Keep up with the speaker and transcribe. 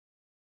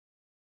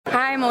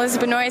Hi, I'm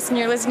Elizabeth Noyce, and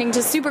you're listening to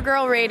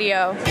Supergirl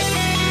Radio.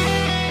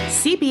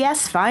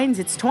 CBS finds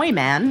its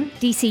Toyman.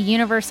 DC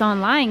Universe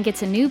Online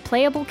gets a new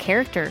playable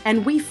character.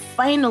 And we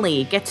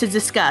finally get to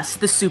discuss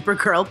the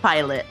Supergirl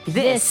pilot.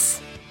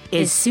 This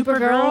is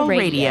Supergirl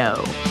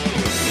Radio.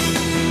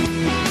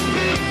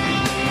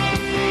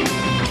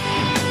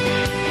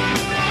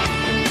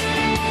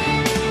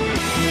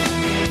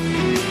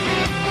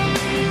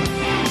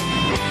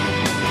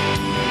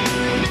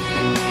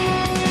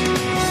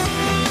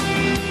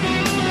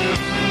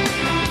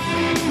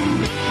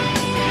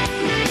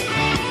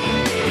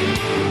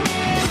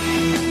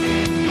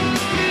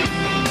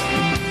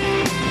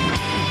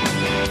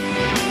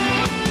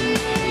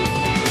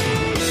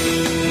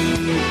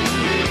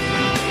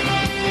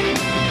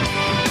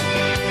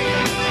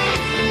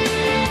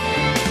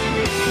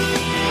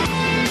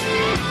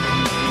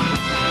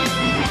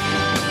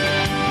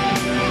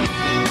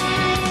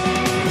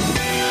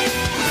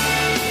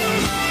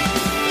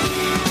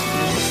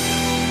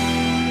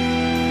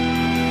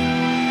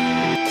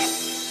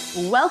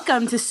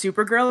 Welcome to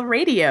Supergirl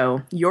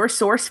Radio, your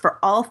source for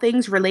all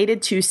things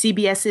related to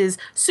CBS's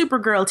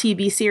Supergirl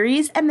TV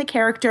series and the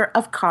character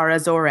of Kara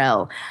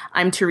Zor-El.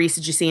 I'm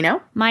Teresa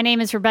Giussino. My name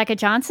is Rebecca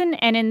Johnson,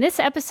 and in this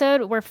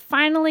episode, we're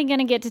finally going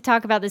to get to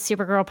talk about the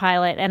Supergirl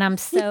pilot, and I'm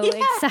so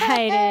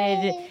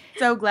excited.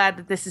 So glad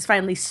that this is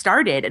finally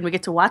started and we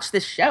get to watch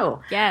this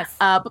show. Yes.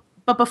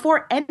 But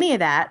before any of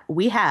that,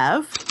 we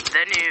have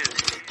the news.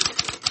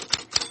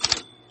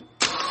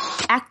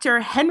 Actor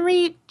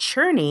Henry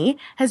Czerny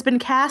has been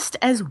cast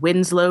as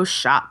Winslow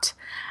Schott.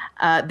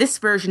 This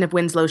version of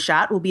Winslow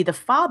Schott will be the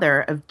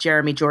father of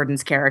Jeremy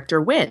Jordan's character,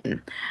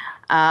 Win.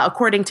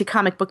 According to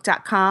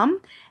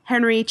comicbook.com,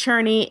 Henry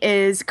Czerny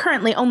is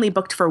currently only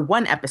booked for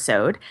one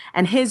episode,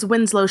 and his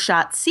Winslow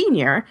Schott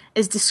Sr.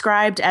 is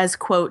described as,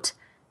 quote,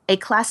 a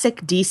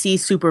classic DC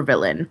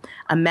supervillain,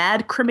 a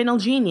mad criminal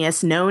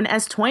genius known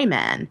as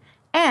Toyman,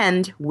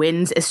 and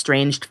Win's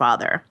estranged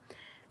father.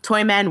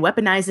 Toyman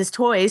weaponizes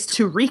toys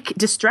to wreak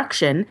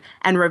destruction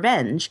and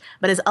revenge,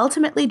 but is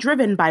ultimately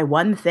driven by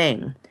one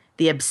thing,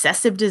 the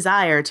obsessive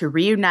desire to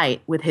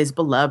reunite with his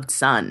beloved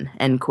son,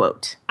 end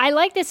quote. I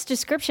like this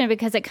description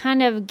because it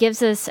kind of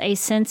gives us a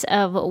sense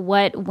of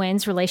what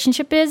Win's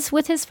relationship is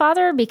with his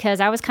father,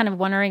 because I was kind of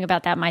wondering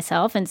about that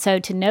myself. And so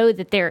to know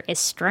that they're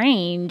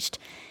estranged,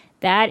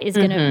 that is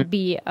going to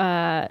be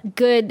a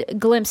good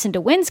glimpse into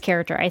Win's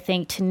character, I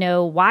think, to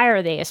know why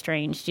are they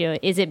estranged. You know,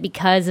 is it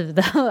because of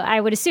the,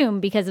 I would assume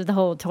because of the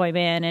whole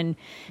Toyman and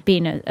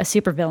being a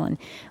supervillain.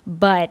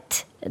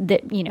 But,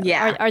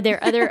 are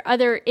there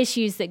other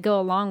issues that go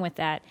along with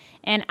that?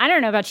 And I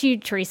don't know about you,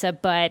 Teresa,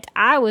 but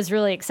I was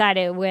really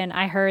excited when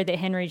I heard that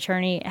Henry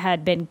Czerny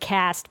had been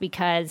cast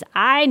because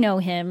I know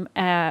him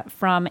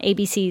from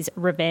ABC's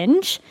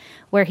Revenge,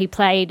 where he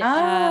played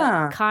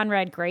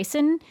Conrad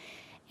Grayson.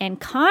 And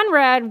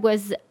Conrad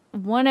was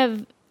one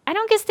of, I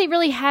don't guess they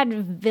really had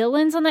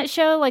villains on that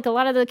show. Like a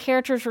lot of the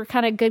characters were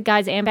kind of good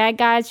guys and bad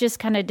guys, just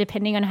kind of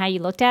depending on how you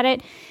looked at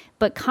it.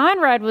 But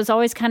Conrad was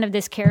always kind of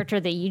this character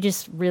that you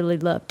just really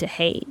love to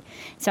hate.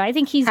 So I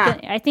think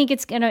I think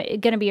it's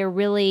gonna be a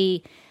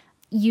really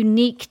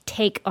unique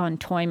take on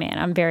Toyman.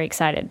 I'm very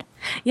excited.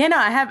 Yeah, no,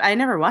 I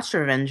never watched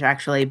Revenge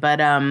actually, but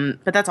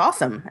that's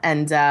awesome.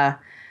 And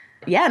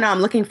I'm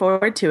looking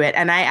forward to it.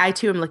 And I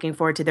too am looking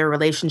forward to their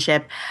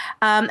relationship.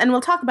 And we'll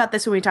talk about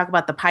this when we talk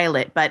about the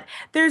pilot, but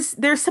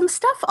there's some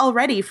stuff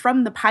already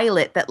from the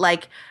pilot that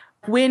like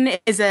Win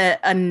is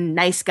a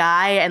nice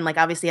guy and like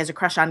obviously has a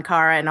crush on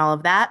Kara and all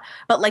of that.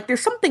 But like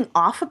there's something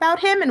off about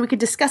him and we could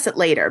discuss it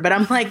later. But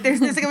I'm like, there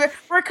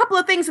were a couple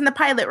of things in the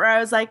pilot where I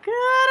was like,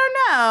 I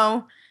don't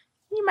know.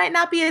 He might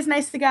not be as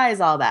nice a guy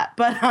as all that.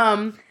 But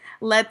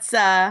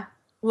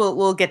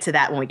we'll get to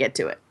that when we get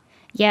to it.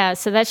 Yeah,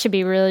 so that should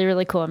be really,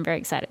 really cool. I'm very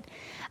excited.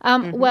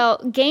 Well,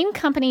 game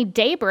company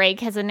Daybreak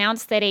has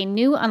announced that a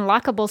new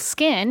unlockable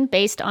skin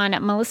based on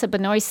Melissa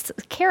Benoist's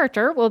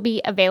character will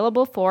be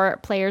available for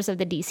players of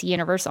the DC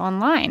Universe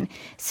Online.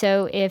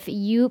 So if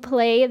you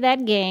play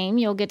that game,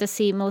 you'll get to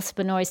see Melissa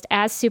Benoist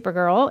as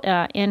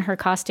Supergirl in her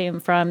costume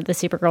from the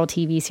Supergirl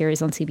TV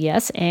series on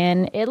CBS,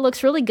 and it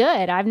looks really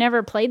good. I've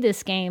never played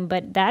this game,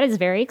 but that is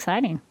very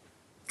exciting.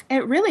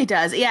 It really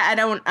does. Yeah, I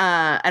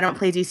don't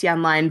play DC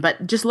Online,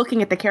 but just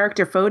looking at the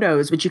character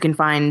photos, which you can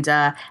find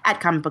at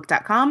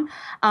comicbook.com,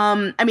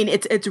 I mean,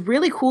 it's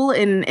really cool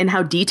in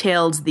how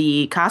detailed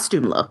the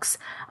costume looks.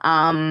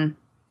 And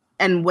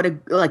what a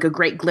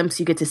great glimpse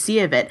you get to see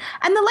of it.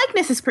 And the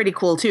likeness is pretty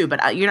cool too,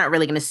 but you're not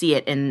really going to see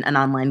it in an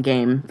online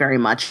game very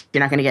much. You're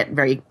not going to get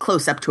very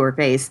close up to her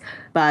face.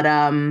 But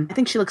I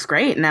think she looks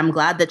great, and I'm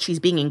glad that she's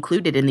being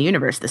included in the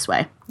universe this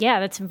way. Yeah,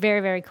 that's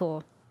very, very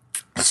cool.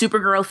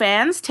 Supergirl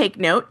fans, take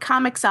note,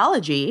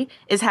 Comixology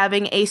is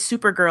having a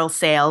Supergirl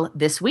sale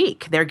this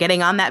week. They're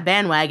getting on that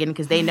bandwagon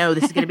because they know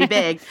this is going to be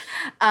big.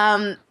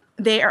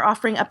 they are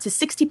offering up to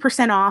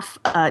 60% off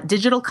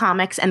digital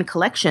comics and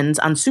collections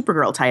on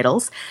Supergirl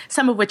titles,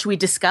 some of which we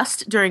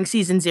discussed during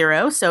season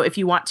 0. So if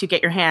you want to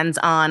get your hands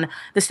on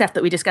the stuff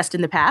that we discussed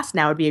in the past,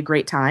 now would be a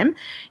great time.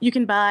 You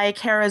can buy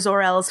Kara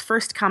Zor-El's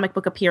first comic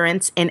book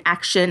appearance in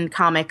Action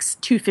Comics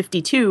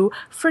 252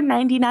 for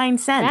 99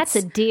 cents. That's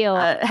a deal.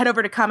 Head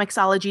over to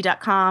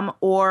Comixology.com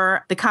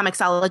or the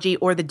Comixology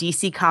or the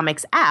DC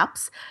Comics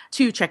apps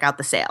to check out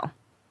the sale.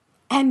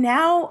 And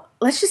now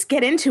let's just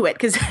get into it,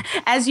 because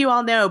as you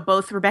all know,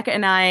 both Rebecca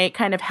and I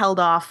kind of held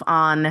off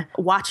on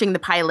watching the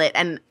pilot.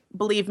 And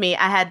believe me,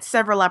 I had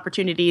several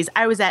opportunities.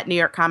 I was at New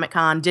York Comic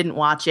Con, didn't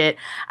watch it.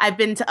 I've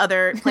been to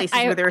other places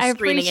where they were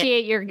screening it. I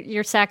appreciate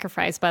your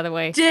sacrifice, by the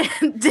way.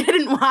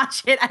 Didn't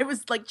watch it. I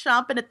was like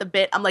chomping at the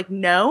bit. I'm like,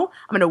 no,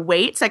 I'm going to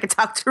wait so I could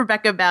talk to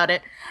Rebecca about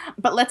it.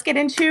 But let's get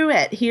into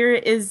it. Here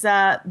is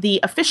the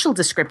official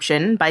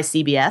description by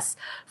CBS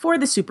for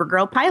the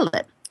Supergirl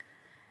pilot.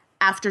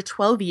 After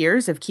 12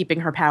 years of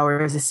keeping her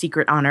powers a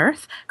secret on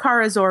Earth,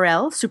 Kara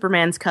Zor-El,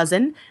 Superman's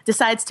cousin,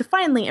 decides to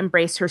finally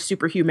embrace her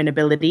superhuman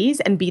abilities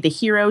and be the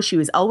hero she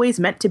was always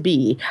meant to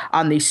be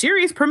on the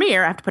series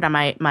premiere. I have to put on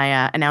my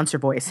announcer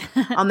voice.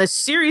 On the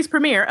series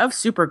premiere of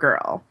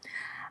Supergirl.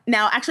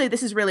 Now, actually,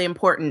 this is really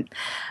important.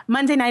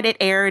 Monday night it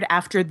aired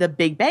after The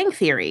Big Bang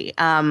Theory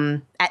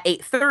at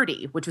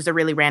 8:30, which was a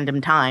really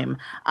random time.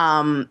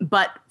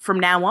 But from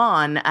now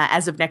on,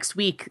 as of next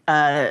week,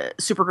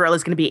 Supergirl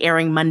is going to be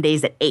airing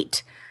Mondays at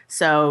 8.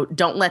 So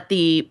don't let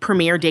the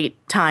premiere date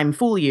time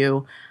fool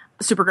you.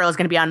 Supergirl is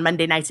going to be on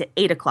Monday nights at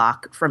 8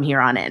 o'clock from here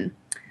on in.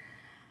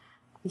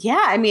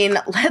 Yeah, I mean,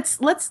 let's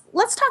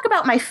talk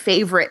about my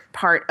favorite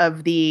part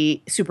of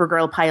the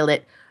Supergirl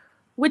pilot,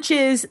 which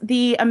is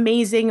the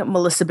amazing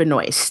Melissa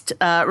Benoist.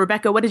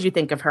 Rebecca, what did you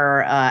think of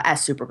her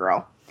as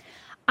Supergirl?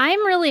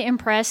 I'm really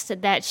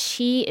impressed that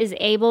she is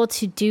able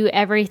to do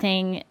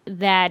everything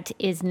that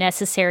is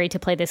necessary to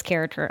play this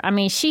character. I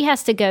mean, she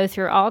has to go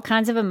through all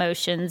kinds of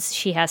emotions.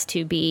 She has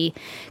to be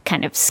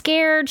kind of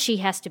scared. She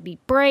has to be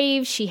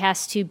brave. She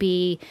has to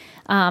be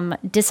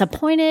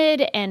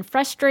disappointed and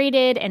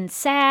frustrated and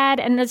sad.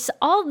 And it's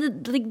all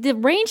the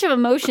range of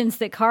emotions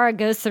that Kara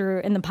goes through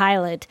in the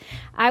pilot.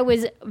 I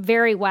was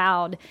very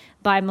wowed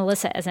by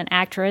Melissa as an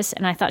actress,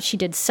 and I thought she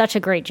did such a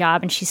great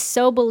job, and she's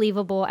so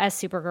believable as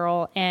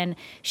Supergirl, and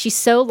she's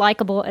so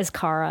likable as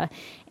Kara,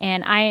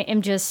 and I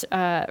am just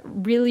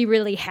really,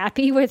 really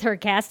happy with her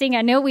casting.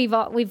 I know we've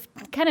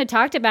kind of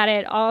talked about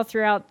it all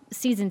throughout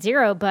season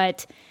 0,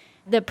 but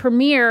the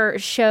premiere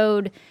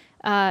showed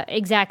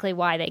exactly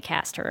why they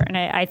cast her, and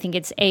I think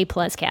it's A+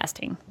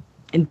 casting.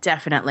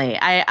 Definitely.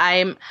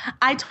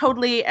 I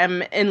totally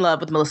am in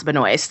love with Melissa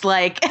Benoist.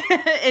 Like,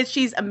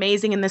 she's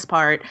amazing in this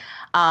part.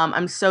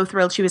 I'm so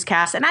thrilled she was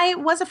cast. And I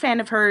was a fan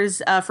of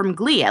hers from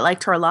Glee. I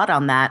liked her a lot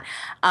on that.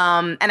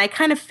 And I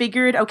kind of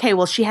figured, okay,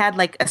 well, she had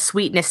like a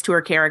sweetness to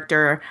her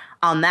character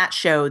on that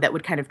show that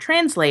would kind of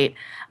translate.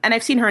 And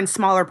I've seen her in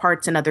smaller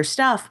parts and other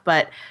stuff,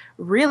 but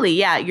really,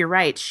 yeah, you're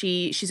right.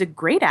 She's a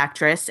great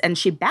actress, and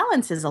she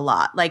balances a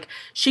lot. Like,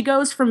 she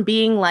goes from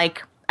being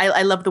like,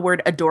 I love the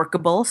word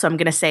adorkable, so I'm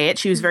going to say it.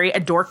 She was very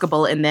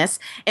adorkable in this,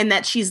 in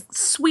that she's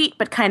sweet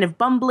but kind of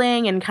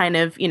bumbling and kind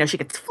of, you know, she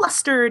gets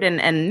flustered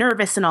and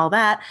nervous and all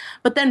that.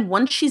 But then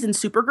once she's in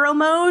Supergirl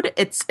mode,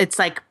 it's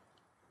like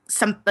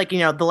you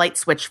know, the light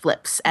switch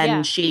flips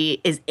and she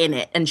is in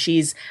it. And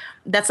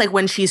that's like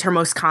when she's her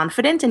most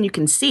confident, and you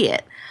can see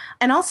it.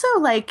 And also,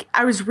 like,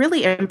 I was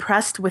really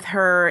impressed with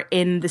her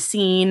in the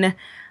scene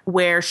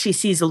where she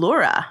sees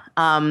Allura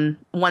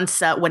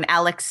once when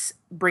Alex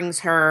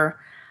brings her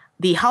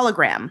the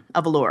hologram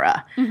of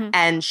Allura,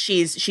 and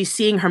she's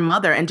seeing her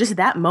mother, and just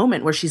that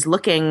moment where she's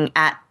looking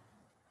at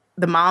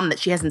the mom that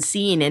she hasn't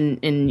seen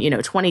in you know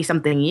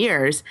 20-something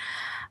years,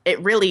 it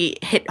really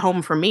hit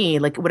home for me,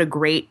 like what a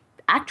great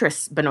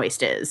actress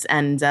Benoist is,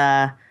 and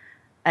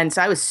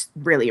so I was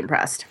really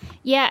impressed.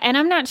 Yeah, and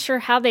I'm not sure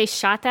how they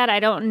shot that. I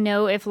don't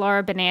know if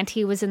Laura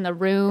Benanti was in the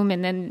room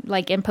and then,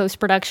 like, in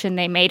post-production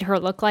they made her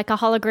look like a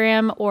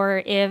hologram,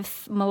 or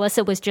if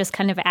Melissa was just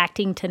kind of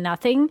acting to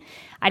nothing.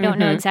 I don't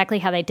know exactly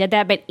how they did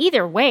that. But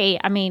either way,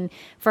 I mean,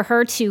 for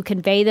her to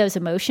convey those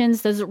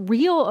emotions, those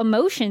real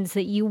emotions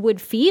that you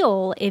would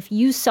feel if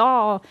you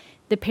saw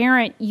the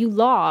parent you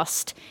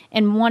lost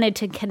and wanted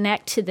to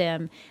connect to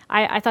them.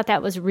 I thought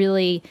that was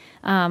really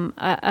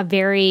a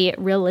very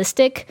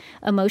realistic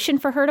emotion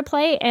for her to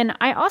play. And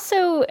I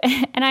also,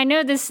 and I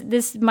know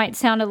this might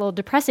sound a little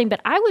depressing, but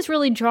I was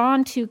really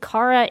drawn to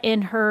Kara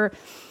in her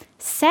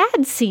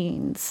sad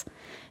scenes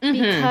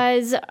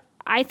because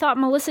I thought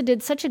Melissa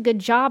did such a good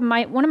job.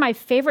 One of my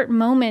favorite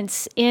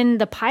moments in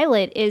the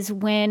pilot is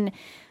when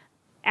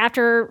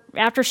after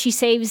she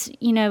saves,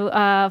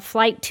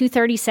 Flight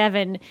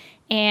 237,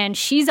 and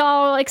she's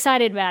all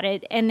excited about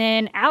it. And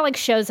then Alex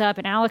shows up,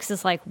 and Alex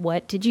is like,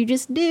 "What did you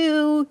just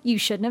do? You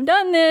shouldn't have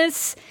done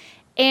this."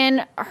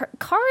 And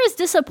Kara's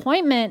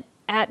disappointment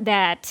at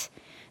that,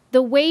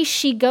 the way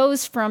she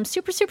goes from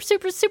super, super,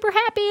 super, super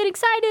happy and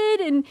excited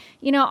and,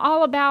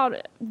 all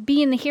about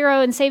being the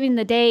hero and saving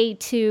the day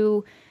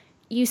to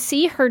you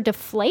see her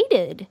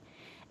deflated.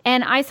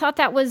 And I thought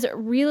that was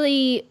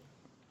really,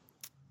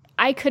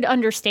 I could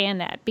understand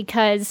that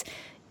because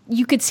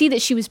you could see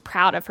that she was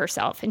proud of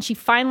herself and she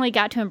finally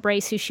got to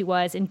embrace who she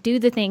was and do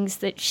the things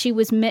that she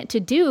was meant to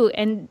do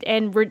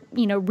and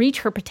reach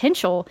her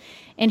potential.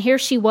 And here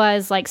she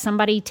was, like,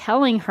 somebody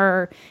telling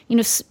her,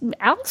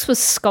 Alex was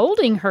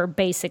scolding her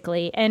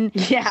basically. And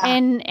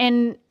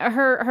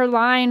her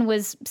line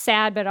was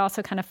sad, but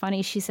also kind of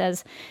funny. She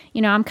says,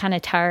 I'm kind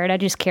of tired. I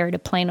just carried a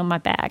plane on my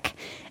back.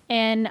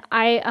 And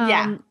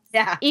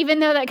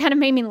even though that kind of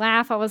made me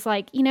laugh, I was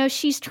like,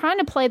 she's trying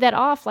to play that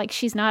off like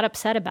she's not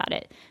upset about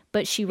it,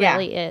 but she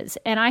really is.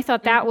 And I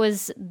thought that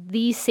was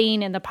the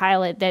scene in the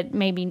pilot that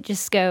made me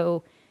just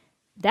go,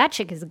 that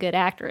chick is a good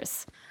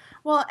actress.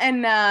 Well,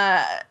 and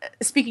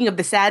speaking of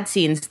the sad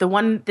scenes, the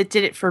one that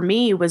did it for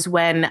me was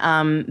when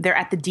they're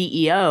at the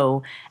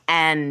DEO,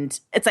 and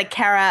it's like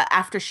Kara,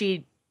 after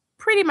she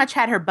pretty much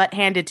had her butt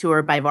handed to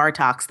her by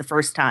Vartox the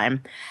first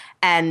time,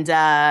 and,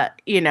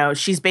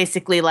 she's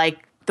basically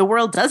like, the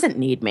world doesn't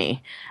need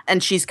me.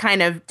 And she's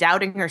kind of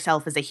doubting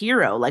herself as a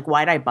hero. Like,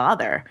 why'd I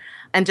bother?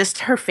 And just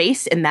her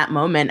face in that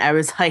moment, I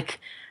was like,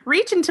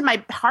 reach into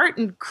my heart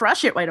and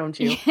crush it. Why don't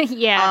you?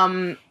 Yeah.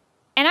 And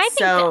I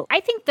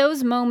think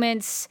those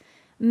moments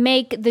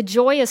make the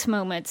joyous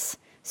moments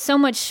so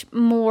much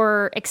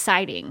more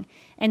exciting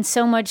and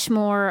so much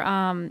more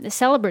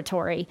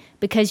celebratory,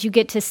 because you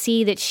get to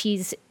see that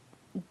she's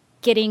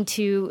getting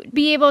to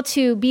be able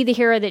to be the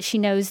hero that she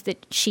knows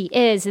that she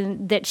is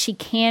and that she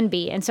can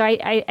be. And so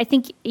I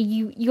think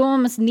you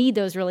almost need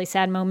those really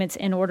sad moments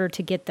in order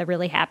to get the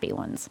really happy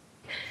ones.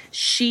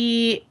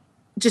 She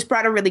just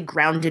brought a really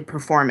grounded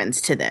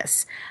performance to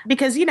this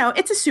because,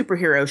 it's a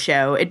superhero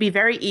show. It'd be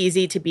very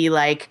easy to be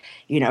like,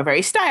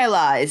 very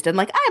stylized and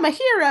like, I'm a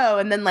hero,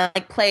 and then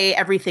like play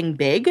everything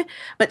big.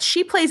 But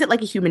she plays it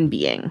like a human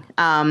being,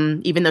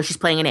 even though she's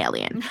playing an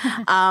alien.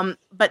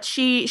 But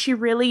she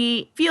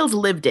really feels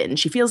lived in.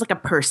 She feels like a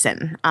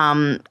person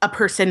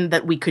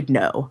that we could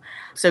know.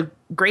 So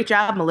great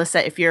job,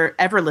 Melissa. If you're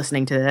ever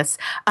listening to this,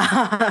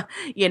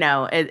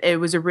 it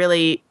was a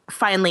really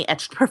finely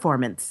etched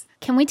performance.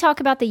 Can we talk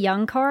about the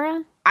young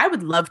Kara? I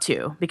would love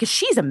to, because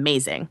she's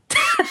amazing.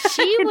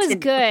 She was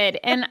good.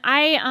 And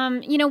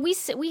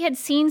we had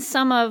seen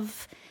some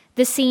of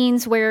the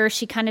scenes where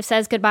she kind of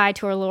says goodbye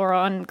to her Laura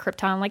on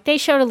Krypton. Like, they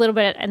showed a little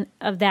bit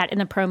of that in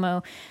the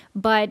promo.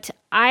 But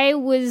I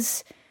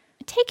was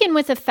taken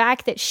with the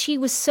fact that she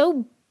was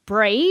so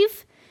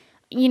brave.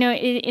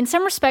 In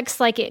some respects,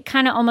 like, it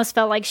kind of almost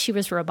felt like she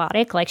was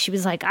robotic. Like, she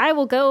was like, I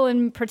will go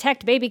and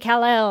protect baby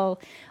Kal-El.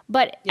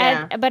 But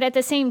at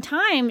the same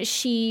time,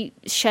 she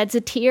sheds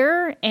a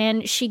tear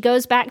and she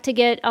goes back to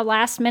get a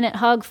last-minute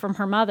hug from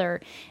her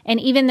mother. And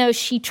even though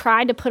she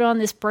tried to put on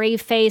this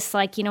brave face,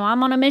 like,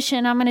 I'm on a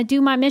mission, I'm going to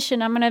do my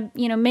mission, I'm going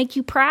to, make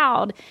you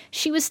proud,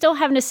 she was still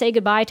having to say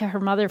goodbye to her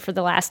mother for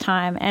the last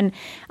time. And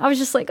I was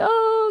just like,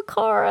 oh,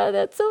 Kara,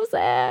 that's so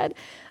sad.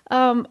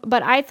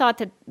 But I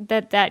thought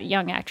that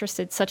young actress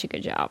did such a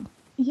good job.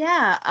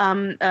 Yeah,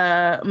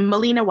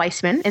 Melina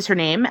Weissman is her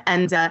name,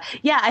 and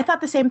I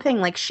thought the same thing.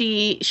 Like,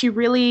 she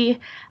really.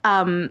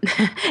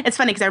 It's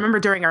funny because I remember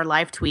during our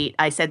live tweet,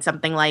 I said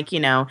something like,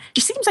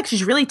 she seems like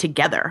she's really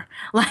together.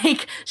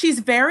 Like, she's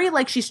very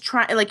like she's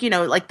trying, like,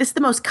 like this is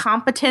the most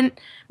competent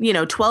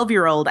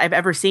 12-year-old I've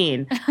ever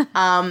seen.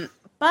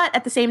 But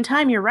at the same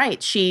time, you're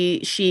right. She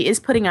is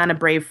putting on a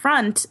brave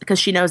front because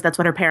she knows that's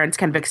what her parents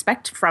kind of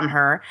expect from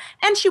her,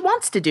 and she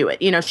wants to do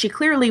it. She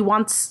clearly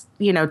wants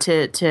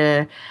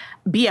to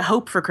be a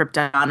hope for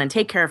Krypton and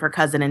take care of her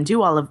cousin and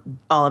do all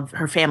of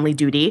her family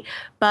duty.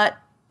 But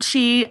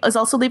she is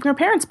also leaving her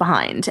parents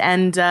behind,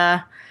 and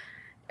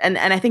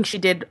I think she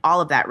did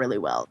all of that really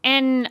well.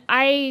 And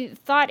I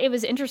thought it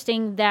was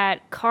interesting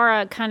that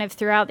Kara kind of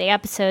throughout the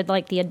episode,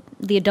 like the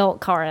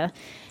adult Kara,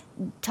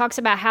 talks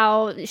about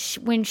how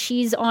when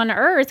she's on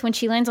Earth, when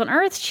she lands on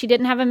Earth, she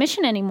didn't have a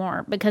mission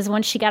anymore, because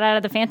once she got out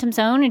of the Phantom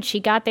Zone and she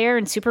got there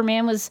and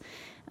Superman was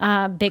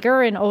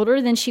bigger and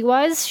older than she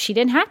was, she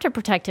didn't have to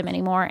protect him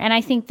anymore. And I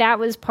think that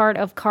was part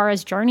of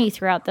Kara's journey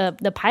throughout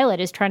the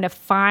pilot, is trying to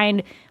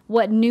find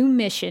what new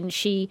mission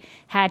she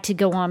had to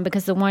go on,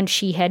 because the one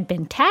she had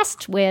been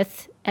tasked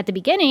with at the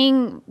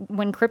beginning,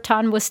 when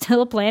Krypton was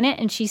still a planet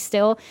and she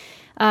still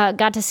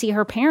got to see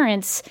her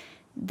parents,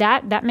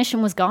 that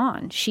mission was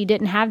gone. She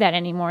didn't have that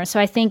anymore. So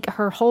I think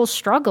her whole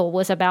struggle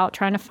was about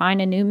trying to find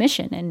a new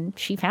mission, and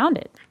she found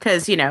it.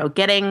 Because,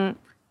 getting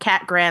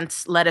Cat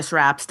Grant's lettuce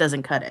wraps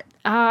doesn't cut it.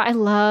 I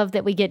love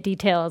that we get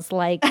details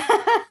like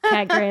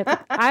Cat Grant.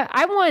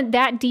 I want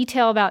that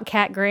detail about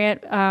Cat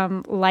Grant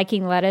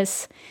liking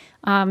lettuce.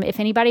 If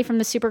anybody from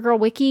the Supergirl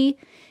Wiki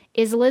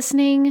is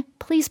listening,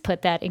 please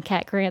put that in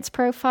Cat Grant's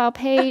profile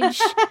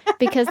page,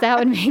 because that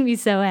would make me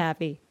so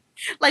happy.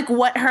 Like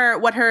what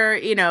her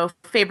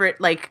favorite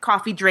like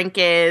coffee drink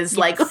is, yes.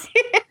 Like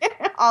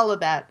all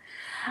of that.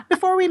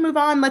 Before we move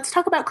on, let's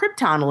talk about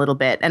Krypton a little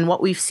bit and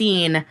what we've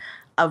seen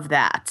of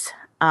that.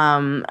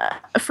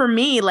 For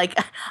me, like,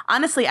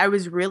 honestly, I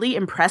was really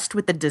impressed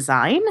with the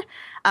design.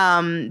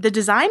 The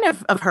design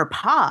of her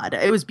pod,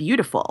 it was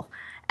beautiful.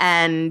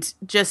 And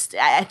just,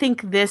 I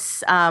think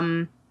this,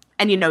 and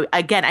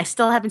again, I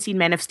still haven't seen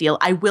Man of Steel.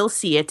 I will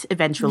see it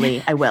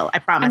eventually. I will. I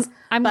promise.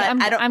 I'm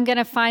going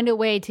to find a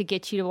way to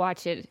get you to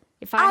watch it.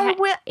 If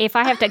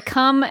I have to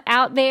come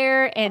out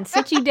there and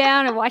sit you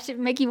down and watch it,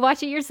 make you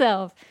watch it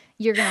yourself,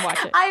 you're going to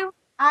watch it.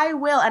 I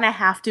will, and I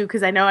have to,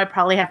 because I know I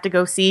probably have to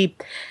go see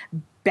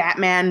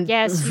Batman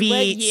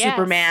v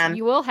Superman.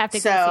 You will have to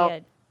go see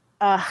it.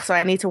 So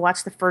I need to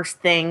watch the first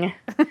thing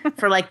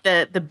for like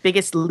the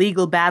biggest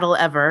legal battle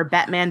ever,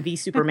 Batman v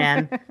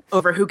Superman,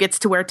 over who gets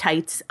to wear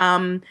tights.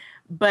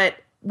 But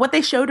what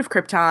they showed of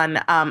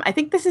Krypton, I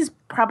think this is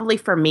probably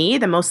for me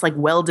the most like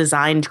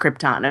well-designed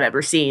Krypton I've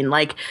ever seen.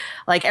 Like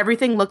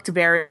everything looked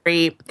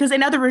very, because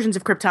in other versions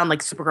of Krypton, like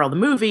Supergirl the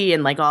movie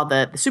and like all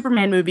the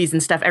Superman movies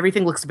and stuff,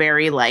 everything looks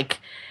very like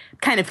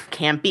kind of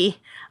campy.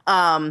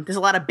 There's a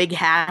lot of big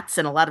hats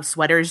and a lot of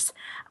sweaters,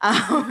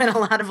 and a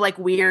lot of like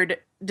weird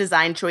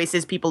design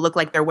choices. People look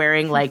like they're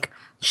wearing like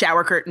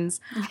shower curtains.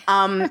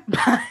 But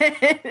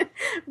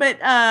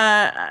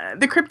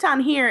the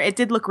Krypton here, it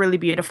did look really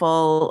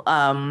beautiful.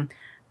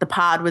 The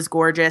pod was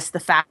gorgeous. The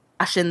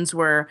fashions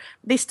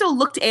they still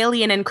looked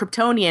alien and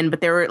Kryptonian,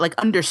 but they were like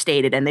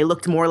understated, and they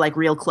looked more like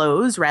real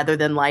clothes rather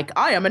than like,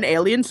 I am an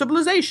alien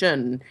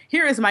civilization.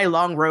 Here is my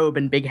long robe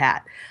and big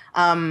hat.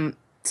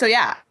 So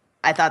yeah,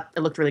 I thought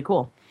it looked really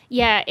cool.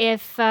 Yeah,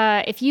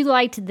 if you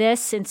liked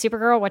this in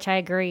Supergirl, which I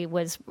agree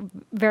was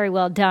very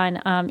well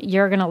done,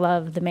 you're going to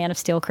love the Man of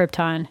Steel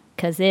Krypton,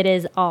 because it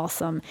is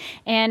awesome.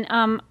 And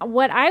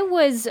what I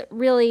was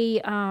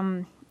really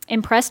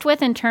impressed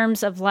with in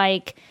terms of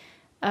like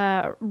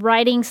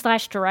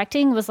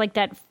writing/directing was like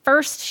that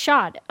first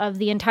shot of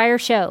the entire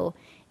show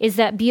is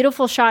that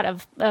beautiful shot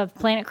of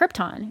planet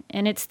Krypton.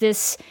 And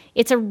it's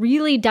a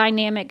really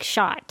dynamic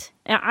shot.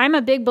 I'm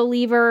a big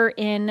believer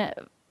in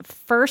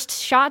first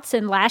shots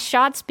and last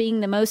shots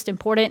being the most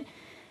important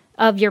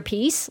of your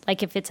piece.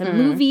 Like if it's a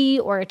movie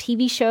or a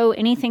TV show,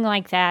 anything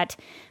like that,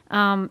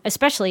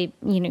 especially,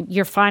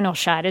 your final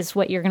shot is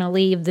what you're going to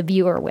leave the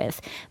viewer with.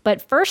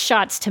 But first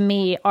shots to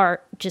me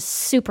are just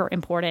super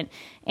important.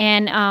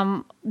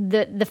 And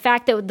the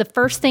fact that the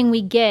first thing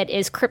we get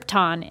is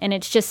Krypton, and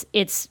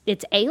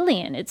it's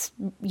alien. It's,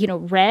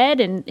 red,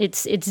 and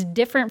it's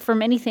different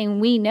from anything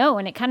we know.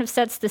 And it kind of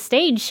sets the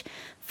stage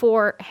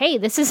for, hey,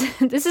 this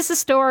is a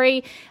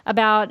story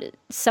about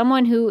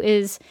someone who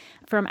is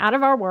from out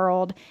of our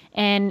world,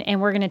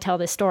 and we're going to tell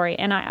this story.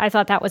 And I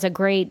thought that was a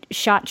great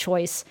shot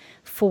choice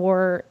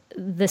for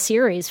the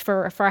series,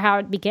 for how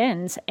it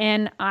begins.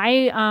 And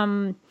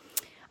I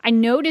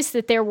noticed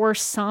that there were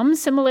some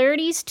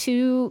similarities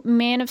to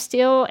Man of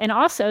Steel and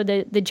also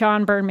the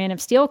John Byrne Man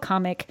of Steel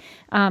comic.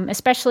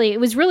 Especially, it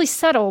was really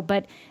subtle,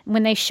 but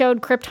when they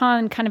showed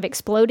Krypton kind of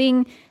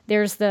exploding,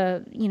 there's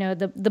the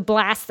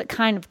blasts that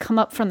kind of come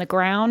up from the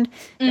ground.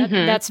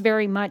 That's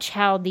very much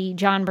how the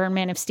John Byrne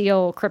Man of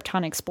Steel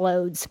Krypton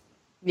explodes.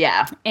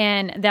 Yeah.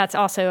 And that's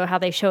also how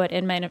they show it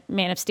in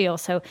Man of Steel.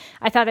 So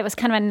I thought it was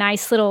kind of a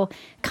nice little,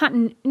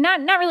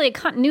 not really a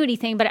continuity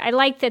thing, but I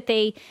like that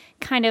they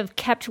kind of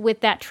kept with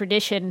that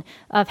tradition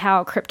of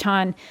how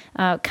Krypton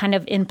kind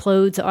of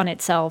implodes on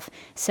itself.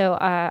 So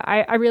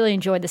I really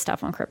enjoyed the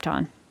stuff on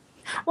Krypton.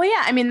 Well,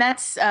 yeah, I mean,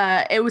 that's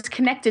it was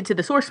connected to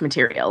the source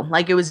material.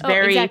 Like it was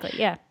very, exactly,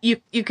 yeah.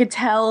 You could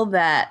tell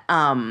that,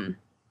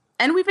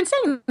 and we've been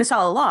saying this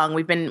all along.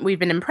 We've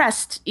been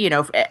impressed,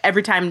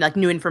 every time like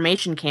new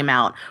information came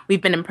out,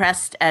 we've been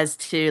impressed as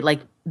to like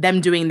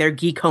them doing their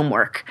geek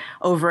homework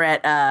over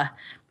at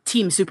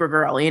Team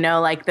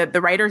Supergirl. Like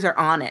the writers are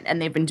on it,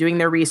 and they've been doing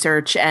their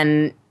research,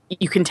 and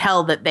you can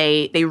tell that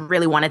they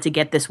really wanted to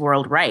get this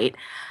world right.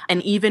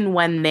 And even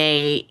when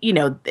they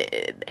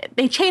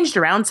changed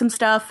around some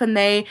stuff, and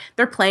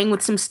they're playing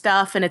with some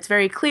stuff, and it's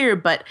very clear,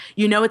 but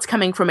it's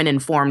coming from an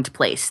informed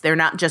place. They're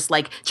not just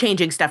like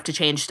changing stuff to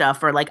change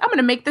stuff, or like, I'm going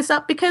to make this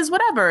up because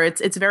whatever.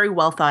 It's very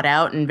well thought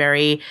out, and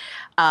very,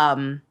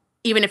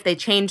 even if they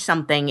change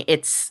something,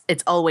 it's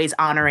always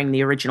honoring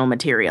the original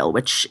material,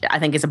 which I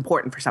think is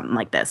important for something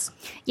like this.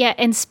 Yeah,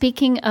 and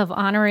speaking of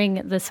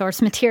honoring the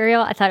source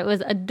material, I thought it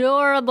was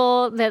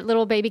adorable that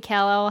little baby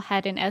Kal-El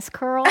had an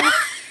S-curl.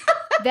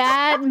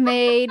 That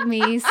made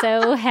me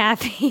so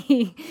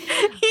happy.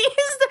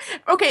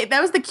 Okay,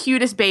 that was the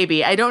cutest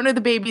baby. I don't know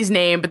the baby's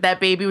name, but that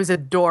baby was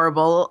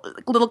adorable.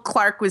 Little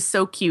Clark was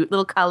so cute.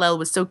 Little Kal-El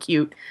was so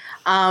cute.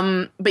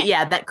 But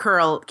yeah, that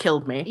curl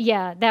killed me.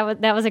 Yeah,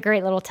 that was a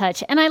great little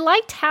touch. And I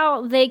liked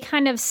how they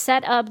kind of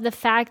set up the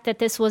fact that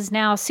this was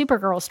now a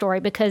Supergirl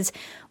story, because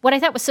what I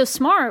thought was so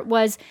smart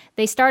was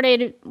they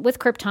started with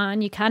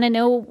Krypton. You kind of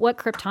know what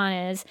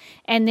Krypton is,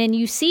 and then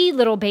you see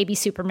little baby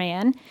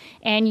Superman,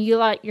 and you're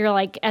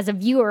like, as a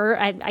viewer,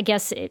 I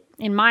guess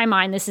in my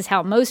mind, this is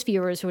how most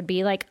viewers would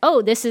be like,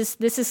 oh, this is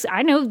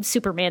I know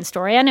Superman's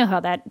story. I know how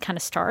that kind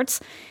of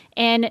starts.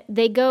 And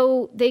they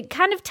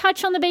kind of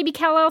touch on the baby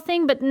Kal-El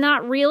thing, but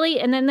not really.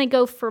 And then they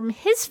go from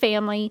his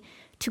family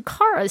to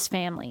Kara's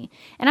family.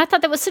 And I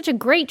thought that was such a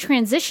great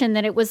transition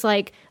that it was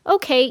like,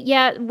 okay,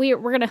 yeah, we're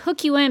going to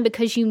hook you in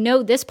because you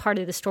know this part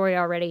of the story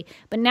already,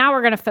 but now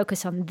we're going to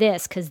focus on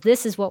this because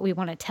this is what we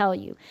want to tell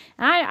you.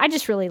 And I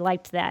just really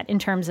liked that in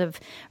terms of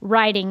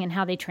writing and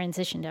how they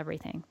transitioned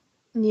everything.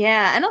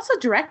 Yeah, and also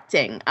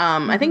directing.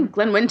 I think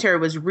Glenn Winter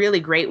was really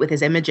great with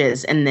his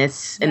images in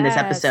this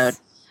episode.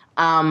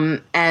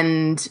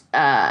 And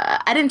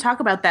I didn't talk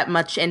about that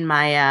much in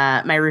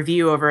my my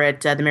review over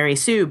at the Mary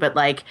Sue, but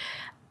like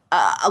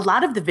a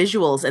lot of the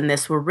visuals in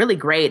this were really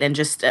great, and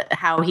just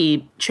how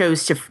he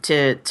chose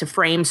to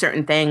frame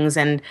certain things.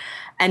 And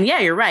yeah,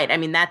 you're right. I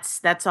mean,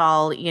 that's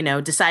all, you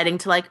know, deciding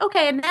to like,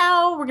 okay,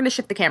 now we're going to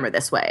shift the camera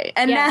this way,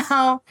 and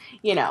now,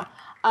 you know,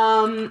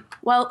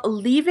 well,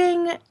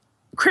 leaving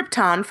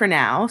Krypton for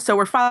now. So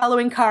we're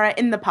following Kara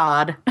in the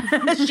pod.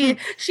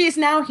 She's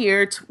now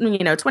here,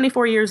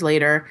 24 years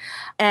later.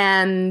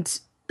 And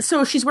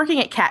so she's working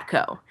at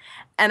Catco.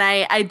 And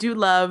I do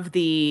love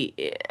a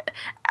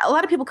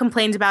lot of people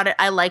complained about it.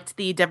 I liked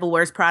the Devil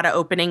Wears Prada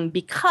opening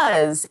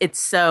because it's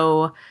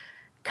so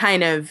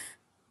kind of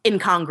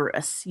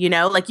incongruous, you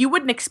know? Like, you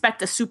wouldn't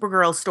expect a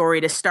Supergirl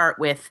story to start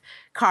with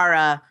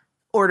Kara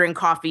ordering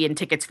coffee and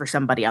tickets for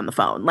somebody on the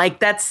phone. Like,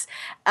 that's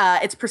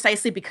it's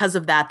precisely because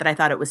of that I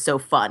thought it was so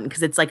fun,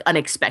 because it's like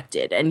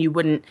unexpected, and you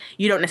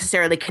don't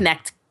necessarily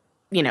connect,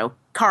 you know,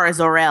 Kara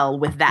Zor-El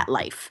with that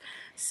life.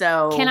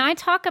 So can I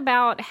talk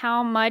about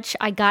how much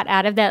I got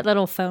out of that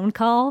little phone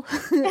call?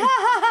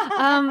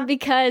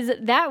 Because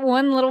that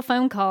one little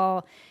phone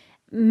call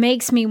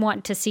makes me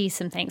want to see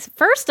some things.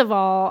 First of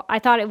all, I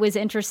thought it was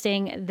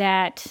interesting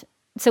that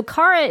so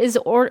Kara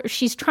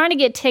she's trying to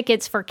get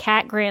tickets for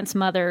Cat Grant's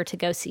mother to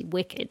go see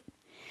Wicked.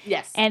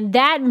 Yes. And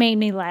that made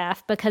me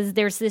laugh because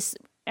there's this,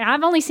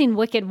 I've only seen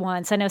Wicked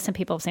once. I know some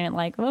people have seen it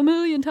like a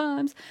million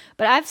times,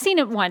 but I've seen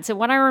it once. And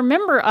what I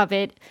remember of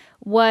it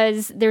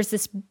was there's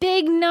this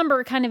big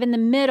number kind of in the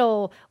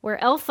middle where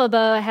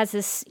Elphaba has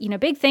this, you know,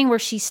 big thing where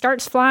she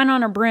starts flying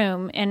on a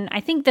broom. And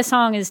I think the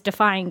song is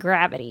Defying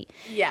Gravity.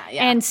 Yeah.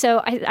 And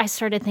so I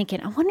started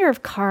thinking, I wonder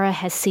if Kara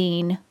has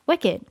seen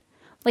Wicked.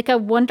 Like, I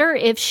wonder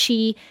if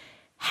she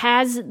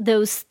has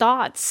those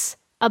thoughts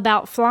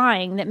about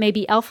flying that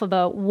maybe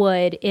Elphaba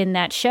would in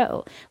that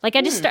show. Like,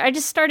 I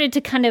just started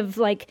to kind of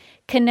like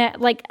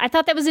connect. Like, I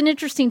thought that was an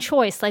interesting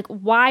choice. Like,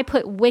 why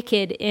put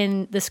Wicked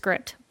in the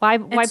script? Why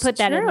put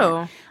that in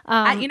there?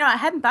 I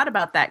hadn't thought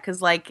about that, because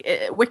like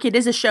Wicked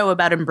is a show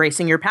about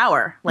embracing your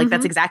power. Like,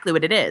 that's exactly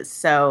what it is.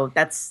 So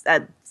that's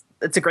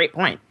a great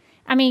point.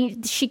 I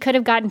mean, she could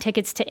have gotten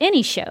tickets to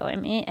any show. I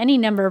mean, any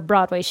number of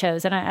Broadway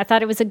shows. And I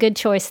thought it was a good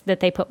choice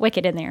that they put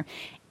Wicked in there.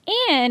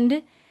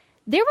 And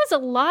there was a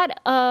lot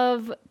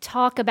of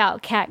talk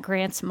about Cat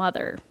Grant's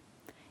mother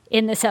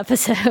in this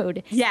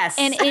episode. Yes.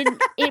 And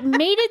it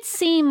made it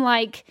seem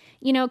like,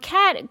 you know,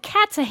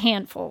 Cat's a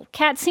handful.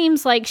 Cat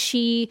seems like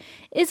she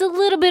is a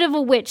little bit of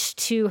a witch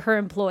to her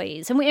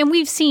employees. And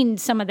we've seen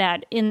some of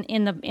that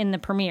in the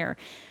premiere.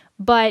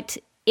 But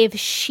if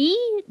she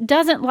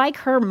doesn't like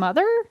her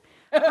mother,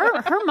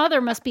 her mother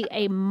must be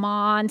a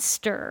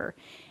monster.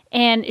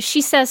 And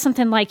she says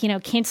something like, you know,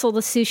 cancel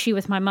the sushi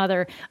with my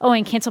mother. Oh,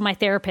 and cancel my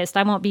therapist.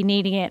 I won't be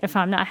needing it if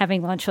I'm not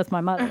having lunch with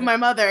my mother. My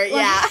mother,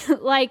 yeah.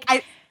 Like,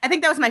 I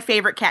think that was my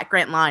favorite Cat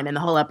Grant line in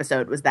the whole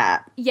episode, was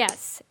that.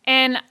 Yes.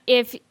 And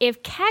if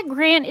Cat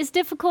Grant is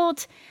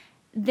difficult,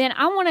 then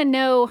I want to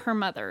know her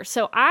mother.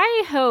 So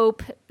I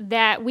hope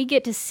that we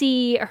get to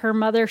see her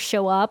mother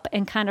show up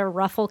and kind of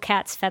ruffle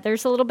Cat's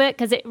feathers a little bit,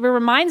 because it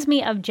reminds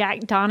me of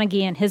Jack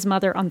Donaghy and his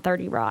mother on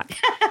 30 Rock.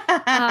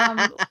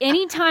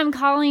 Anytime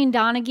Colleen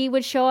Donaghy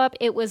would show up,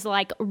 it was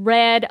like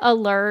red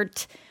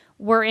alert,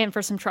 we're in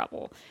for some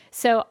trouble.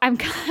 So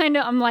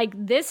I'm like,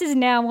 this is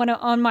now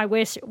on my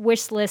wish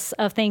list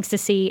of things to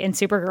see in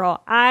Supergirl.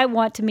 I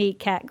want to meet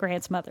Cat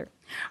Grant's mother.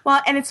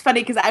 Well, and it's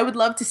funny because I would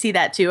love to see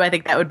that too. I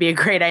think that would be a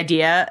great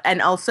idea.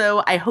 And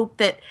also, I hope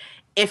that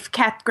if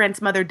Cat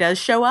Grant's mother does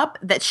show up,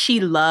 that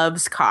she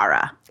loves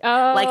Kara.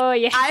 Oh,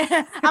 like,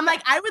 yeah. I'm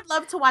like, I would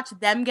love to watch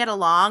them get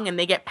along and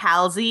they get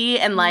palsy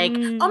and like,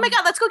 oh my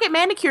God, let's go get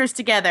manicures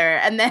together.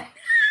 And then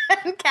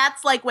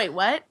Cat's like, wait,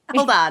 what?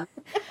 Hold on.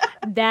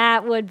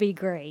 That would be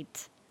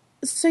great.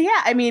 So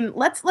yeah, I mean,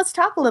 let's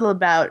talk a little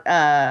about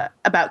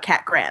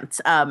Cat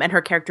Grant and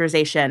her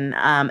characterization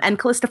and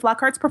Callista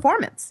Flockhart's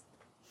performance.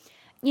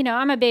 You know,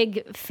 I'm a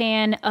big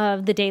fan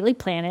of the Daily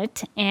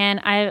Planet, and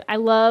I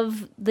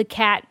love the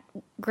Cat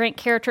Grant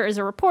character as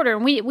a reporter.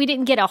 And we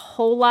didn't get a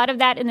whole lot of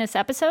that in this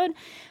episode,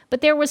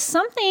 but there was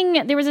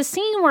a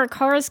scene where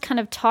Kara's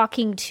kind of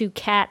talking to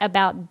Cat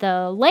about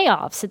the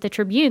layoffs at the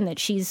Tribune that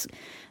she's,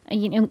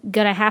 you know,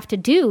 gonna have to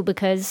do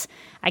because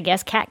I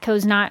guess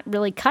Catco's not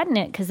really cutting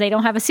it because they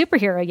don't have a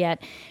superhero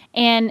yet.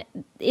 And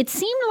it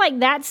seemed like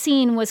that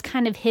scene was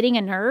kind of hitting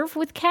a nerve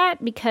with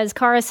Cat, because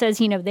Kara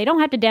says, you know, they don't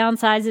have to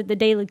downsize at the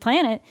Daily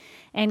Planet.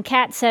 And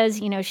Kat says,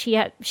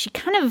 she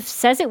kind of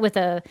says it with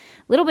a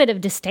little bit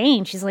of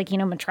disdain. She's like,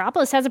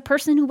 Metropolis has a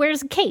person who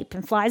wears a cape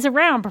and flies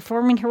around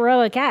performing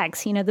heroic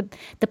acts.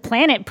 The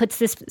Planet puts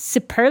this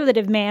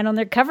superlative man on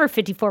their cover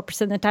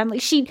 54% of the time.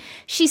 Like she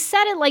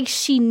said it like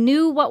she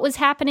knew what was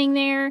happening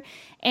there.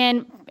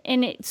 And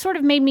it sort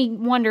of made me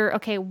wonder,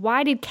 okay,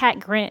 why did Kat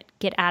Grant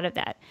get out of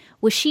that?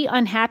 Was she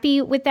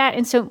unhappy with that?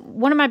 And so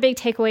one of my big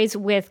takeaways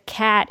with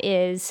Kat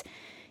is,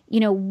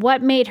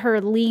 what made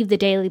her leave the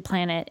Daily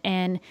Planet?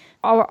 And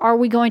are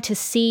we going to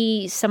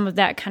see some of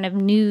that kind of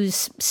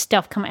news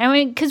stuff come? I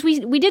mean, because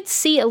we did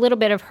see a little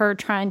bit of her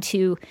trying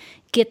to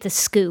get the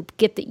scoop,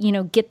 get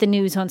the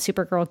news on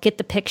Supergirl, get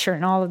the picture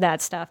and all of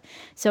that stuff.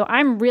 So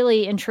I'm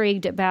really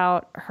intrigued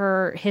about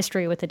her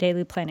history with the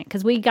Daily Planet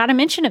because we got a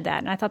mention of that,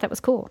 and I thought that was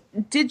cool.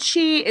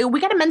 We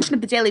got a mention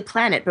of the Daily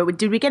Planet, but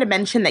did we get a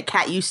mention that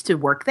Kat used to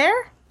work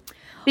there?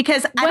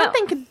 Because I don't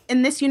think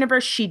in this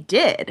universe she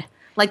did.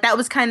 Like that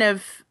was kind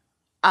of,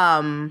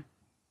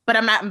 but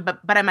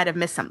I might have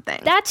missed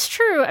something. That's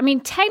true. I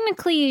mean,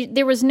 technically,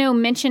 there was no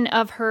mention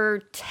of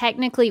her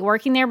technically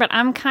working there, but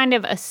I'm kind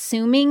of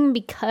assuming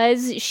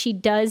because she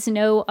does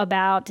know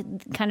about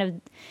kind of,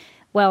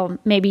 well,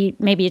 maybe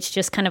it's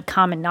just kind of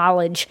common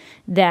knowledge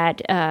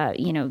that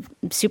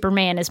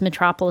Superman is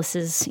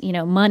Metropolis's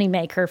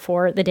moneymaker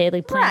for the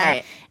Daily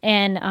Planet,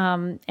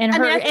 right.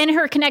 and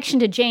her connection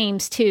to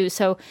James too.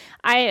 So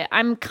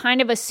I'm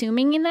kind of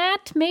assuming in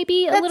that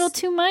maybe a little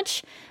too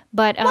much.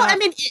 But I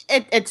mean,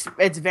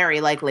 it's very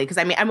likely because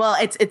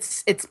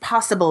it's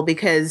possible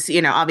because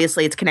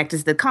obviously it's connected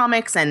to the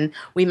comics and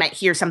we might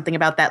hear something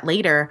about that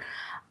later.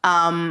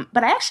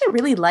 But I actually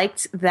really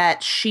liked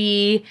that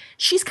she's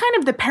kind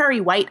of the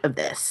Perry White of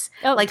this.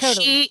 Oh, like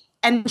totally.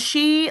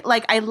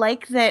 I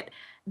like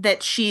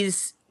that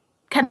she's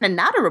kind of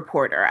not a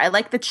reporter. I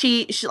like that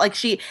she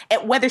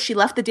whether she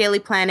left the Daily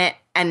Planet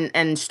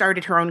and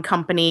started her own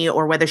company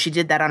or whether she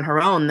did that on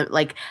her own,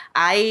 like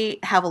I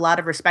have a lot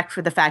of respect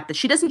for the fact that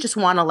she doesn't just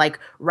want to like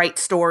write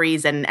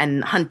stories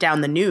and hunt down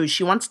the news.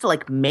 She wants to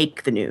like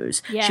make the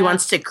news. Yeah. She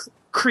wants to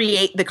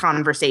create the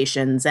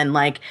conversations and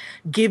like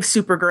give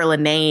Supergirl a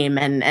name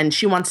and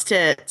she wants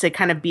to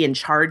kind of be in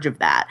charge of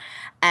that.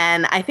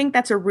 And I think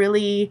that's a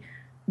really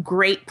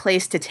great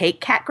place to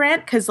take Kat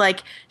Grant because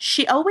like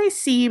she always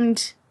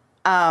seemed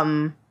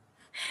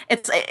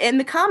it's in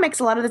the comics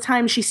a lot of the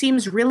time she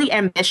seems really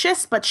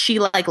ambitious but she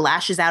like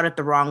lashes out at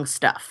the wrong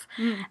stuff.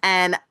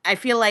 And I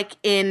feel like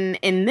in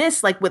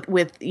this like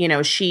with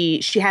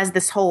she has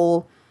this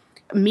whole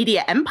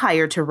media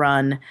empire to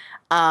run.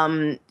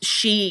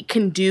 She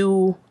can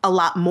do a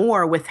lot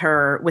more with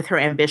her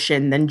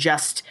ambition than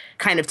just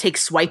kind of take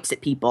swipes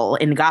at people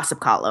in the gossip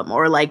column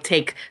or like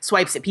take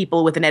swipes at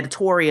people with an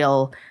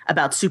editorial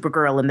about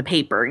Supergirl in the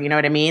paper. You know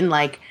what I mean?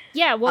 Like,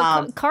 yeah.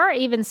 Well, Kara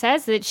even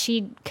says that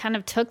she kind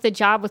of took the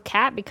job with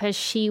Kat because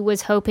she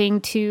was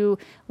hoping to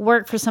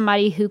work for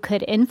somebody who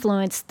could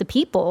influence the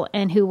people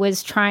and who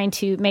was trying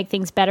to make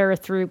things better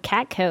through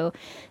Catco.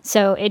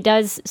 So it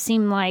does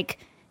seem like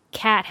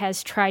Kat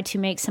has tried to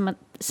make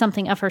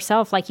something of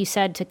herself, like you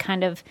said, to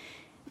kind of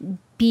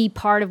be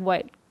part of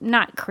what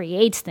not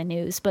creates the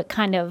news, but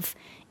kind of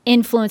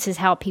influences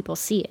how people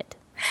see it.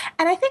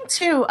 And I think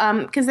too,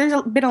 because there's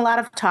been a lot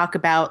of talk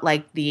about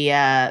like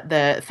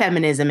the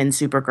feminism in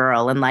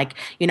Supergirl, and like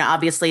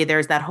obviously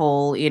there's that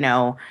whole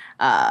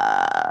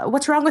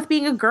what's wrong with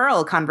being a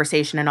girl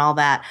conversation and all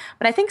that.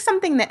 But I think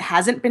something that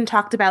hasn't been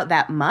talked about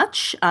that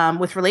much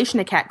with relation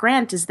to Kat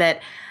Grant is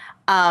that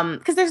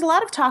because there's a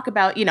lot of talk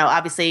about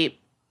obviously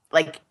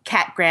like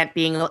Kat Grant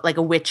being like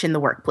a witch in the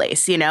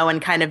workplace,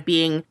 and kind of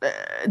being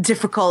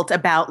difficult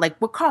about like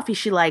what coffee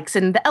she likes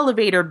and the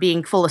elevator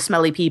being full of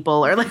smelly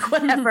people or like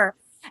whatever.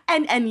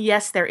 And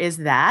yes, there is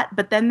that.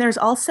 But then there's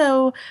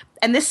also,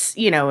 and this,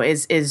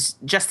 is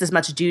just as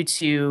much due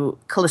to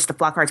Callista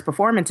Flockhart's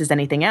performance as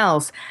anything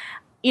else.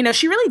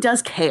 She really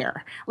does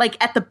care.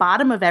 Like at the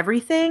bottom of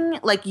everything,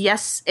 like,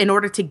 yes, in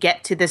order to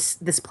get to this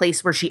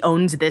place where she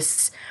owns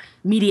this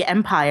media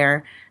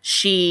empire,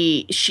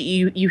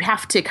 you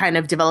have to kind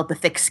of develop a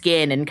thick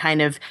skin and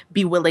kind of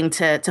be willing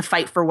to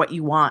fight for what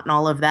you want and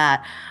all of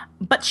that.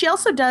 But she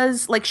also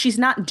does, like, she's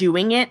not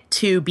doing it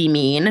to be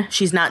mean.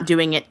 She's not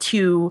doing it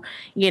to,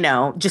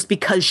 just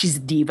because she's a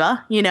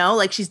diva,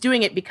 like she's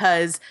doing it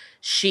because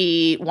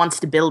she wants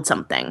to build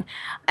something.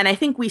 And I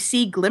think we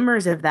see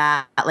glimmers of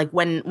that, like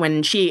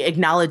when she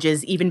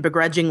acknowledges even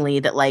begrudgingly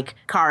that like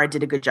Kara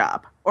did a good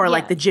job or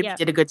like the Gypsy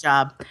did a good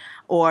job.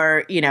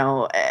 Or,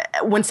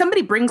 when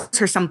somebody brings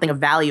her something of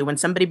value, when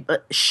somebody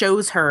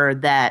shows her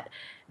that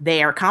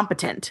they are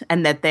competent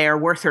and that they are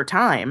worth her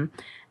time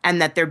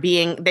and that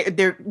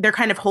they're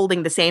kind of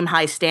holding the same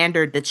high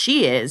standard that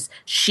she is,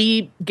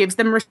 she gives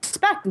them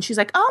respect. And she's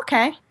like, oh,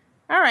 okay.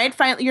 All right,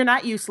 fine. You're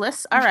not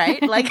useless. All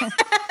right. Like,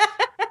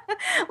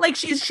 like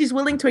she's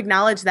willing to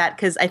acknowledge that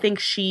because I think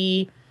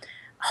she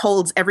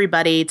holds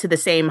everybody to the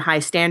same high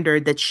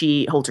standard that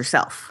she holds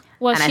herself.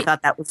 Well, I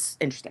thought that was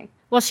interesting.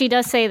 Well, she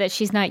does say that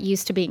she's not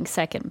used to being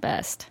second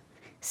best.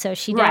 So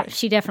she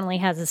definitely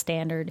has a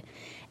standard.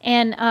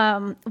 And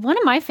one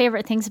of my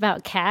favorite things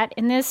about Kat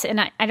in this,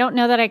 and I don't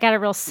know that I got a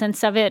real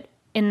sense of it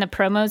in the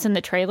promos and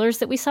the trailers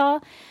that we saw,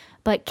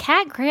 but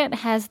Kat Grant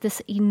has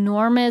this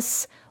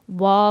enormous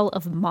wall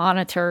of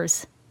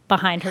monitors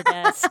behind her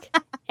desk.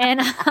 And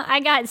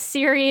I got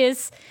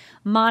serious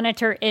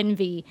monitor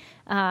envy.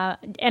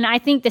 And I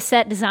think the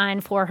set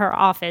design for her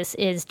office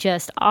is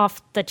just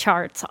off the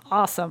charts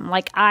awesome.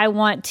 Like, I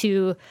want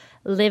to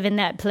live in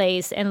that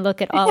place and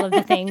look at all of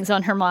the things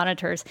on her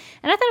monitors.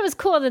 And I thought it was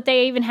cool that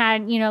they even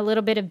had, a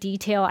little bit of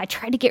detail. I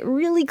tried to get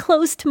really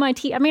close to my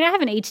TV. I mean, I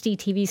have an HD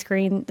TV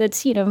screen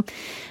that's,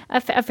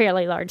 a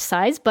fairly large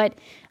size, but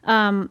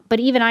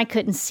even I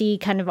couldn't see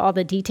kind of all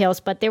the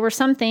details. But there were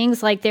some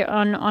things like there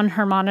on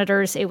her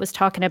monitors, it was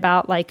talking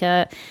about like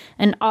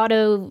an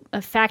auto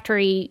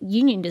factory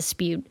union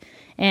dispute.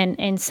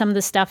 And some of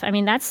the stuff, I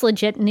mean, that's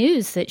legit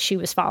news that she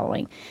was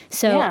following.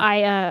 So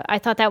yeah. I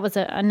thought that was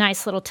a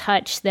nice little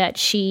touch that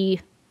she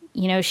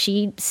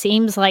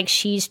seems like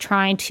she's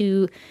trying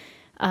to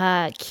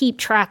keep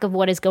track of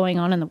what is going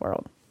on in the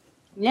world.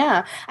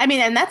 Yeah. I mean,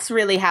 and that's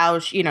really how,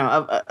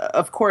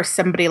 of course,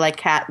 somebody like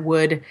Kat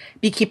would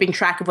be keeping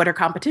track of what her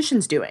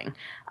competition's doing.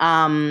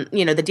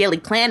 The Daily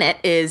Planet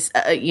is,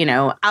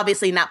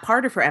 obviously not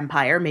part of her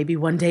empire. Maybe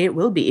one day it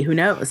will be. Who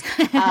knows?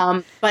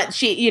 But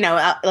she, you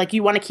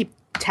want to keep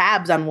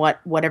tabs on what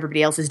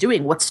everybody else is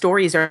doing. What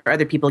stories are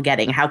other people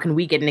getting? How can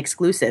we get an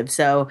exclusive?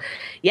 So,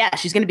 yeah,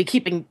 she's going to be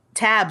keeping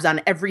tabs on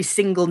every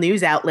single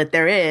news outlet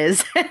there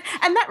is.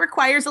 And that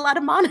requires a lot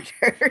of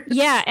monitors.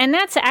 Yeah, and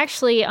that's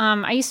actually,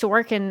 I used to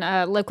work in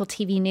local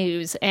TV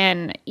news,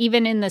 and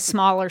even in the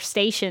smaller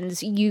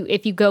stations,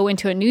 if you go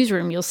into a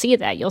newsroom, you'll see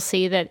that. You'll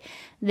see that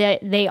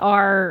they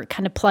are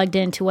kind of plugged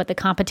into what the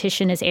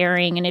competition is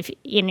airing. And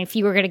if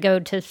you were going to go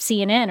to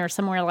CNN or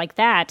somewhere like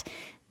that,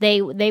 they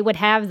would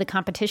have the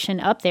competition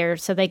up there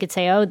so they could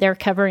say, oh, they're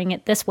covering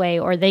it this way,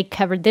 or they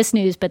covered this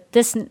news, but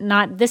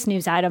not this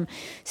news item.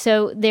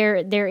 So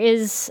there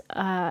is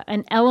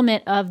an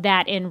element of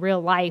that in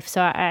real life.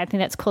 So I think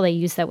that's cool they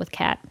use that with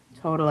Kat.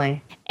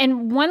 Totally.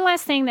 And one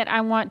last thing that I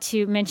want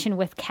to mention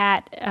with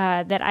Kat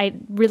that I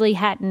really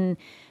hadn't,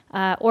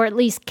 or at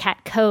least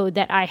Catco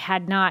that I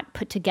had not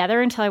put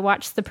together until I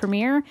watched the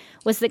premiere,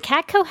 was that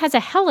Catco has a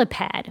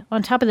helipad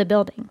on top of the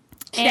building.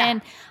 Yeah.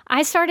 And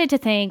I started to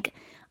think,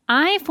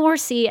 I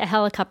foresee a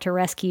helicopter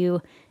rescue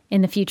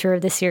in the future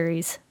of the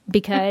series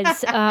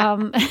because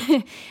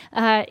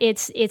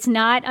it's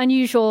not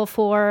unusual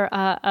for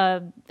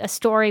a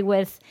story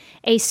with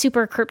a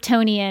super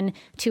Kryptonian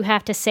to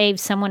have to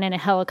save someone in a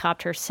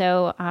helicopter.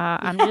 So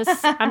I'm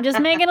just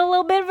making a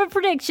little bit of a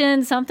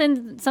prediction.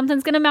 Something's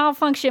going to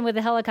malfunction with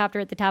a helicopter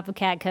at the top of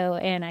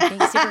Catco, and I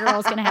think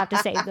Supergirl's going to have to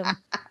save them.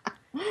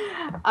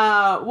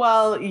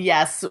 Well,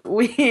 yes,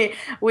 we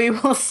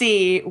will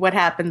see what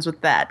happens with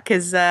that,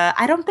 because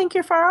I don't think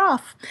you're far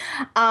off.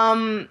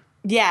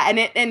 Yeah,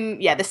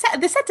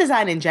 the set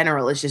design in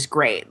general is just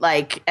great.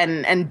 Like,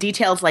 and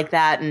details like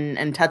that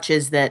and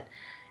touches that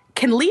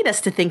can lead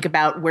us to think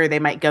about where they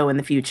might go in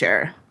the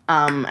future.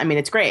 I mean,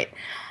 it's great.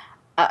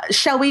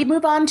 Shall we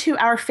move on to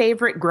our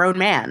favorite grown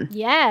man?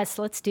 Yes,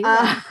 let's do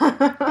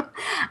that.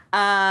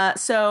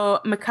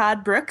 So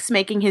Mehcad Brooks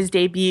making his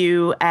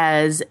debut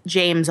as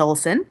James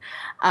Olsen,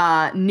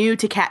 new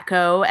to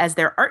Catco as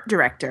their art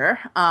director,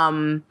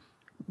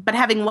 but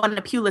having won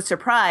a Pulitzer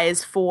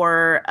Prize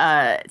for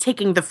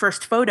taking the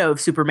first photo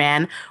of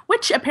Superman,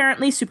 which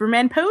apparently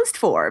Superman posed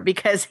for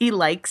because he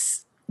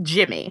likes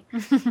Jimmy.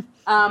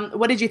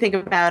 What did you think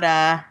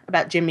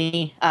about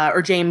Jimmy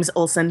or James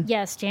Olsen?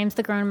 Yes, James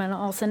the grown man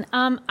Olsen.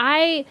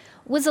 I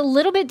was a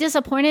little bit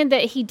disappointed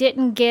that he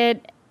didn't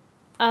get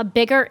a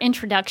bigger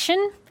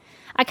introduction.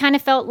 I kind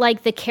of felt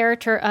like the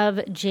character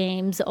of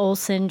James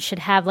Olsen should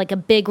have like a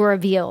big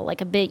reveal, like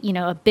a big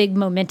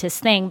momentous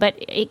thing. But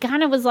it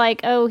kind of was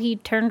like, oh, he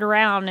turned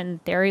around and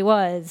there he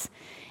was.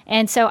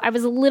 And so I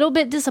was a little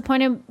bit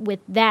disappointed with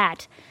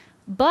that.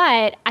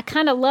 But I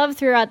kind of love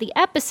throughout the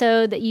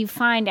episode that you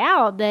find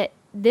out that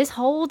this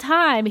whole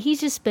time he's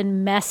just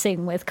been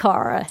messing with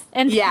Kara.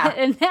 And,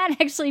 and that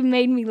actually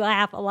made me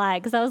laugh a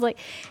lot because I was like,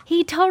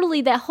 he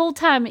totally, that whole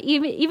time,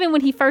 even when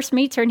he first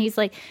meets her and he's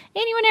like,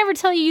 anyone ever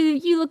tell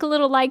you look a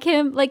little like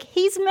him? Like,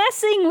 he's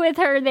messing with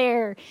her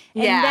there.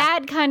 And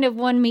that kind of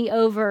won me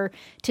over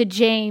to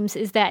James,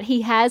 is that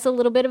he has a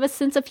little bit of a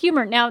sense of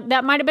humor. Now,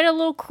 that might have been a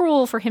little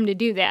cruel for him to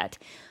do that.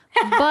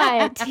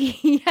 But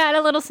he had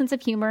a little sense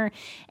of humor,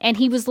 and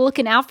he was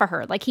looking out for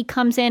her. Like, he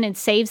comes in and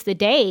saves the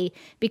day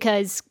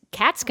because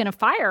Kat's going to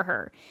fire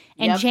her.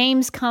 And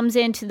James comes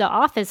into the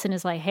office and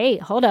is like, hey,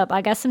 hold up.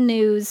 I got some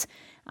news.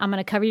 I'm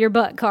going to cover your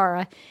butt,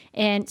 Kara.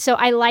 And so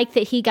I like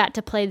that he got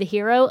to play the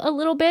hero a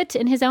little bit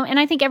in his own. And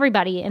I think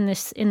everybody in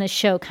this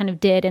show kind of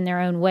did in their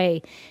own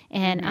way.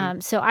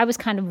 And so I was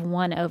kind of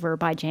won over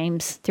by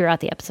James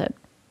throughout the episode.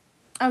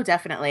 Oh,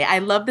 definitely. I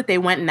love that they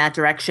went in that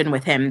direction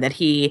with him,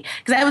 because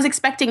I was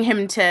expecting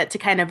him to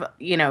kind of,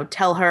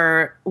 tell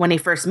her when he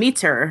first meets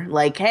her,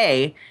 like,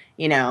 hey,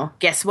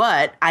 guess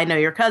what? I know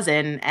your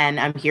cousin and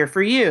I'm here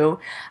for you.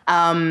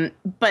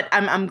 But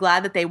I'm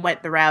glad that they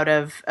went the route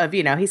of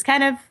he's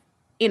kind of,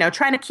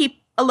 trying to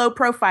keep a low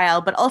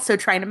profile, but also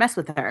trying to mess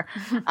with her.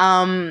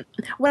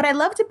 What I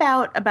loved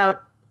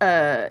about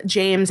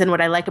James and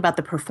what I like about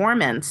the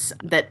performance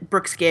that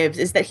Brooks gives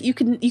is that you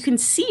can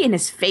see in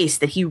his face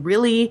that he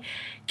really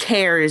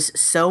cares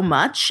so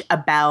much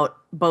about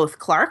both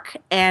Clark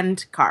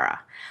and Kara.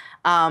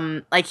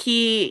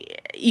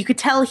 You could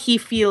tell he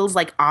feels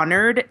like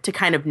honored to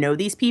kind of know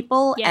these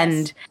people.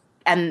 Yes.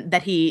 And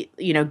that he,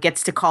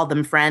 gets to call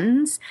them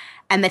friends,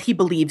 and that he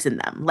believes in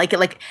them. Like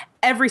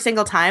every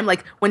single time,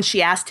 like when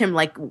she asked him,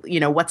 like,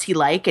 what's he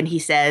like? And he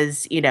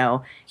says,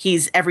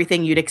 he's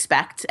everything you'd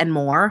expect and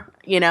more,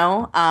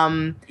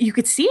 you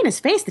could see in his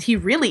face that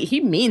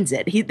he means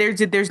it.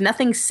 There's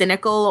nothing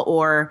cynical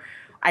or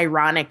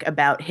ironic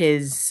about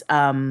his,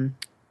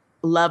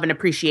 love and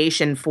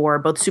appreciation for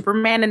both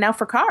Superman and now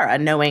for Kara,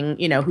 knowing,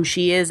 who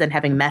she is and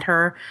having met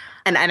her.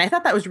 And I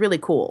thought that was really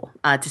cool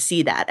to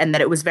see that, and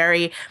that it was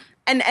very,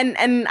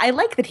 and I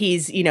like that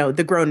he's,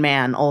 the grown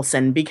man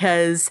Olsen,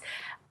 because,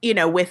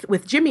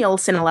 with Jimmy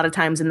Olsen, a lot of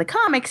times in the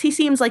comics, he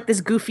seems like this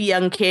goofy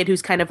young kid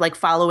who's kind of like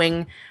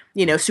following,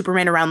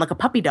 Superman around like a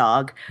puppy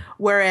dog.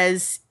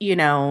 Whereas,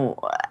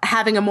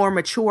 having a more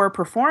mature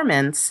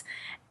performance,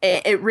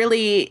 it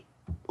really,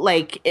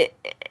 like,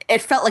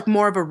 it felt like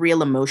more of a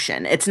real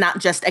emotion. It's not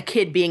just a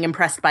kid being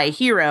impressed by a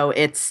hero.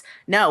 It's,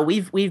 no,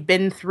 we've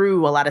been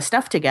through a lot of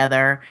stuff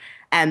together,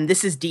 and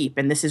this is deep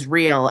and this is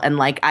real. And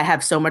like, I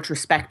have so much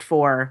respect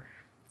for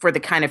the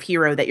kind of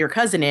hero that your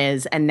cousin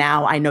is. And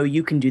now I know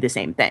you can do the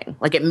same thing.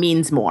 Like, it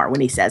means more when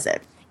he says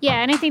it.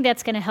 Yeah, and I think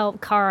that's going to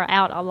help Kara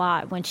out a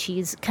lot when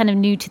she's kind of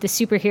new to the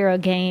superhero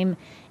game.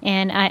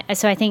 And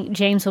so I think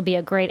James will be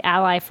a great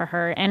ally for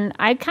her. And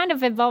I kind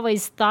of have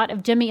always thought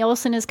of Jimmy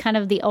Olsen as kind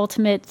of the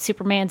ultimate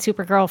Superman,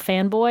 Supergirl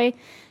fanboy.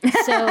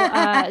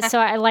 So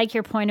I like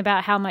your point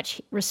about how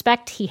much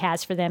respect he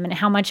has for them and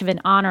how much of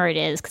an honor it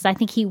is, because I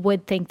think he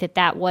would think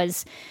that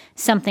was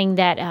something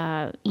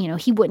that,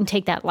 he wouldn't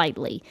take that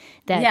lightly,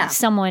 that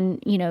someone,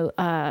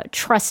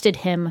 trusted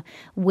him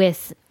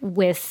with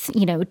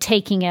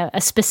taking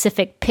a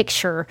specific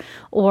picture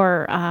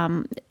or,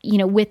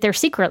 with their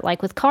secret,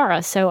 like with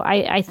Kara. So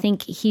I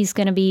think he's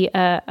going to be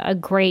a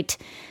great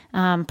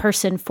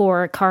person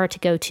for Kara to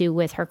go to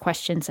with her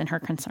questions and her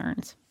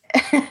concerns.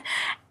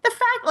 The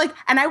fact,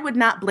 and I would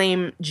not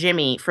blame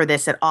Jimmy for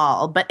this at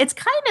all, but it's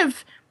kind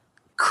of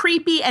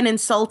creepy and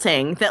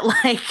insulting that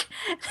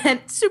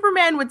that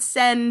Superman would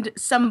send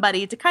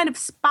somebody to kind of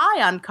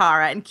spy on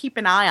Kara and keep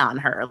an eye on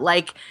her.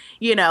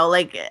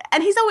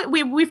 And he's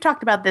always, we've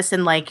talked about this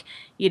in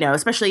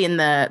especially in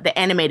the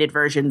animated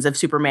versions of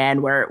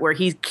Superman where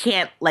he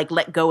can't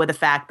let go of the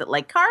fact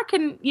that Kara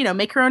can,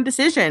 make her own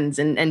decisions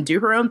and do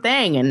her own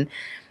thing. And,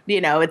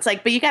 it's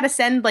but you got to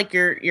send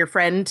your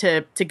friend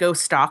to go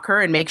stalk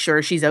her and make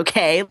sure she's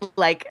okay.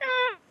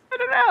 I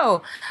don't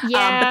know.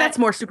 Yeah. But that's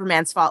more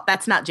Superman's fault.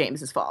 That's not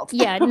James's fault.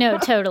 Yeah, no,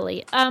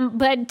 totally.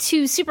 But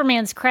to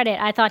Superman's credit,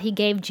 I thought he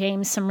gave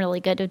James some really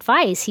good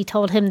advice. He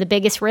told him the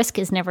biggest risk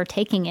is never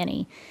taking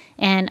any.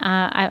 And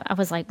I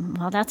was like,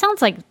 well, that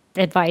sounds like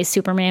advice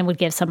Superman would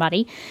give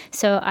somebody.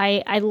 So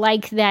I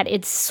like that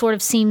it sort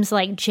of seems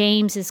like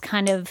James is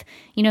kind of,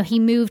 he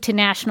moved to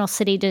National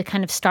City to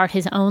kind of start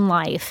his own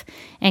life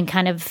and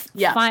kind of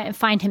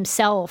find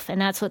himself. And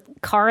that's what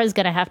Kara's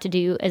going to have to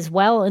do as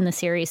well in the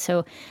series.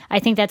 So I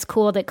think that's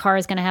cool that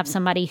Kara's going to have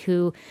somebody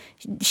who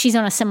she's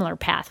on a similar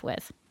path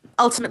with.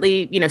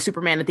 Ultimately,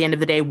 Superman at the end of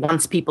the day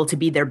wants people to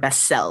be their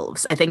best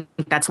selves. I think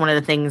that's one of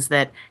the things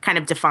that kind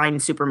of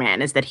defines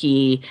Superman, is that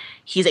he's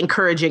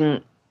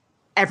encouraging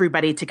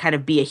everybody to kind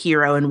of be a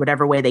hero in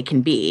whatever way they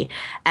can be.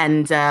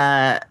 And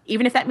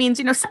even if that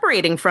means,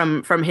 separating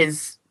from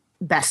his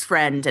best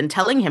friend and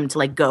telling him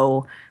to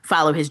go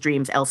follow his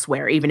dreams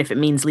elsewhere, even if it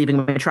means leaving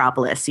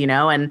Metropolis,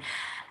 and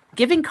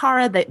giving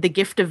Kara the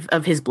gift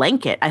of his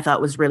blanket, I thought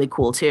was really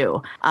cool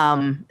too.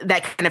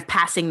 That kind of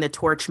passing the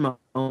torch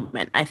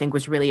moment, I think,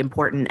 was really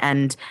important.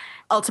 And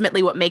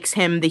ultimately what makes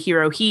him the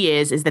hero he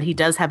is that he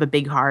does have a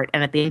big heart.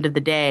 And at the end of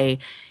the day,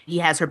 he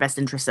has her best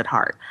interests at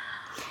heart.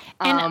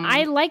 And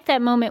I like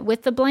that moment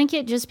with the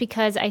blanket just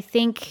because I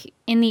think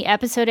in the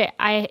episode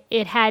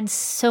it had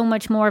so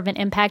much more of an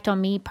impact on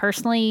me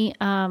personally,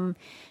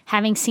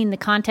 having seen the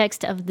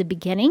context of the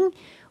beginning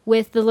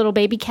with the little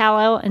baby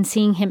Kal-El and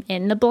seeing him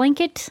in the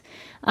blanket,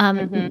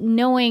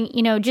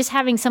 knowing, just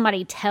having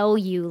somebody tell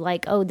you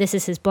oh, this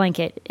is his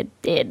blanket.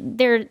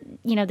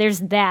 There's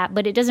that,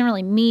 but it doesn't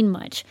really mean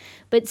much.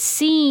 But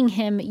seeing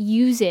him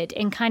use it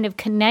and kind of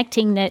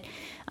connecting that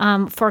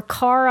for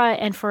Kara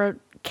and for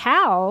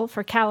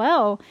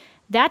Kal-El,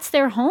 that's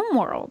their home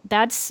world.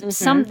 That's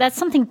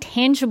something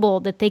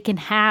tangible that they can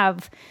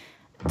have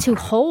to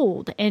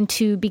hold and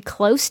to be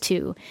close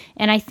to.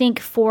 And I think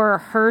for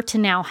her to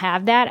now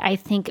have that, I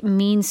think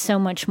means so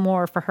much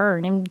more for her.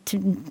 And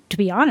to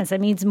be honest,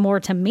 it means more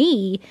to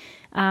me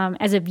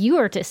as a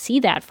viewer to see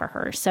that for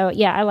her. So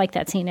yeah, I like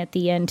that scene at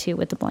the end too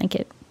with the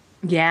blanket.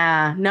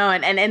 Yeah, no,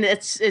 and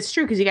it's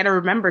true, because you got to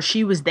remember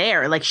she was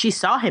there, she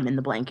saw him in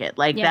the blanket,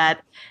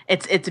 that.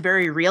 It's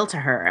very real to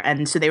her,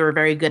 and so they were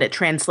very good at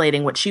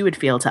translating what she would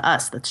feel to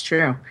us. That's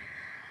true.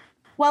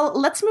 Well,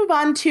 let's move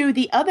on to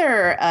the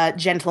other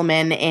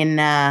gentleman in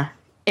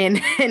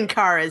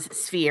Kara's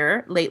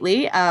sphere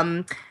lately,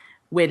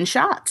 Win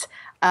Schott.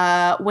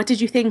 What did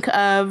you think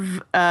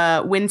of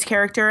Win's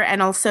character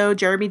and also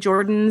Jeremy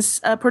Jordan's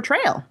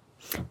portrayal?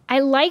 I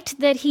liked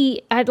that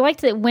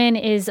Win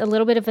is a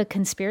little bit of a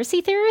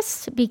conspiracy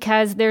theorist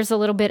because there's a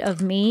little bit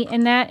of me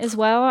in that as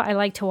well. I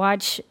like to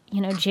watch,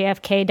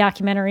 JFK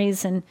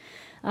documentaries and,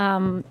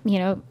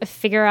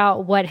 figure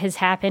out what has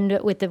happened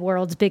with the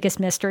world's biggest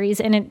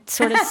mysteries. And it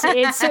sort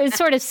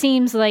of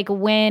seems like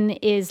Win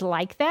is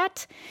like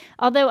that.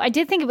 Although I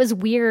did think it was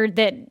weird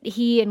that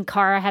he and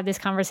Kara have this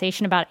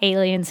conversation about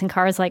aliens and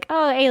Kara's like,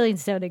 oh,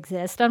 aliens don't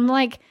exist. I'm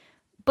like,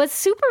 but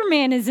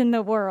Superman is in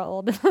the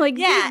world. Like,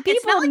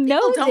 people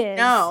know this. Don't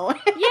know.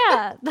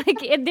 Yeah,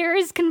 there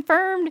is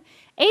confirmed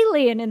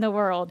alien in the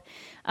world.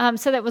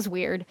 So that was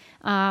weird.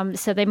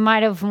 So they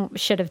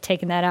should have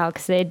taken that out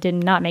because it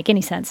did not make any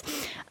sense.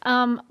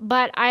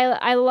 But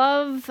I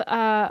love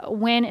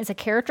Win as a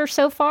character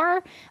so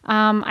far.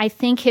 I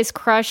think his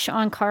crush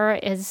on Kara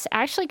is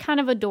actually kind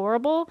of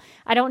adorable.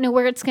 I don't know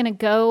where it's going to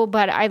go,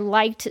 but I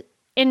liked.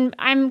 And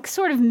I'm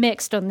sort of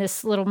mixed on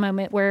this little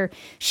moment where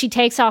she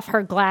takes off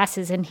her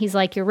glasses and he's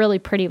like, you're really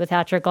pretty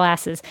without your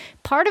glasses.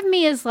 Part of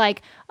me is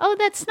like, oh,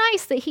 that's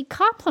nice that he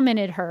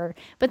complimented her.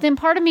 But then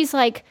part of me is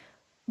like,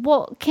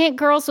 well, can't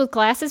girls with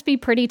glasses be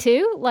pretty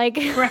too? Like,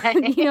 right.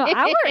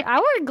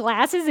 I wear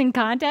glasses and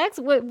contacts.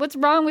 What's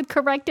wrong with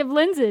corrective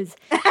lenses?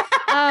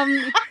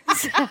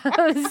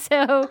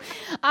 So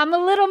I'm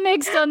a little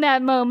mixed on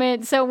that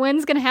moment. So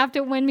Win's going to have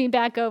to win me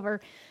back over.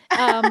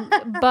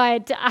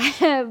 But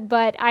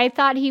I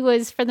thought he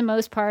was, for the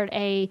most part,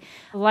 a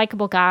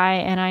likable guy,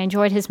 and I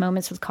enjoyed his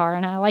moments with Kara,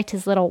 and I liked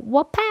his little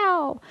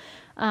whoop-pow.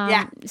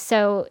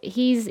 So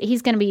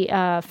he's going to be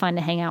fun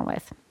to hang out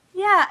with.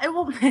 Yeah,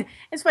 well,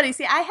 it's funny.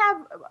 See, I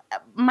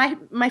have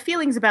my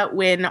feelings about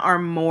Win are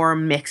more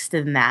mixed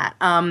than that.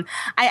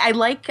 I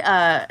like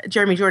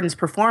Jeremy Jordan's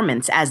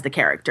performance as the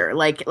character.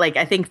 Like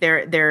I think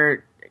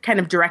they're kind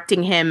of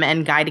directing him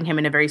and guiding him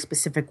in a very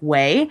specific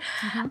way.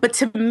 Mm-hmm. But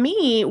to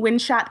me, Win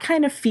Schott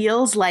kind of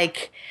feels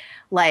like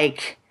one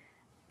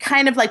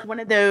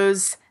of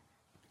those,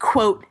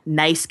 quote,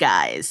 nice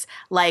guys.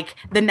 Like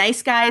the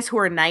nice guys who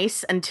are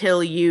nice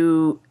until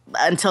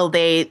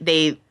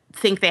they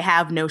think they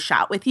have no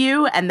shot with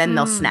you, and then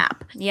they'll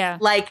snap. Yeah.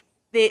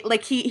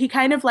 He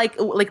kind of like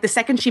the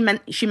second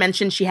she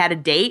mentioned she had a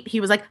date, he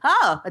was like,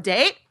 oh, a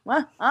date?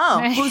 What?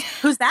 Oh,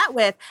 who's that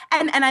with?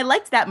 And I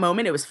liked that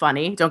moment. It was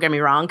funny. Don't get me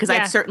wrong, because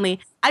I've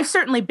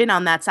certainly been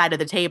on that side of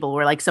the table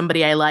where like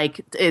somebody I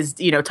like is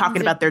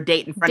talking about their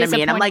date in front of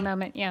me, and I'm like,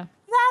 moment, yeah.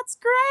 That's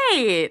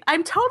great.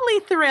 I'm totally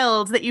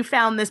thrilled that you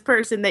found this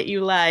person that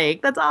you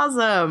like. That's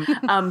awesome.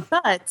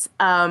 But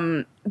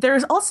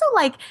there's also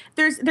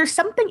there's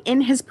something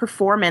in his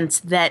performance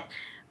that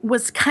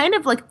was kind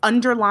of like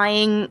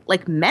underlying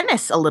like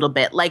menace a little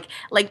bit. Like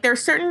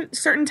there's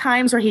certain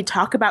times where he'd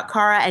talk about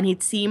Kara and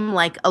he'd seem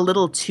like a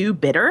little too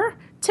bitter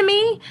to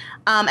me.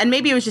 And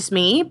maybe it was just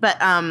me, but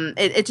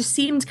it just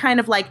seemed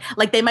kind of like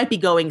they might be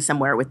going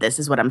somewhere with this,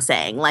 is what I'm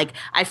saying. Like,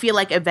 I feel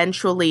like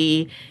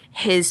eventually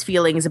his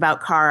feelings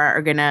about Kara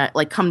are gonna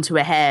like come to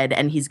a head,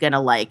 and he's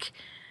gonna like,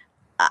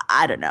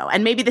 I don't know.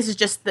 And maybe this is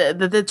just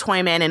the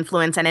toy man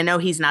influence, and I know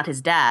he's not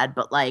his dad,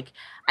 but like,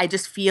 I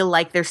just feel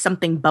like there's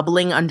something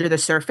bubbling under the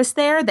surface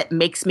there that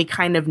makes me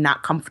kind of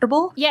not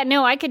comfortable. Yeah,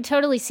 no, I could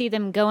totally see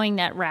them going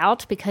that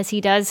route because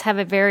he does have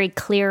a very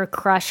clear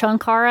crush on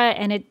Kara,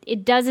 and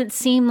it doesn't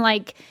seem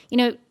like,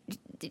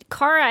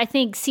 Kara, I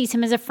think, sees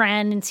him as a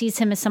friend and sees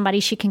him as somebody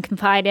she can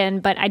confide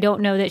in, but I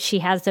don't know that she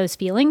has those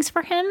feelings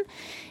for him.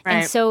 Right.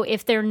 And so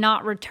if they're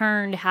not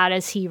returned, how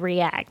does he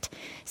react?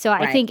 So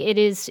I think it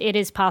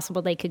is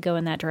possible they could go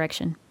in that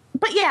direction.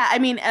 But yeah, I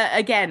mean,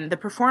 again, the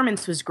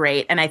performance was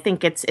great, and I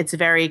think it's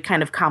very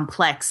kind of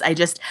complex. I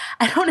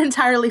don't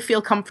entirely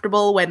feel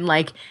comfortable when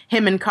like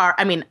him and Kara.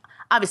 I mean,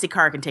 obviously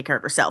Kara can take care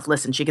of herself.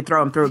 Listen, she could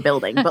throw him through a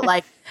building, but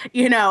like,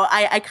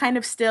 I kind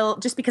of still,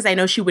 just because I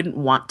know she wouldn't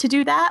want to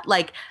do that,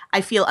 like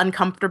I feel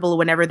uncomfortable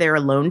whenever they're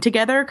alone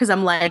together, because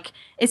I'm like,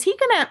 is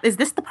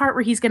this the part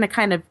where he's gonna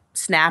kind of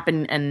snap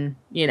and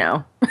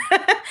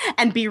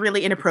and be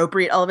really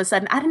inappropriate all of a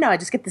sudden? I don't know. I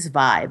just get this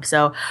vibe.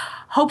 So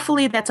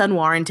hopefully that's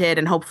unwarranted,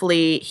 and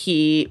hopefully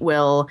he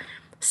will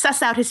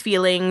suss out his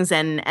feelings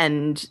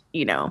and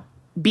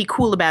be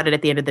cool about it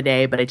at the end of the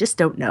day. But I just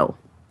don't know.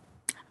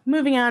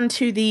 Moving on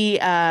to the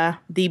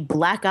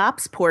Black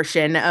Ops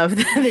portion of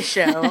the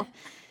show,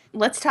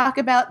 let's talk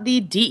about the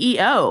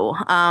DEO.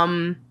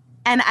 And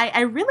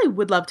I really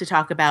would love to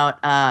talk about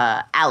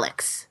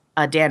Alex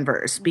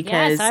Danvers, because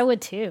yes, I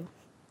would too.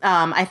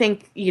 I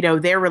think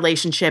their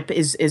relationship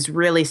is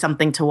really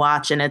something to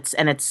watch, and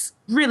it's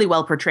really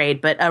well portrayed.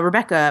 But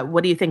Rebecca,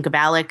 what do you think of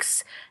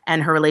Alex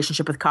and her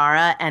relationship with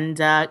Kara, and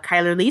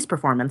Kyler Lee's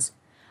performance?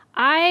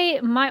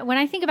 When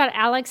I think about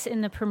Alex in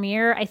the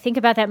premiere, I think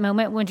about that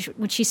moment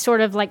when she's sort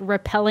of like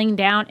rappelling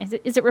down.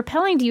 Is it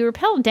rappelling? Do you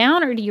rappel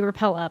down or do you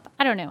rappel up?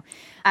 I don't know.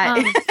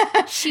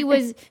 She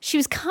was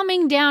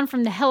coming down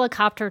from the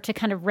helicopter to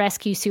kind of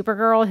rescue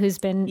Supergirl, who's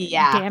been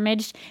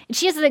damaged. And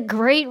she has that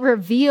great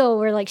reveal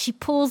where like she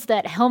pulls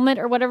that helmet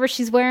or whatever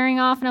she's wearing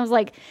off, and I was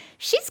like,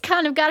 she's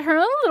kind of got her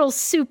own little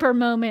super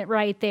moment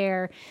right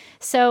there.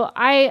 So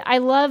I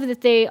love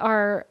that they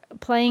are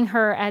playing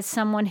her as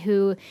someone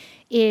who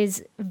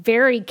is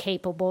very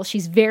capable.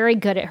 She's very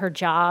good at her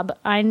job.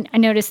 I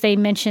noticed they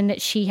mentioned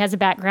that she has a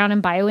background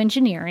in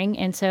bioengineering,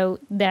 and so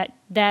that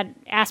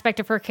aspect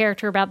of her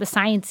character about the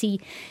science-y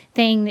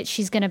thing that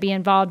she's going to be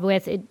involved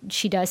with,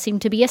 she does seem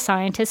to be a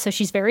scientist, so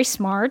she's very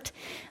smart,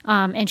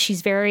 and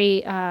she's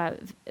very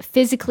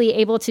physically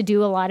able to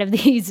do a lot of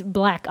these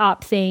black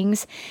op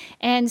things.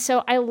 And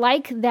so I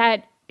like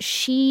that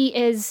she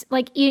is,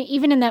 like,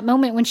 even in that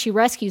moment when she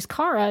rescues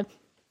Kara,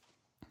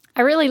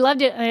 I really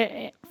loved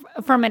it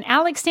from an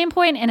Alex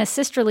standpoint and a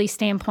sisterly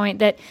standpoint,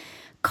 that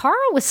Kara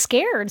was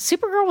scared.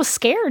 Supergirl was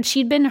scared.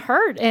 She'd been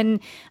hurt, and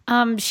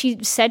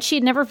she said she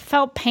had never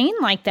felt pain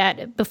like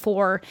that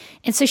before.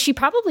 And so she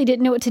probably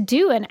didn't know what to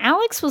do. And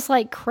Alex was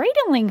like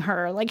cradling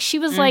her. Like she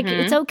was like,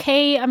 it's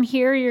okay. I'm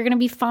here. You're going to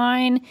be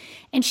fine.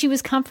 And she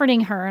was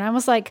comforting her. And I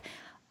was like,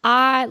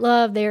 I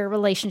love their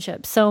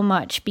relationship so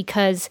much,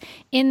 because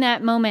in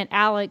that moment,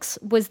 Alex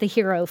was the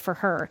hero for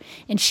her,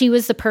 and she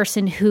was the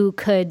person who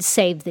could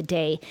save the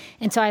day.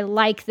 And so I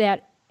like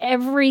that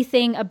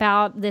everything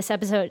about this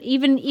episode,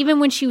 even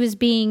when she was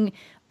being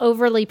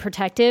overly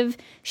protective,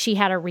 she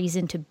had a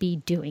reason to be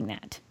doing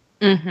that.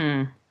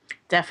 Mm-hmm.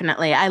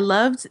 Definitely. I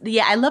love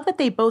that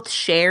they both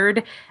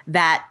shared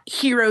that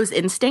hero's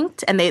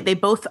instinct, and they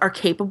both are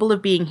capable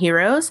of being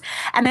heroes.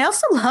 And I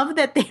also love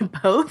that they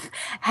both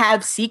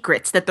have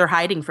secrets that they're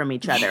hiding from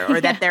each other,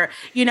 or that they're,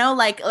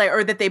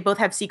 or that they both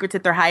have secrets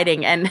that they're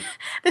hiding. And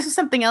this is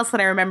something else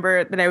that I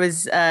remember that I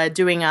was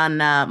doing on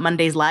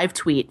Monday's live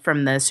tweet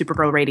from the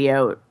Supergirl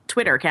Radio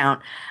Twitter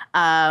account,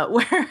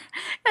 where,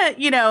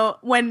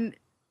 when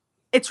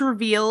it's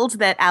revealed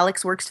that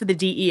Alex works for the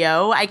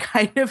DEO, I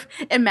kind of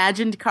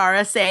imagined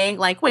Kara saying,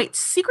 like, wait,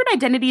 secret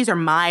identities are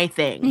my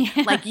thing.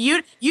 Yeah. Like,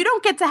 you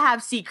don't get to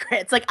have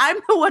secrets. Like, I'm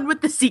the one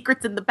with the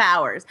secrets and the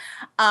powers.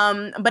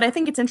 But I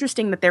think it's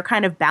interesting that they're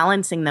kind of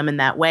balancing them in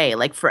that way.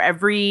 Like, for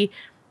everything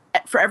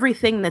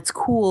that's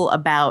cool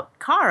about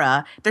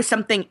Kara, there's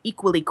something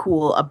equally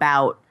cool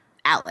about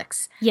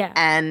Alex. Yeah.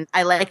 And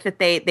I like that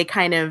they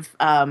kind of,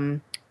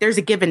 there's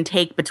a give and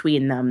take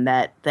between them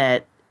that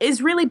is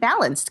really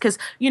balanced, because,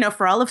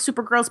 for all of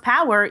Supergirl's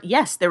power,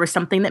 yes, there was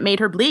something that made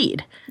her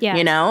bleed,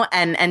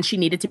 and she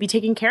needed to be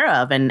taken care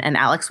of, and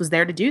Alex was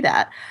there to do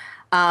that.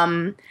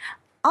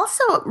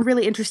 Also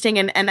really interesting,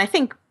 and I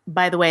think,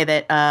 by the way,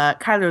 that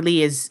Chyler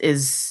Leigh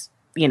is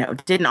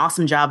did an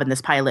awesome job in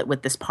this pilot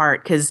with this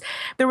part, because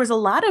there was a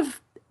lot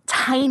of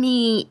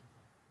tiny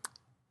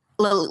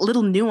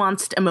little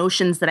nuanced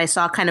emotions that I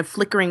saw kind of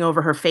flickering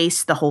over her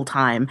face the whole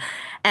time.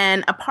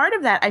 And a part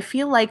of that, I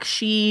feel like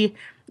she,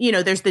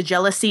 there's the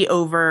jealousy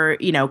over,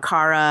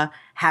 Kara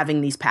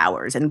having these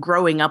powers and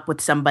growing up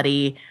with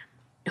somebody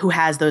who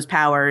has those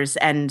powers.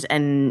 And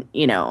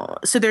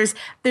so there's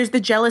the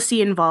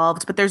jealousy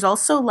involved, but there's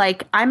also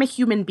like, I'm a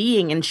human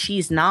being and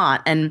she's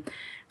not. And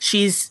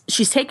she's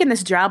taken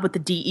this job with the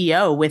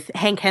DEO with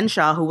Hank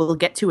Henshaw, who we'll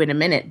get to in a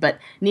minute. But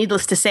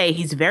needless to say,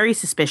 he's very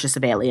suspicious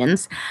of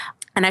aliens.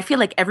 And I feel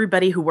like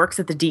everybody who works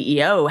at the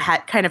DEO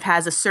kind of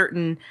has a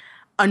certain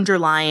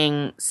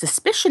underlying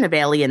suspicion of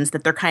aliens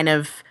that they're kind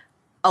of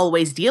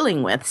always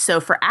dealing with. So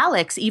for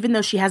Alex, even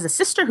though she has a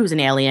sister who's an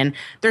alien,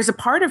 there's a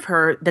part of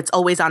her that's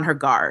always on her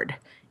guard,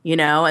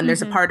 and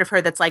there's a part of her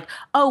that's like,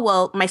 oh,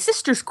 well, my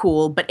sister's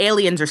cool, but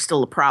aliens are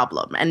still a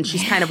problem. And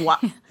she's kind of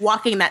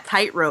walking that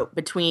tightrope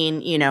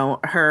between,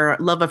 her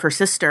love of her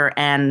sister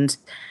and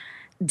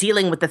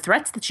dealing with the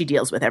threats that she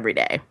deals with every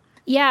day.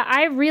 Yeah,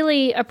 I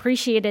really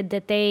appreciated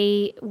that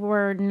they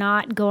were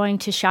not going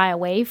to shy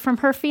away from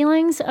her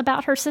feelings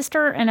about her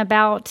sister and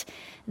about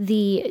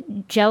the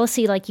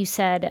jealousy, like you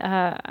said,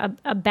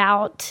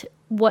 about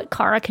what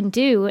Kara can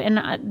do. And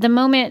the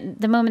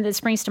moment that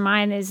springs to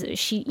mind is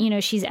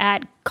she's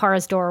at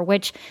Kara's door,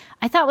 which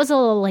I thought was a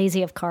little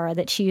lazy of Kara,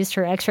 that she used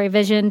her X-ray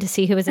vision to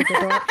see who was at the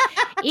door.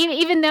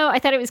 Even though I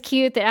thought it was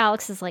cute that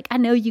Alex is like, I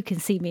know you can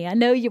see me. I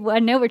know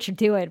what you're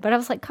doing. But I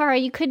was like, Kara,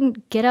 you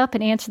couldn't get up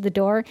and answer the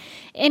door.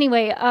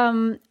 Anyway,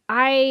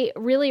 I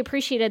really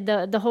appreciated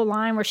the whole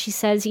line where she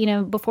says,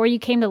 before you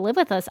came to live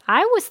with us,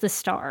 I was the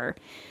star.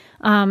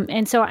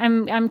 And so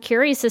I'm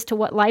curious as to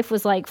what life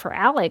was like for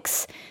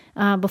Alex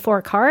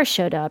before Kara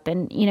showed up.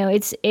 And,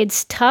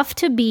 it's tough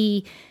to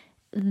be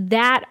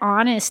that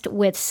honest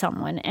with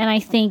someone. And I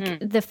think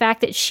the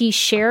fact that she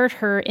shared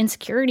her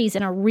insecurities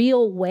in a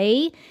real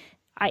way,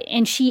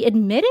 and she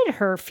admitted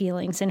her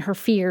feelings and her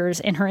fears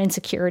and her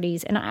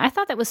insecurities. And I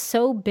thought that was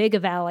so big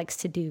of Alex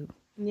to do.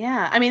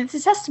 Yeah. I mean, it's a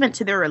testament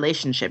to their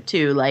relationship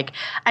too. Like,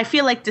 I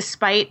feel like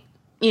despite,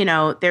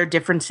 their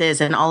differences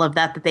and all of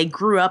that they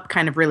grew up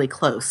kind of really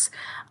close.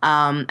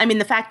 I mean,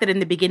 the fact that in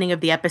the beginning of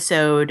the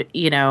episode,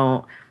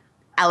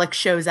 Alex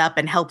shows up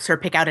and helps her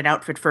pick out an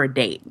outfit for a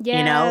date,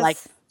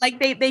 yes. Like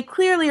they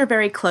clearly are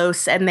very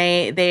close, and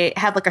they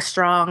have like a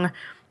strong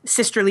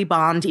sisterly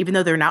bond, even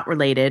though they're not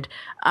related.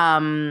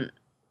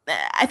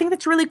 I think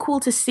that's really cool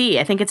to see.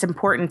 I think it's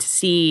important to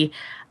see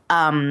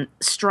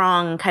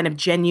strong, kind of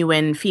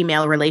genuine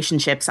female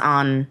relationships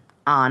on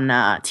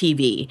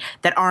TV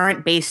that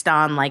aren't based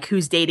on like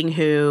who's dating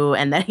who,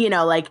 and then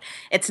like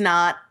it's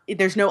not.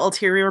 There's no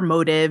ulterior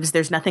motives.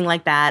 There's nothing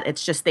like that.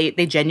 It's just they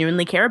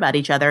genuinely care about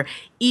each other,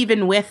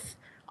 even with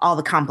all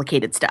the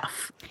complicated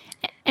stuff.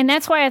 And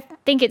that's why I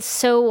think it's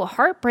so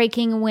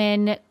heartbreaking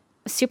when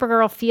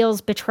Supergirl feels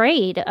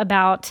betrayed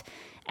about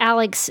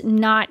Alex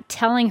not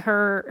telling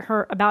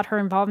her about her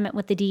involvement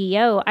with the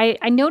DEO.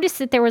 I noticed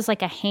that there was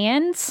like a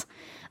hands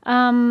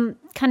kind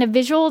of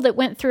visual that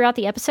went throughout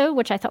the episode,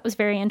 which I thought was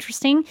very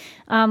interesting.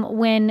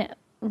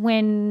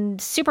 When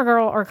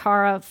Supergirl or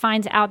Kara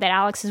finds out that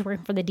Alex is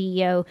working for the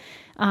DEO,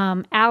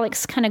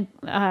 Alex kind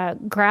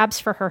of grabs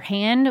for her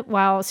hand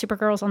while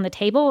Supergirl's on the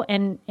table,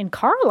 and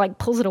Kara like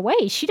pulls it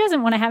away. She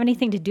doesn't want to have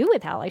anything to do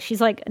with Alex.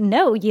 She's like,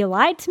 no, you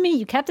lied to me.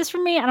 You kept this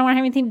from me. I don't want to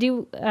have anything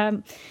to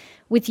do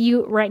with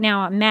you right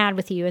now. I'm mad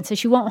with you. And so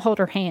she won't hold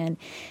her hand.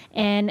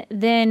 And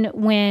then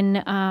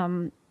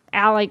when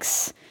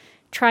Alex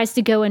tries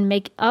to go and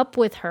make up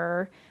with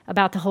her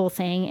about the whole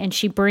thing, and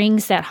she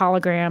brings that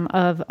hologram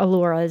of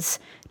Alora's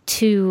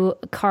to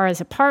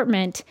Kara's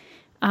apartment,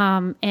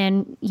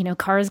 and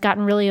Kara's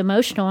gotten really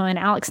emotional, and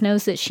Alex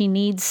knows that she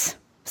needs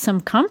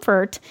some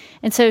comfort,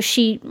 and so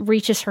she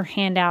reaches her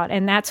hand out,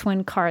 and that's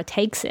when Kara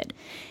takes it.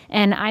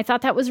 And I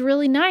thought that was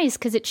really nice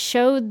because it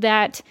showed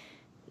that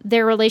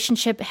their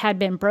relationship had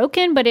been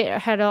broken, but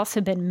it had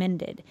also been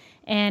mended.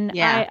 And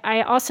yeah.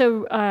 I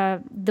also,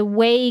 the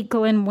way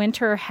Glenn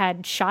Winter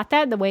had shot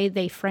that, the way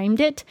they framed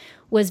it,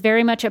 was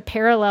very much a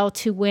parallel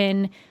to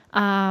when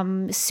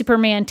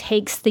Superman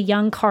takes the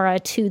young Kara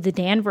to the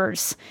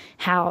Danvers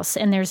house,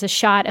 and there's a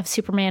shot of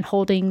Superman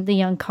holding the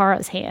young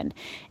Kara's hand.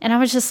 And I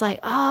was just like,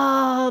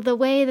 oh, the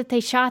way that they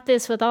shot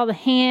this with all the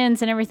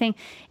hands and everything,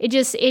 it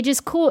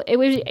just cool. It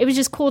was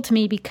just cool to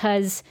me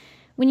because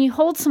when you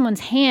hold someone's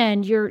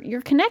hand,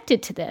 you're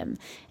connected to them,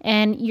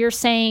 and you're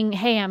saying,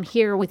 hey, I'm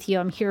here with you.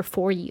 I'm here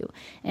for you.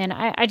 And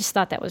I just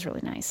thought that was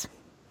really nice.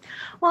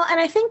 Well, and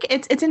I think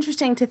it's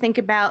interesting to think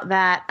about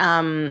that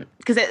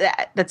because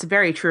that's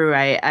very true.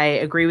 I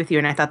agree with you,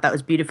 and I thought that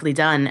was beautifully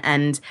done.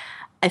 And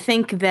I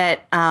think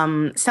that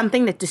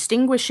something that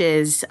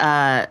distinguishes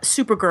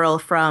Supergirl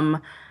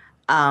from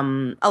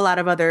a lot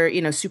of other,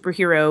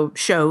 superhero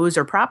shows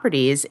or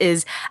properties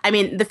is,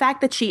 the fact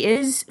that she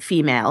is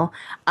female,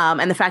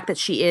 and the fact that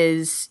she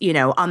is,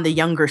 on the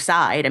younger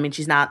side.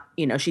 She's not,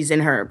 she's in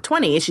her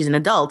 20s, she's an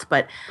adult,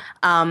 but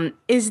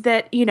is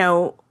that,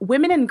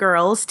 women and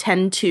girls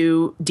tend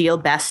to deal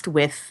best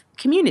with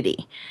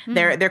community.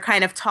 Mm-hmm. They're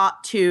kind of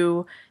taught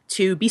to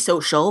be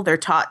social. They're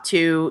taught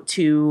to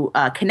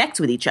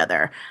connect with each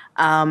other.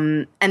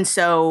 And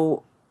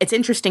so it's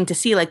interesting to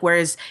see, like,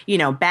 whereas,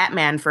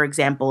 Batman, for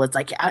example, it's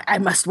like, I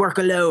must work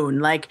alone.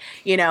 Like,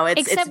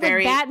 Except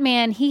with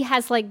Batman, he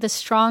has, like, the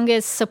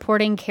strongest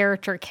supporting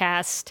character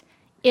cast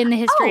in the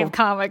history of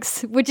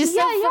comics, which is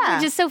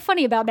so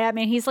funny about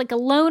Batman. He's like a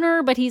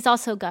loner, but he's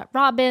also got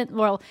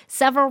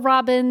several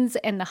Robins,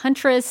 and the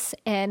Huntress,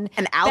 and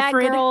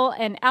Alfred. Batgirl,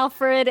 and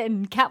Alfred,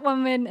 and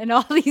Catwoman, and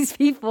all these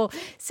people.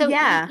 So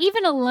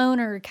even a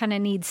loner kind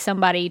of needs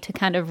somebody to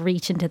kind of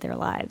reach into their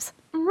lives.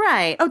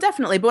 Right. Oh,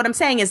 definitely. But what I'm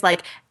saying is,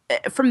 like,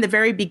 from the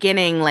very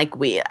beginning, like,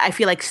 I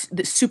feel like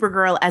the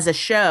Supergirl as a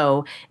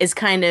show is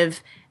kind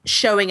of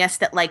showing us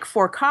that, like,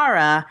 for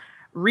Kara,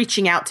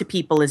 reaching out to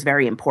people is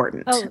very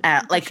important. Oh,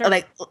 like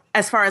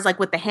as far as like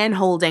with the hand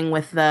holding,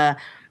 with the,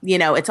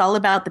 it's all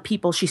about the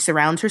people she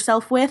surrounds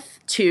herself with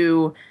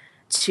to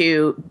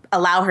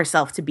allow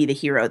herself to be the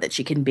hero that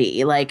she can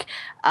be. Like,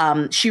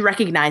 she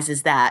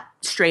recognizes that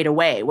straight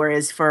away.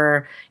 Whereas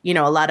for, a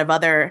lot of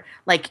other,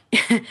 like,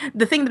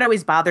 the thing that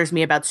always bothers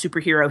me about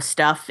superhero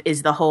stuff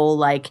is the whole,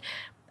 like,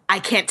 I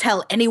can't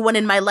tell anyone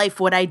in my life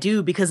what I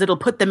do because it'll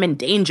put them in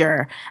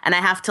danger. And I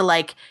have to,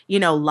 like,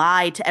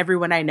 lie to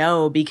everyone I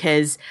know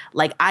because,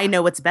 like, I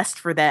know what's best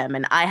for them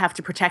and I have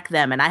to protect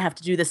them and I have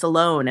to do this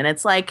alone. And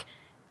it's like,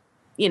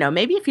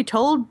 maybe if you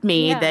told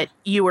me that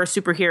you were a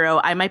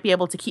superhero, I might be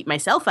able to keep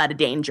myself out of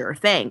danger.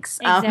 Thanks.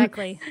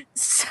 Exactly.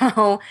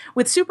 So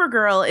with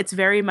Supergirl, it's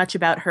very much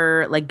about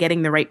her, like,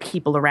 getting the right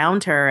people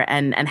around her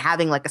and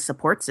having, like, a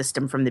support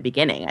system from the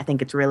beginning. I think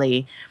it's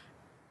really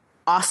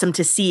awesome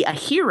to see a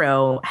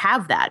hero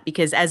have that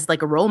because as,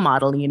 like, a role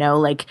model,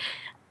 like,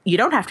 you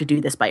don't have to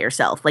do this by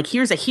yourself. Like,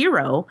 here's a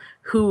hero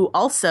who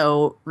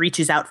also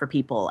reaches out for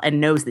people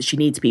and knows that she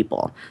needs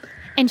people.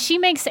 And she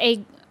makes a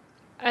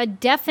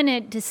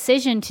definite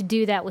decision to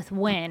do that with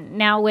Winn.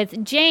 Now,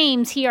 with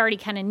James, he already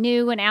kind of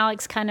knew, and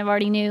Alex kind of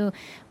already knew.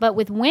 But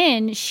with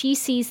Winn, she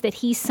sees that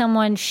he's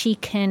someone she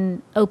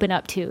can open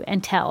up to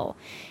and tell.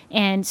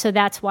 And so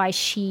that's why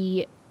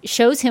she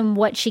shows him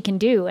what she can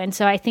do. And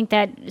so I think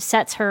that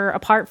sets her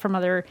apart from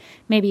other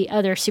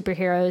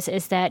superheroes,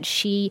 is that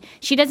she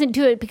doesn't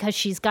do it because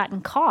she's gotten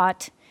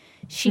caught.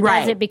 She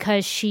does it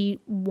because she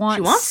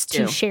wants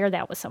to share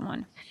that with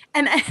someone.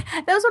 And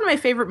that was one of my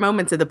favorite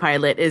moments of the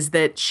pilot, is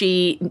that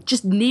she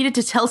just needed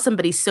to tell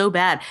somebody so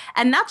bad.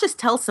 And not just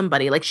tell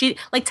somebody, like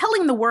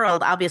telling the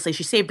world, obviously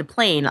she saved a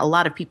plane. A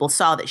lot of people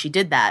saw that she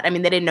did that. I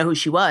mean, they didn't know who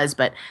she was,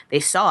 but they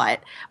saw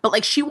it. But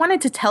like, she wanted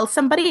to tell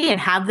somebody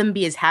and have them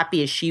be as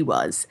happy as she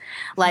was.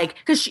 Like,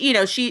 because,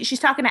 she's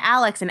talking to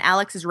Alex, and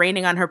Alex is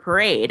raining on her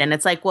parade. And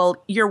it's like,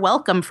 well, you're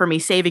welcome for me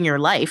saving your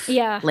life,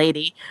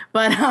 lady.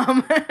 But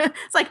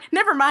it's like,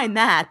 never mind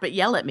that, but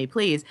yell at me,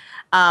 please.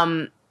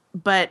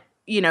 But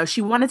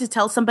she wanted to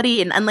tell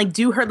somebody and like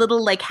do her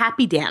little like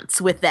happy dance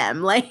with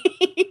them. Like,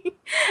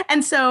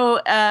 and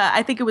so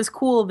I think it was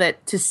cool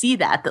to see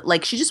that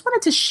like she just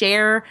wanted to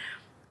share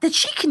that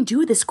she can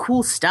do this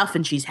cool stuff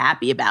and she's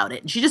happy about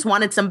it. And she just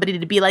wanted somebody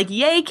to be like,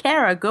 yay,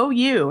 Kara, go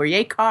you, or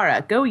yay,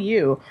 Kara, go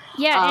you.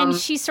 Yeah. And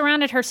she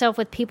surrounded herself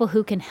with people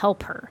who can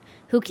help her,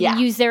 who can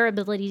use their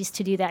abilities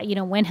to do that.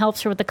 Wynn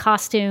helps her with the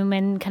costume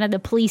and kind of the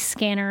police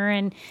scanner,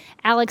 and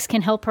Alex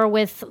can help her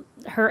with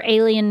her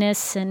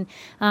alienness, and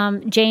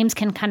James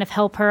can kind of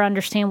help her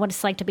understand what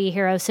it's like to be a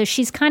hero. So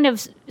she's kind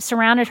of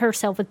surrounded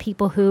herself with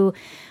people who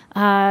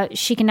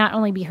she can not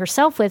only be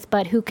herself with,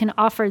 but who can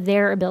offer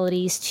their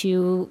abilities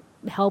to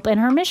help in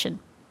her mission.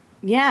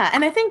 Yeah,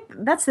 and I think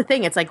that's the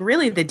thing. It's like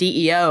really the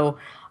DEO,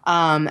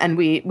 and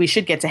we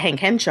should get to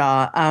Hank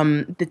Henshaw.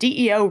 The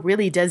DEO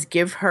really does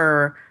give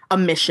her a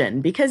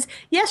mission, because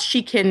yes,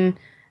 she can,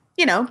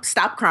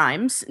 stop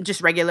crimes, just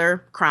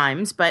regular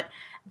crimes, but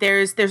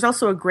there's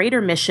also a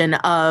greater mission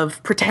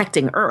of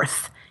protecting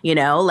Earth.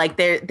 Like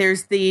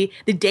there's the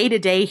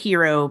day-to-day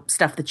hero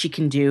stuff that she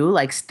can do,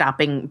 like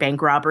stopping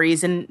bank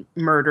robberies and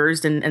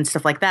murders and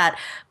stuff like that.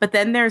 But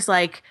then there's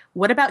like,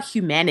 what about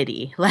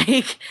humanity?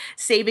 Like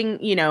saving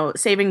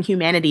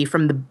humanity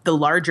from the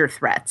larger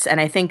threats. And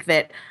I think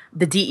that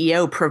the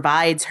DEO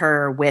provides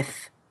her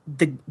with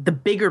the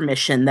bigger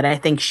mission that I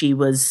think she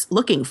was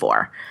looking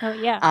for. Oh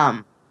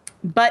yeah.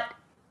 But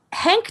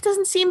Hank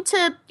doesn't seem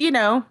to,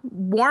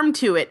 warm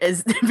to it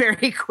as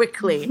very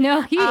quickly.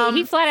 No,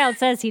 he flat out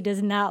says he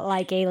does not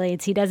like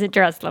aliens. He doesn't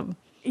trust them.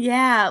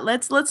 Yeah,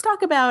 let's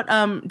talk about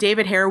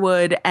David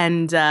Harewood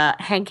and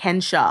Hank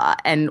Henshaw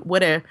and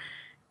what a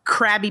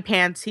crabby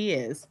pants he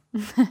is.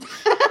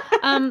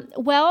 The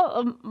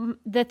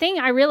thing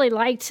I really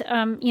liked,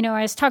 I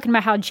was talking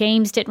about how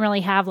James didn't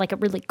really have like a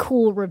really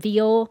cool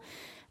reveal.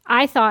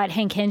 I thought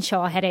Hank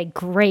Henshaw had a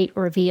great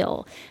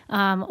reveal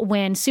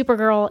when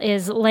Supergirl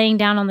is laying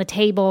down on the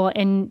table,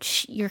 and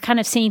you're kind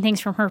of seeing things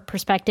from her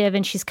perspective,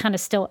 and she's kind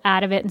of still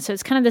out of it. And so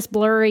it's kind of this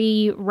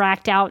blurry,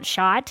 racked out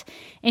shot.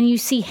 And you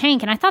see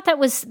Hank. And I thought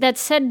that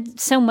said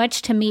so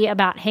much to me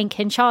about Hank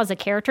Henshaw as a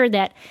character,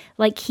 that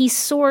like he's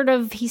sort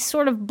of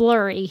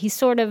blurry. He's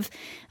sort of,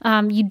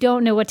 you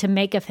don't know what to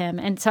make of him.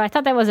 And so I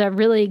thought that was a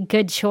really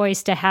good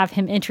choice to have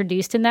him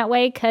introduced in that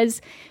way,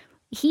 because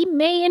he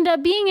may end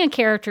up being a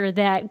character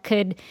that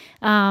could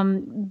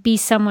be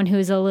someone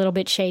who's a little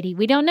bit shady.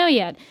 We don't know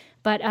yet.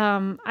 But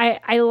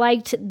I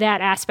liked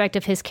that aspect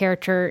of his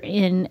character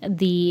in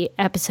the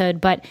episode.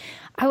 But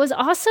I was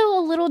also a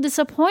little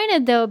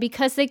disappointed, though,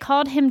 because they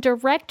called him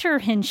Director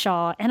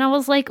Henshaw. And I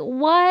was like,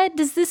 what?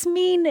 Does this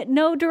mean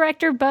no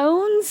Director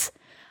Bones?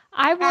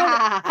 I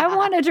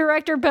want a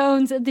Director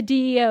Bones at the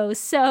DEO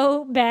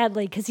so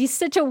badly, because he's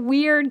such a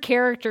weird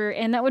character,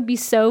 and that would be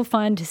so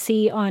fun to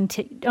see on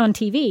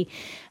TV.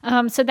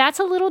 So that's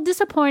a little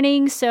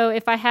disappointing. So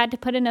if I had to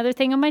put another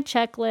thing on my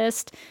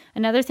checklist,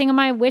 another thing on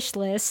my wish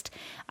list,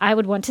 I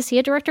would want to see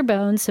a Director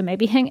Bones. So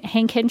maybe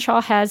Hank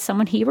Henshaw has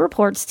someone he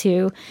reports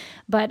to,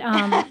 but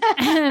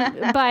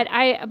but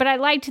I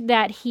liked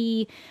that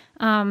he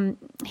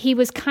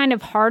was kind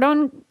of hard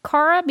on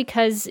Kara,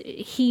 because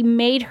he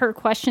made her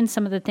question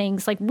some of the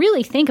things, like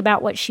really think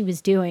about what she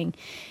was doing.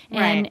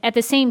 And at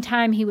the same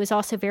time, he was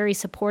also very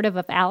supportive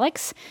of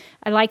Alex.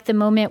 I like the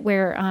moment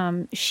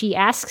where she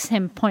asks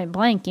him point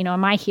blank,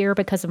 am I here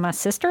because of my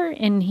sister?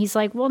 And he's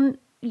like, well,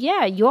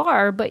 yeah, you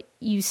are, but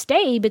you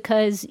stay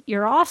because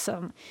you're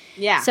awesome.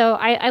 Yeah. So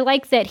I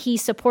like that he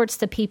supports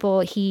the people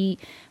he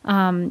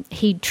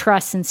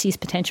trusts and sees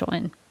potential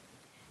in.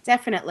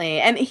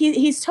 Definitely. And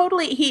he's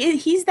totally,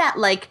 he's that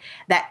like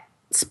that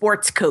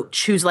sports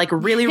coach who's like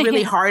really,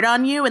 really hard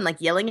on you and like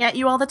yelling at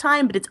you all the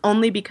time, but it's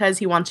only because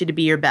he wants you to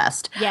be your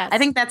best. Yes. I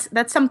think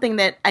that's something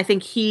that I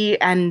think he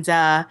and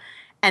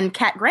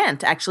Cat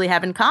Grant actually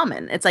have in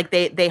common. It's like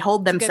they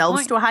hold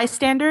themselves to a high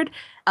standard.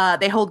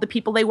 They hold the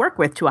people they work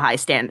with to a high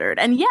standard.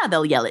 And yeah,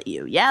 they'll yell at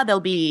you. Yeah, they'll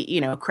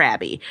be,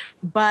 crabby.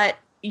 But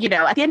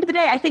at the end of the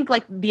day, I think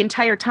like the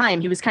entire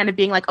time he was kind of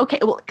being like, okay,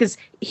 well, because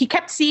he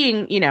kept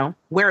seeing,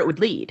 where it would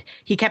lead.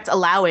 He kept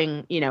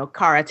allowing,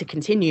 Kara to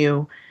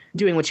continue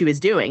doing what she was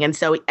doing. And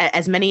so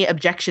as many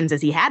objections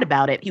as he had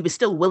about it, he was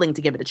still willing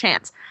to give it a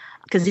chance.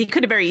 Because he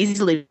could have very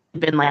easily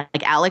been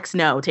like, Alex,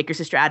 no, take your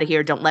sister out of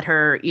here. Don't let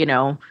her,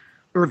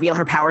 reveal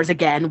her powers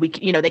again.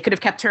 They could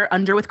have kept her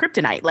under with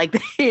kryptonite, like,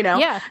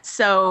 Yeah.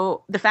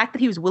 So the fact that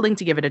he was willing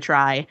to give it a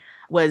try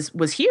was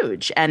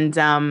huge. And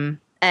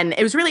And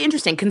it was really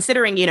interesting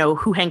considering,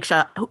 who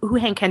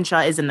Hank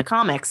Henshaw is in the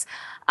comics.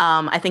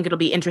 I think it'll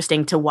be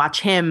interesting to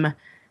watch him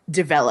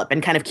develop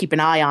and kind of keep an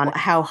eye on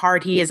how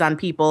hard he is on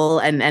people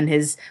and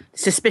his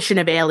suspicion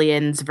of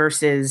aliens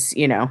versus,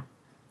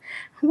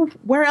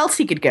 where else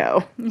he could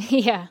go.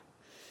 Yeah.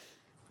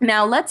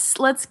 Now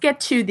let's get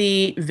to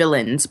the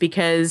villains,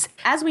 because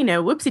as we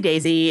know, whoopsie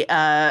daisy,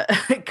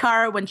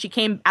 Kara, when she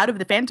came out of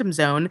the Phantom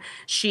Zone,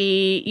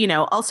 she,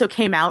 also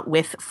came out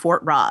with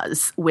Fort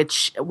Roz,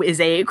 which is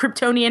a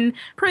Kryptonian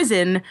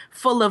prison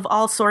full of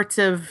all sorts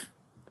of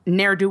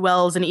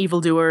ne'er-do-wells and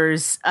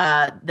evildoers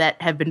that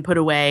have been put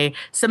away.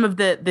 Some of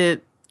the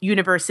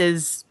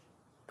universe's,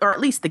 or at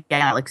least the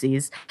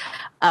galaxy's,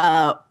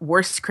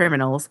 worst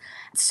criminals.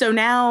 So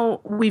now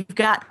we've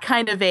got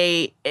kind of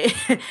a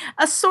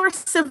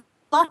source of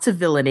lots of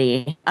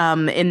villainy,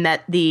 in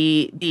that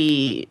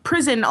the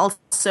prison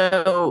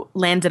also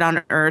landed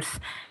on Earth,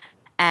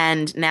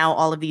 and now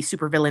all of these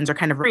supervillains are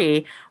kind of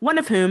free, one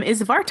of whom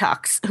is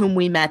Vartox, whom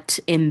we met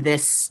in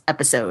this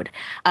episode.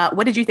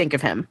 What did you think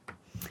of him?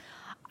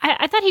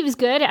 I thought he was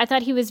good. I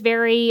thought he was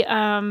very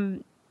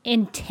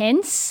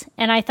intense,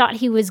 and I thought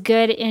he was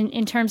good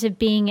in terms of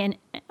being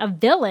a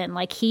villain.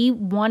 Like, he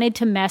wanted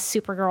to mess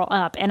Supergirl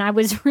up, and I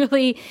was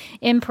really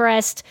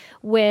impressed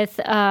with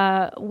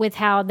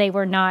how they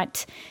were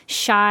not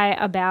shy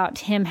about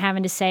him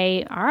having to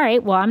say, all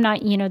right, well, I'm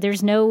not,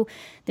 I'm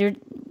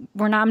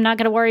not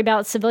going to worry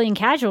about civilian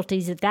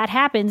casualties. If that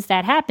happens,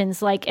 that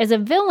happens. Like, as a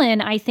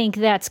villain, I think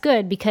that's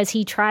good because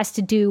he tries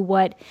to do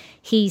what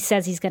he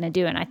says he's going to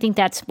do. And I think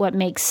that's what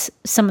makes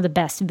some of the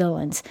best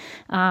villains.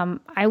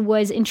 I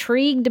was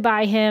intrigued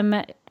by him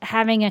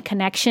having a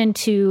connection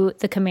to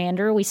the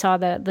commander. We saw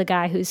the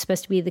guy who's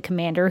supposed to be the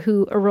commander,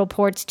 who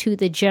reports to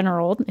the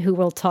general, who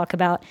we'll talk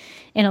about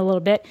in a little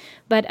bit.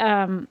 But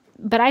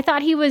I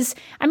thought he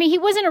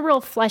wasn't a real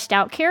fleshed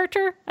out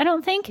character, I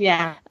don't think.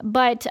 Yeah.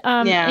 But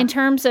in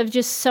terms of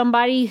just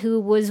somebody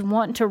who was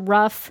wanting to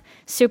rough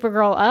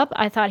Supergirl up,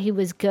 I thought he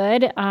was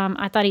good.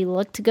 I thought he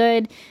looked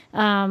good.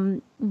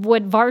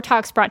 What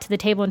Vartox brought to the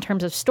table in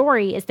terms of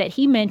story is that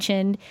he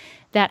mentioned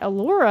that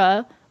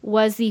Allura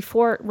was the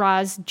Fort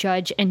Roz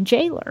judge and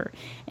jailer,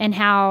 and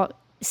how,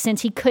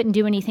 since he couldn't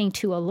do anything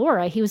to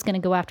Allura, he was going to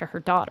go after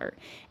her daughter.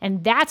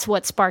 And that's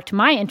what sparked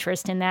my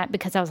interest in that,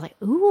 because I was like,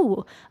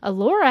 ooh,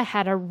 Allura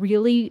had a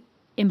really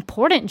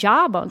important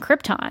job on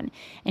Krypton,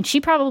 and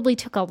she probably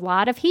took a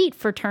lot of heat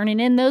for turning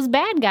in those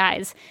bad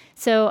guys.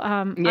 So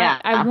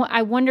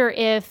I wonder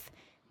if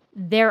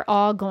they're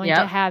all going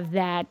to have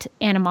that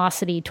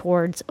animosity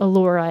towards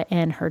Allura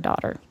and her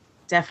daughter.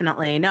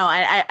 Definitely. No,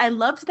 I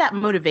loved that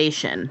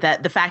motivation,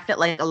 that the fact that,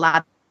 like, a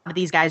lot of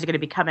these guys are going to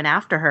be coming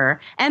after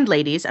her, and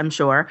ladies, I'm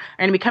sure, are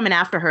going to be coming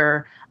after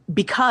her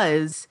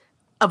because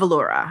of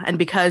Allura and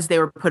because they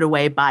were put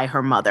away by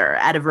her mother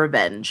out of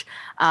revenge.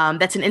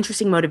 That's an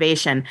interesting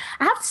motivation.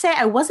 I have to say,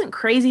 I wasn't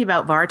crazy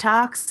about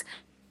Vartox,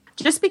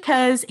 just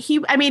because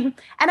and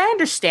I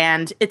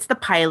understand it's the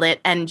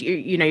pilot, and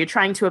you're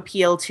trying to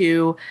appeal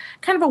to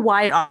kind of a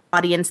wide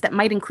audience that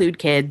might include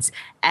kids,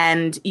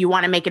 and you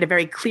want to make it a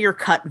very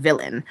clear-cut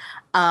villain.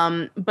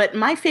 But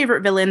my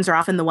favorite villains are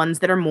often the ones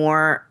that are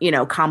more,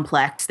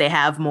 complex. They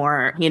have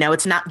more,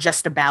 it's not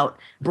just about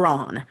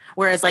brawn.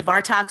 Whereas, like,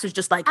 Vartox was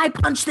just like, I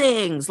punch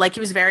things. Like,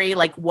 he was very,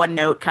 like, one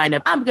note kind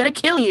of, I'm going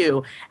to kill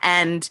you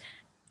and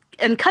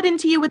cut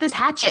into you with his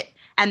hatchet.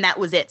 And that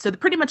was it. So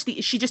pretty much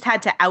she just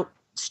had to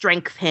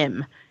outstrength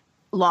him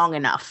long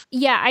enough.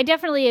 Yeah, I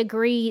definitely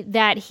agree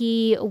that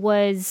he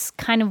was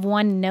kind of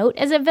one note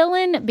as a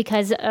villain,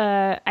 because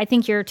I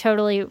think you're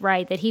totally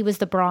right that he was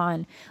the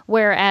brawn,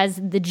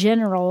 whereas the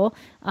general,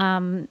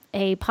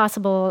 a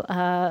possible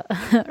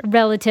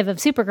relative of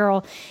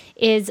Supergirl,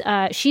 is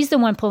she's the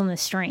one pulling the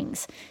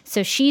strings.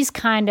 So she's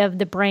kind of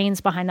the brains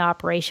behind the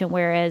operation,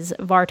 whereas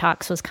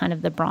Vartox was kind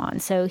of the brawn.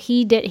 So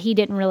he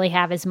didn't really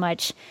have as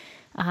much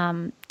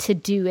to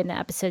do in the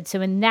episode.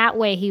 So in that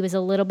way, he was a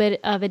little bit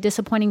of a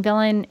disappointing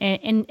villain,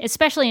 and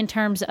especially in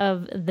terms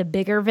of the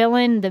bigger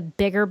villain, the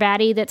bigger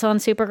baddie that's on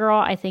Supergirl.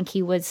 I think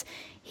he was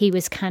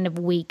kind of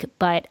weak,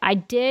 but I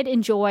did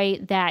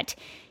enjoy that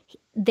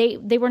they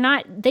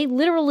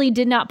literally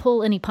did not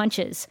pull any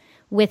punches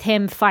with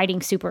him fighting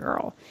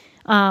Supergirl.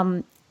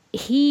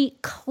 He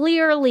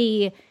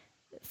clearly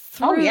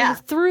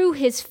threw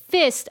his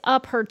fist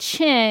up her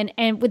chin,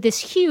 and with this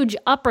huge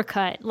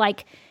uppercut,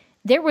 like,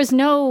 there was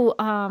no,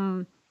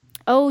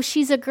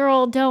 she's a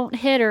girl, don't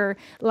hit her.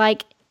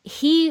 Like,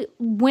 he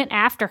went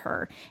after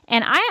her.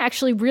 And I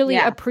actually really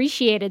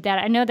appreciated that.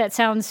 I know that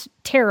sounds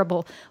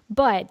terrible,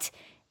 but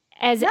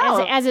as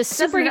a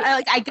super,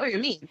 I get what you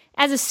mean.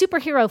 As a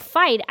superhero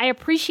fight, I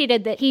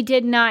appreciated that he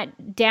did not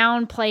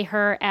downplay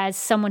her as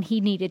someone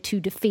he needed to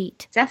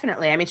defeat.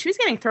 Definitely. I mean, she was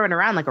getting thrown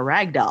around like a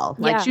rag doll.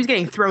 Like, she was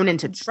getting thrown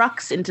into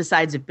trucks, into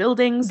sides of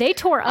buildings. They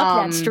tore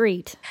up that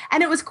street.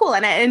 And it was cool.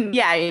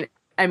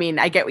 I mean,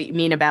 I get what you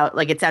mean about,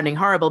 like, it sounding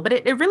horrible, but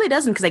it really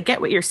doesn't, because I get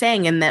what you're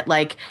saying in that,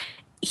 like,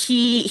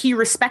 he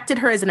respected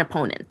her as an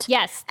opponent.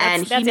 Yes,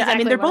 that's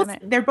exactly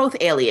they're both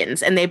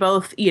aliens, and they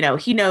both,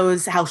 he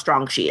knows how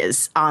strong she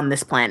is on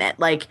this planet.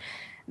 Like,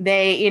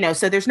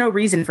 So there's no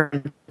reason for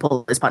him to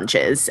pull his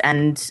punches.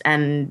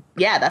 And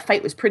yeah, that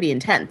fight was pretty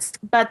intense.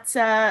 But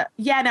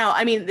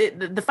I mean,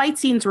 the fight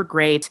scenes were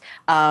great.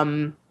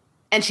 And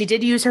she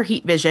did use her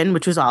heat vision,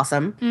 which was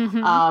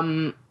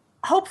awesome.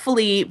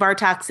 Hopefully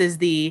Vartox is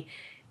the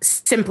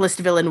simplest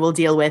villain we'll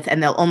deal with,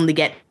 and they'll only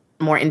get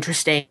more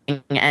interesting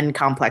and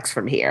complex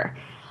from here.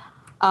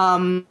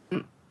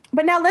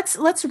 But now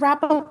let's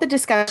wrap up the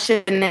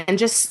discussion and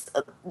just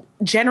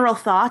general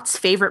thoughts,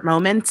 favorite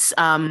moments.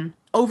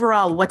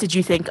 Overall, what did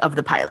you think of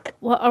the pilot?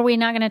 Well, are we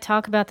not going to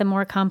talk about the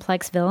more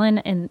complex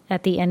villain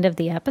at the end of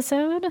the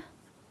episode?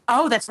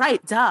 Oh, that's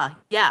right. Duh.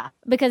 Yeah.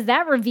 Because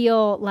that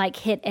reveal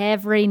hit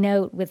every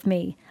note with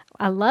me.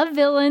 I love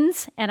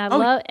villains, and I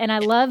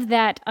love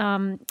that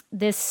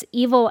this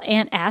evil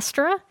Aunt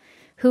Astra,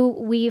 who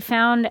we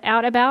found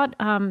out about,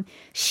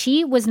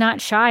 she was not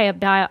shy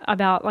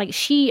about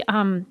she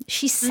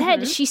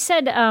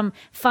said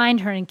find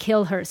her and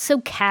kill her so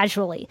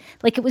casually,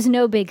 like it was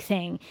no big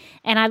thing.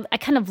 And I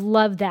kind of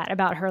love that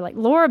about her. Like,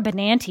 Laura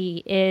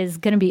Benanti is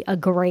going to be a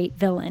great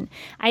villain.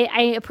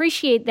 I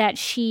appreciate that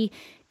she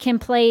can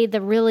play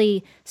the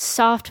really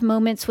soft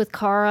moments with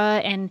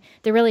Kara and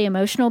the really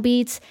emotional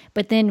beats,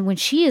 but then when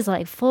she is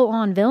like full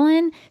on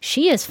villain,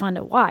 she is fun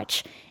to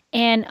watch.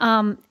 And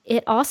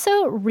it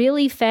also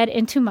really fed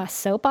into my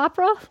soap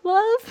opera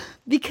love,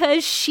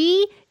 because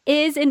she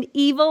is an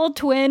evil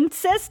twin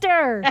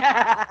sister.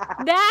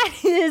 That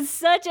is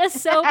such a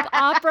soap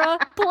opera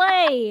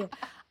play.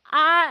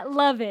 I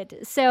love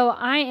it. So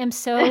I am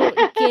so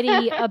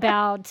giddy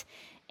about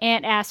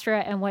Aunt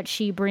Astra and what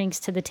she brings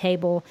to the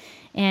table.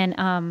 And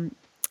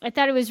I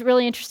thought it was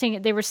really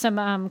interesting. There were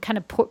some kind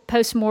of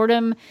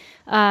post-mortem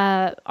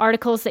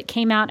articles that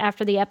came out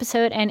after the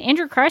episode, and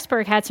Andrew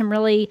Kreisberg had some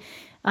really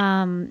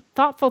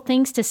thoughtful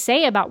things to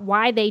say about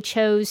why they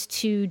chose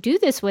to do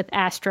this with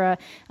Astra,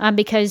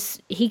 because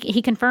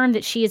he confirmed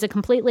that she is a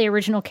completely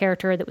original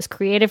character that was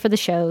created for the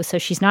show, so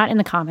she's not in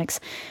the comics.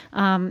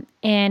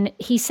 And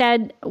he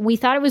said, we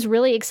thought it was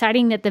really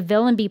exciting that the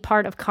villain be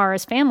part of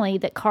Kara's family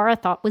that Kara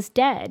thought was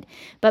dead.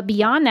 But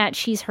beyond that,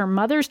 she's her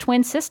mother's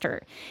twin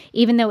sister.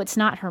 Even though it's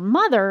not her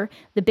mother,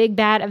 the big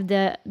bad of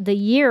the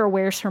year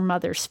wears her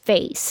mother's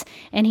face.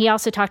 And he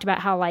also talked about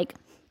how,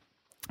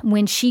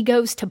 when she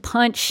goes to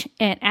punch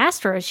Aunt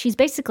Astra, she's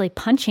basically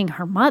punching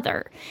her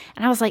mother.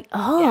 And I was like,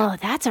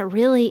 that's a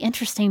really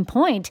interesting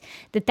point,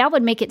 that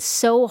would make it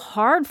so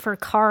hard for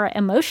Kara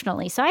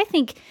emotionally. So I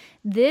think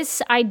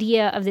this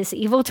idea of this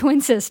evil twin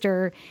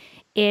sister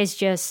is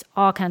just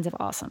all kinds of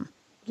awesome.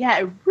 Yeah,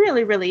 it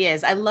really, really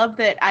is. I love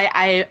that.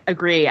 I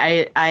agree.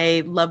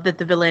 I love that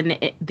the villain,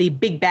 the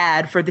big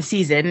bad for the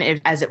season,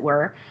 as it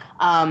were,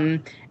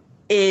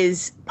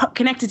 is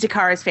connected to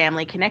Kara's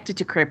family, connected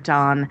to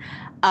Krypton.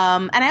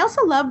 And I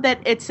also love that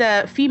it's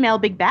a female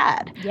big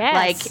bad.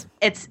 Yes.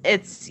 It's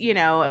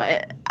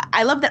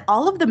I love that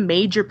all of the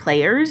major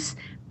players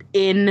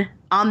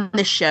on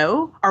the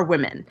show are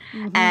women.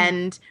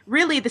 And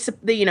really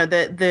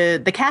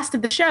the cast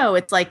of the show,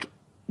 it's like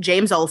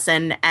James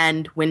Olsen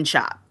and Win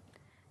Shot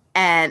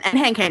and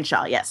Hank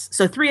Henshaw. Yes.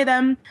 So 3 of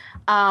them.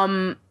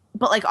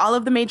 But all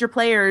of the major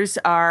players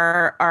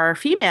are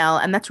female,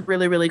 and that's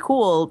really, really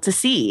cool to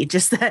see.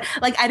 Just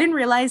I didn't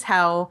realize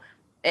how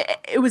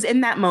it was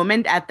in that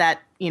moment at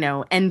that,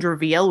 end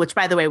reveal, which,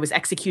 by the way, was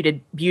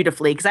executed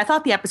beautifully, because I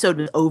thought the episode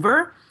was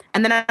over.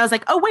 And then I was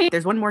like, oh, wait,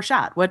 there's one more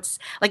shot.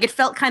 It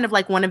felt kind of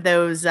like one of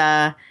those,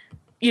 if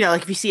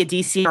you see a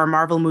DC or a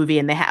Marvel movie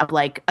and they have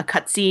a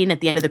cut scene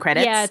at the end of the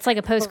credits. Yeah, it's like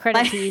a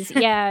post-credit tease.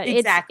 Yeah,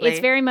 exactly. It's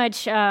very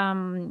much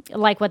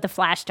like what The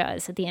Flash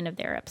does at the end of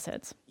their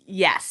episodes.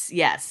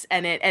 Yes.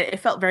 And it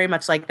felt very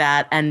much like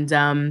that.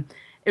 And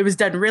it was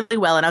done really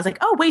well. And I was like,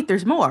 oh, wait,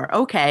 there's more.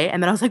 Okay.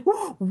 And then I was like,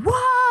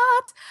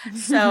 what?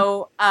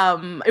 So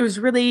it was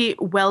really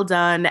well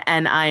done.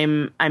 And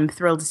I'm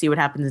thrilled to see what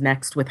happens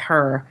next with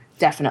her.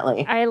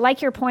 Definitely. I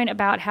like your point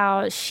about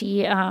how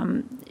she's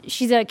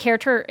a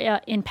character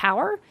in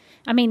power.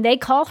 I mean, they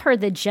call her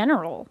the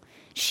general.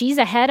 She's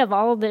ahead of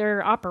all of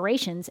their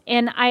operations.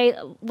 And I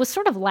was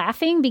sort of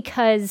laughing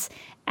because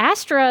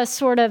Astra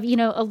sort of,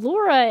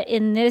 Allura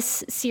in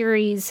this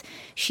series,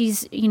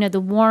 she's,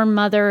 the warm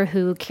mother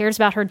who cares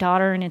about her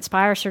daughter and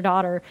inspires her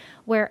daughter,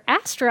 where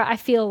Astra, I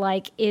feel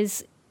like,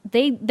 is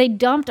they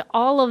dumped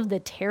all of the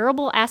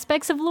terrible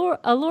aspects of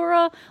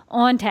Allura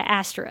onto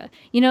Astra.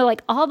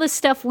 All the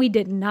stuff we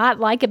did not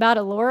like about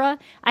Allura,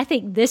 I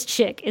think this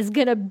chick is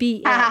going to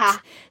be it.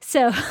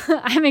 So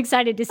I'm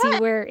excited to see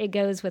where it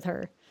goes with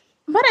her.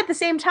 But at the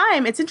same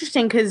time, it's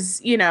interesting because,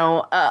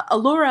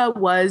 Allura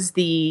was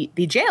the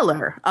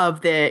jailer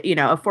of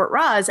of Fort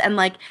Roz.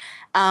 And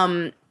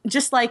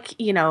just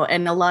in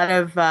a lot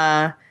of,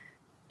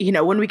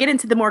 when we get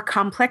into the more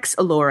complex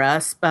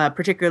Allura,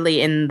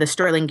 particularly in the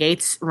Sterling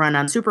Gates run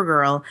on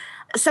Supergirl,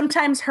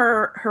 sometimes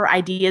her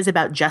ideas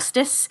about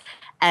justice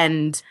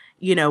and,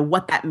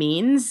 what that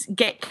means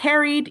get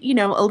carried,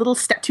 a little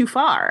step too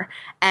far.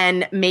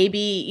 And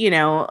maybe,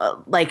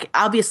 like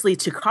obviously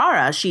to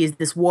Kara, she is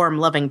this warm,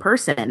 loving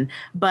person,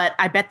 but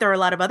I bet there are a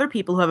lot of other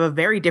people who have a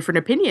very different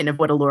opinion of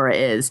what Allura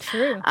is.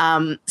 True.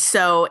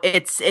 So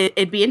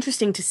it'd be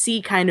interesting to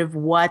see kind of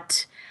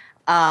what,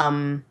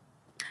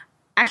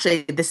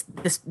 actually this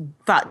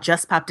thought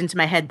just popped into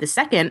my head the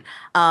second,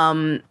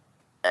 that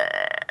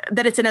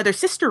it's another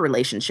sister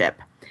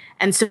relationship.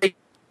 And so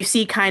you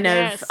see kind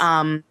of,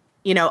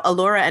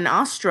 Allura and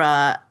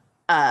Astra,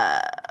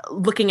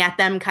 looking at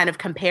them kind of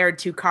compared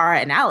to Kara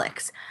and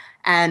Alex.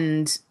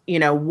 And,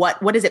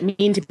 what does it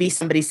mean to be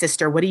somebody's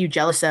sister? What are you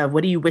jealous of?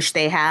 What do you wish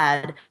they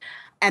had?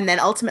 And then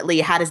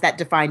ultimately, how does that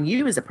define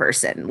you as a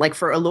person? Like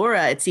for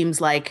Allura, it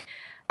seems like,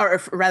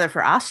 or rather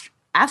for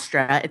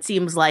Astra, it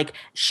seems like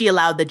she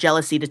allowed the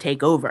jealousy to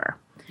take over.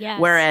 Yes.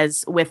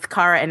 Whereas with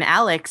Kara and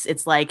Alex,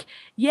 it's like,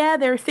 yeah,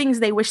 there are things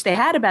they wish they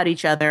had about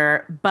each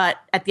other, but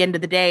at the end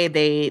of the day,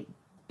 they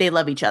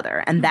love each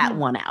other, and that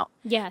won out.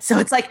 Yes. So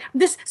it's like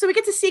this. So we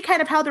get to see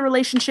kind of how the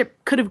relationship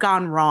could have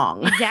gone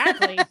wrong.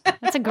 Exactly.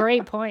 That's a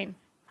great point.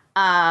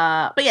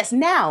 But yes,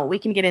 now we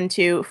can get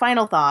into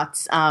final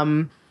thoughts.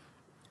 What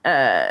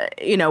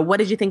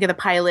did you think of the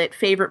pilot?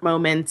 Favorite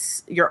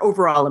moments? Your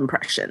overall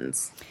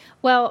impressions?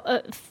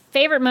 Well,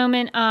 favorite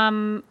moment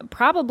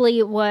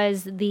probably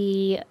was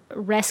the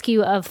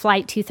rescue of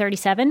Flight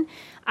 237.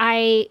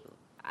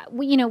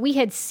 We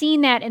had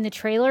seen that in the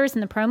trailers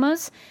and the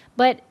promos,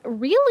 but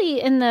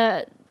really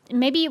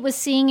maybe it was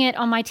seeing it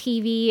on my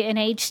TV in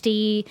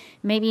HD,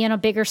 maybe in a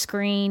bigger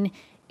screen.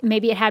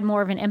 Maybe it had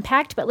more of an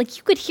impact, but like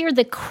you could hear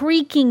the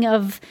creaking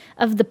of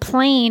the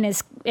plane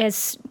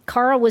as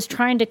Kara was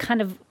trying to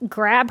kind of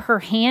grab her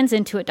hands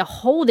into it to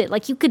hold it.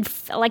 Like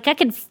I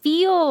could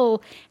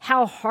feel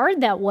how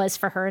hard that was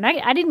for her. And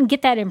I didn't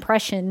get that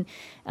impression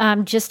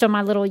just on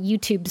my little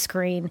YouTube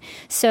screen.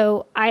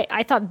 So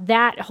I thought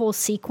that whole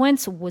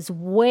sequence was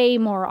way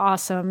more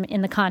awesome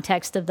in the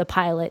context of the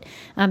pilot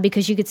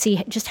because you could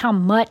see just how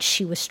much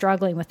she was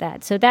struggling with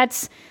that. So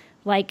that's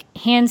like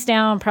hands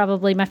down,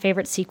 probably my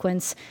favorite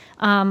sequence.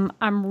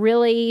 I'm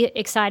really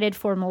excited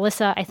for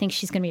Melissa. I think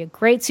she's going to be a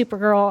great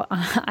Supergirl.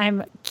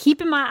 I'm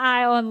keeping my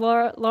eye on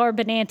Laura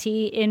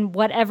Benanti in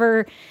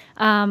whatever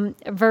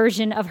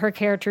version of her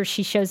character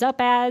she shows up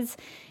as.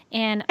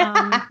 And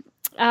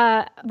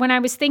when I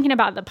was thinking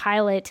about the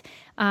pilot,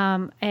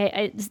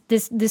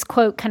 this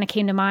quote kind of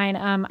came to mind.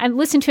 I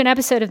listened to an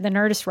episode of the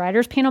Nerdist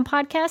Writers Panel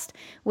podcast,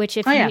 which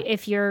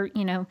if you're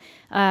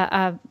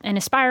an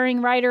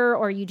aspiring writer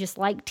or you just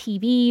like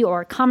TV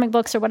or comic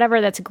books or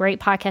whatever, that's a great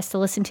podcast to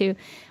listen to.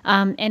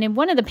 And in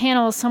one of the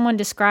panels, someone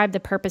described the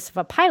purpose of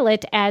a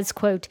pilot as,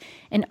 quote,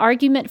 an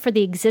argument for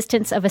the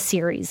existence of a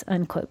series,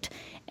 unquote.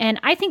 And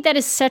I think that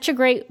is such a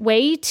great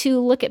way to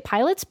look at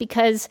pilots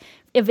because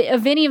of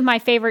any of my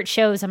favorite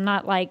shows, I'm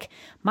not like,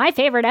 my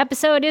favorite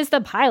episode is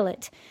the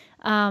pilot.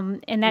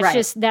 And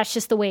that's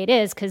just the way it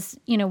is. Cause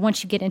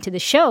once you get into the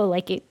show,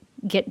 like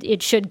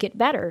it should get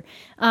better.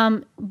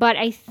 But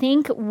I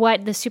think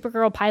what the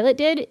Supergirl pilot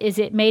did is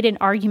it made an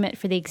argument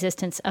for the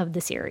existence of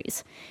the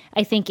series.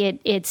 I think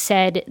it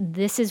said,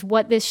 this is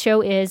what this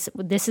show is.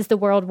 This is the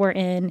world we're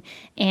in.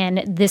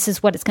 And this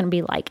is what it's going to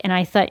be like. And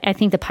I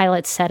think the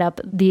pilot set up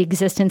the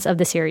existence of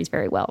the series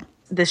very well.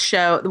 This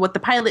show, what the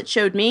pilot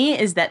showed me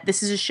is that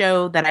this is a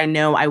show that I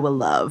know I will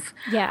love.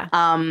 Yeah.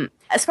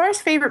 As far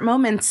as favorite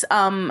moments,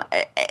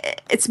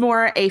 it's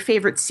more a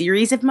favorite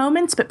series of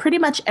moments, but pretty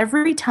much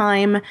every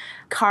time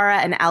Kara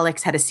and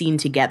Alex had a scene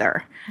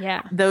together.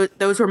 Yeah.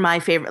 Those were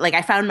my favorite. Like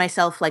I found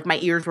myself like my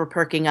ears were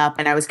perking up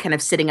and I was kind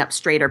of sitting up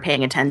straight or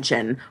paying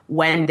attention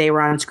when they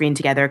were on screen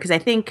together. Because I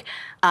think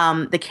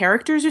the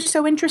characters are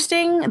so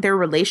interesting. Their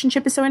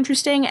relationship is so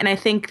interesting. And I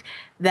think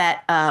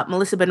that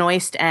Melissa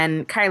Benoist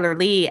and Kyler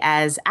Lee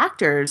as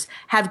actors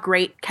have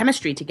great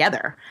chemistry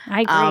together.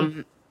 I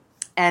agree.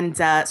 And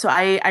so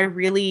I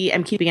really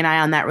am keeping an eye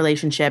on that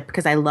relationship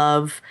because I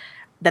love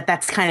that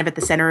that's kind of at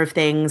the center of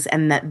things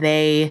and that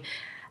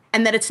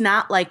it's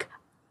not like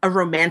a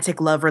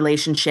romantic love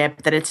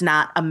relationship, that it's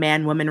not a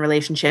man-woman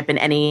relationship in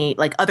any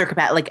like other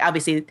capacity. Like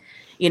obviously,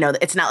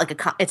 it's not like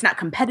it's not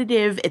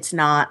competitive. It's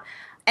not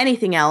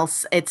anything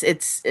else.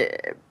 It's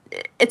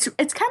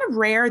kind of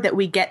rare that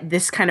we get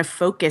this kind of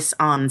focus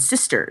on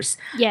sisters.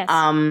 Yes.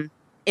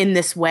 In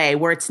this way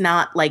where it's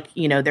not like,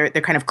 they're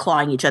kind of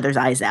clawing each other's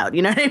eyes out.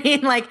 You know what I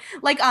mean? Like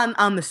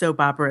on the soap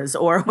operas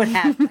or what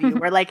have you,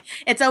 where like,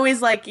 it's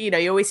always like,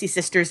 you always see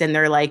sisters and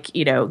they're like,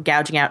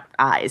 gouging out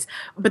eyes.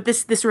 But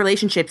this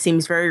relationship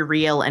seems very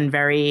real and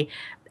very,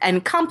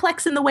 and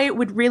complex in the way it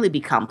would really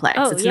be complex.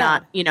 Oh, it's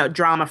yeah. not,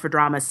 drama for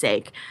drama's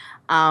sake.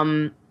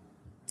 So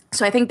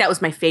I think that was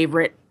my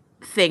favorite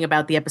thing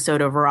about the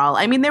episode overall.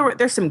 I mean,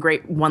 there's some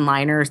great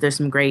one-liners. There's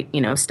some great,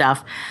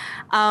 stuff.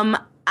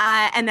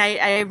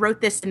 I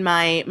wrote this in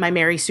my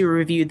Mary Sue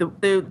review.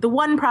 The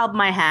one problem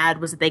I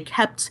had was that they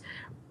kept,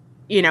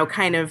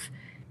 kind of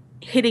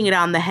hitting it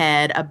on the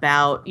head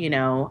about,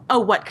 oh,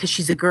 what, because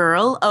she's a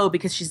girl? Oh,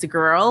 because she's a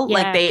girl?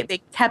 Yeah. Like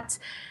they kept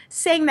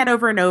saying that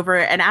over and over.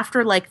 And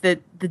after like the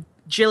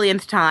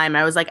jillionth time,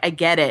 I was like, I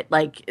get it.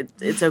 Like,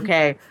 it's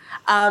okay.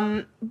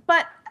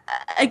 But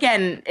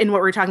again, in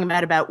what we're talking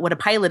about what a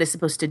pilot is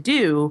supposed to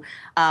do,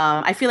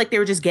 I feel like they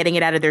were just getting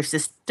it out of their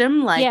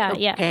system. Like,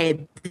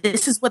 okay,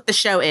 this is what the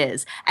show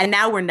is. And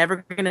now we're never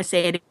going to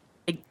say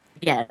it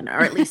again,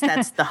 or at least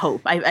that's the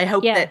hope. I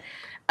hope that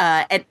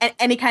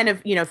any kind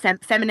of,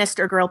 feminist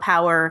or girl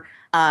power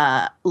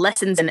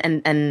lessons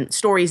and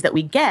stories that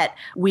we get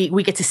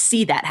to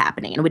see that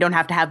happening, and we don't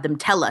have to have them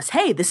tell us,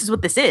 hey, this is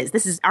what this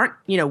is. Aren't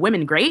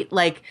women great?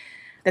 Like,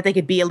 that they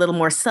could be a little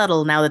more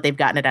subtle now that they've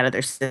gotten it out of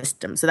their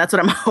system. So that's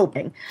what I'm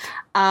hoping.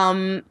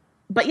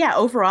 But yeah,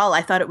 overall,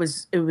 I thought it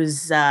was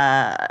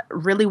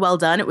really well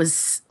done. It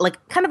was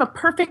like kind of a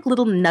perfect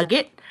little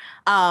nugget.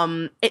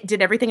 It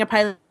did everything a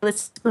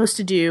pilot's supposed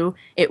to do.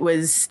 It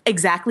was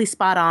exactly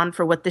spot on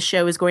for what the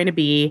show is going to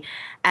be.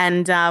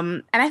 And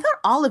I thought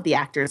all of the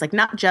actors, like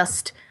not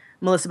just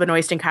Melissa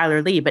Benoist and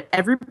Kyler Lee, but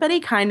everybody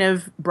kind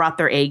of brought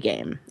their A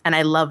game. And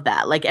I love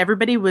that. Like,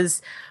 everybody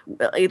was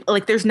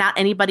like, there's not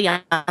anybody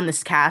on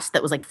this cast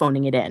that was like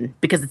phoning it in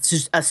because it's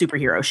just a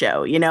superhero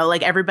show,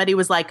 like everybody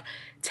was like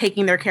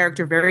taking their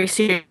character very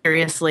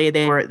seriously.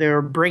 They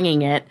were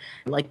bringing it.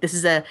 Like, this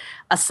is a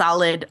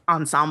solid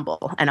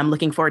ensemble, and I'm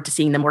looking forward to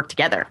seeing them work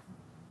together.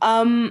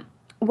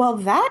 Well,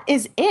 that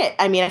is it.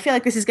 I mean, I feel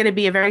like this is going to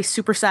be a very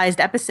supersized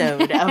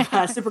episode of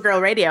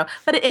Supergirl Radio,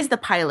 but it is the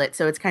pilot,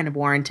 so it's kind of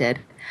warranted.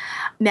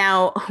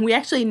 Now, we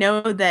actually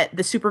know that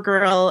the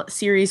Supergirl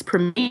series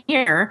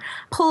premiere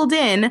pulled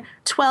in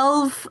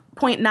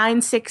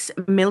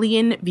 12.96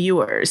 million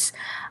viewers.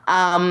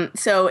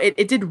 So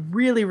it did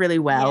really, really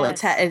well.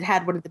 Yes. It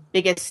had one of the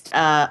biggest,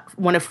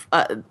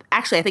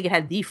 actually, I think it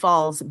had the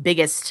fall's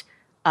biggest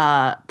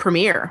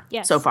premiere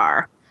so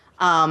far.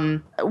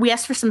 We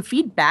asked for some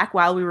feedback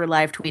while we were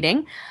live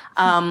tweeting.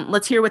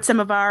 Let's hear what some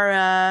of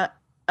our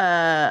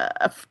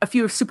a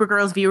few of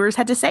Supergirl's viewers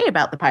had to say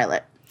about the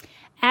pilot.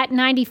 At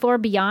 94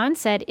 Beyond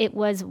said it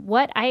was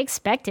what I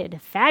expected.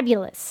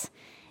 Fabulous.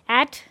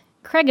 At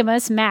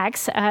Craigimus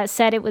Max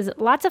said it was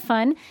lots of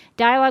fun.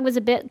 Dialogue was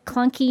a bit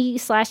clunky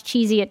 /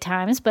 cheesy at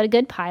times, but a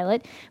good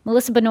pilot.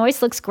 Melissa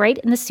Benoist looks great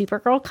in the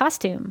Supergirl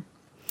costume.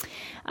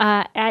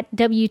 At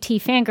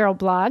WT Fangirl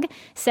Blog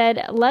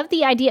said, love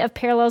the idea of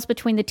parallels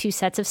between the two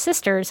sets of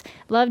sisters.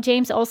 Love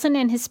James Olsen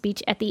and his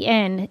speech at the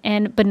end,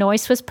 and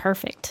Benoist was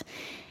perfect.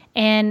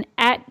 And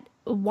at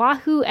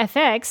Wahoo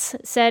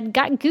FX said,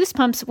 got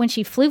goosebumps when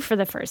she flew for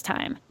the first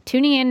time.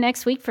 Tuning in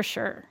next week for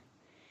sure.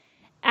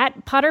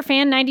 At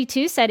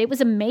PotterFan92 said, it was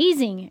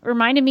amazing.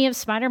 Reminded me of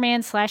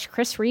Spider-Man /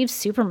 Chris Reeves'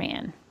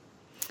 Superman.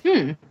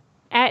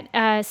 At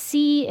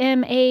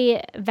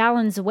CMA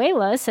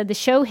Valenzuela said the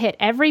show hit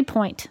every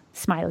point.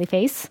 Smiley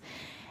face.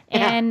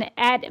 And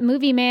at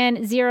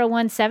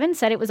MovieMan017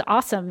 said it was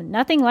awesome.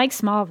 Nothing like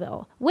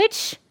Smallville,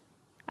 which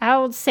I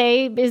would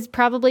say is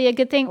probably a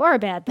good thing or a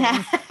bad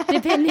thing,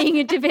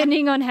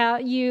 depending on how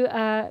you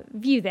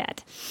view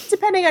that.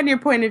 Depending on your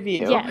point of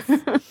view. Yes.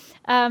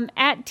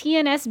 At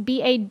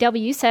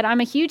TNSBAW said, I'm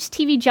a huge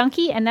TV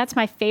junkie, and that's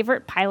my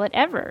favorite pilot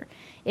ever.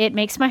 It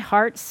makes my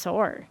heart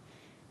soar.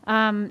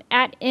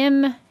 At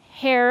M.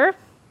 Herr,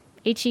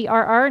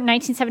 HERR,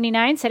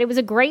 1979, said it was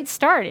a great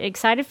start.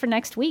 Excited for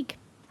next week.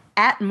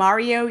 At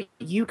Mario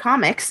U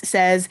Comics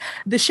says,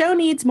 the show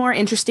needs more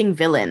interesting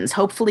villains.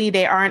 Hopefully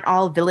they aren't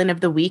all villain of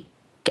the week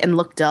and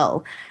look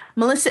dull.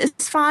 Melissa is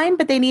fine,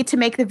 but they need to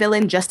make the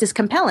villain just as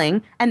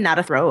compelling and not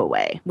a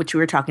throwaway, which we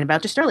were talking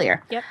about just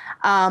earlier. Yep.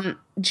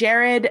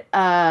 Jared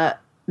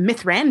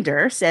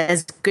Mithrander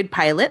says, good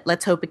pilot.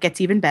 Let's hope it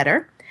gets even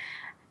better.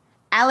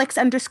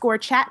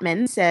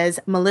 Alex_Chapman says,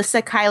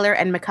 Melissa, Kyler,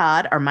 and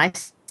McCod are my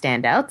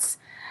standouts.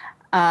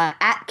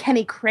 At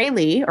Kenny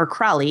Crawley,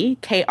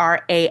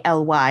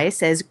 Krally,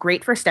 says,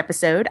 great first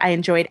episode. I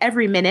enjoyed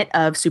every minute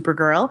of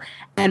Supergirl,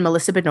 and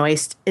Melissa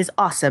Benoist is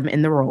awesome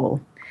in the role.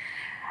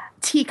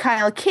 T.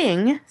 Kyle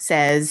King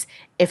says,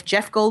 if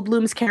Jeff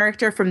Goldblum's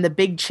character from The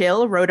Big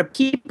Chill wrote a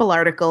People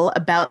article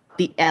about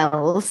the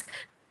L's,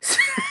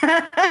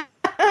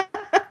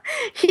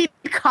 he'd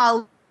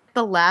call it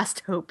the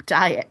Last Hope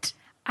Diet.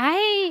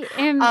 I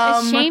am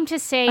ashamed to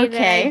say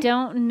that I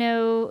don't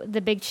know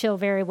The Big Chill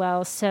very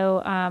well,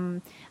 so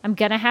I'm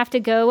going to have to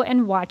go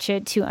and watch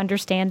it to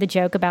understand the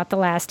joke about the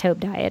Last Hope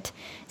Diet.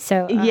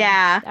 So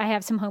I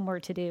have some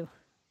homework to do.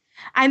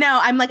 I know.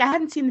 I'm like, I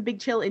haven't seen The Big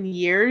Chill in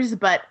years,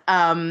 but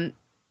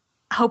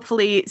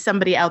hopefully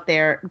somebody out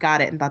there got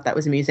it and thought that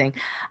was amusing.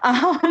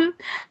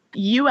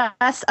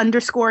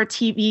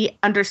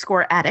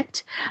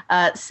 US_TV_addict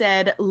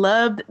said,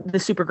 loved the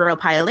Supergirl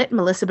pilot.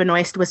 Melissa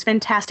Benoist was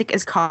fantastic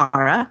as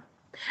Kara.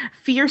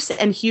 Fierce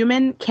and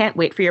human. Can't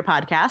wait for your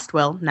podcast.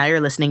 Well, now you're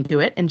listening to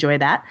it. Enjoy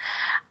that.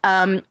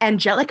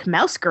 Angelic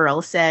Mouse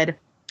Girl said,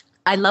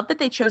 I love that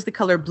they chose the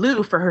color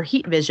blue for her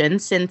heat vision,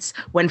 since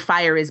when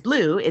fire is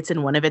blue, it's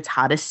in one of its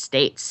hottest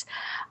states.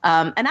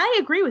 And I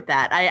agree with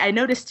that. I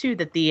noticed too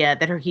that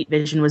that her heat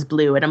vision was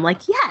blue, and I'm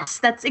like, yes,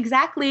 that's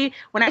exactly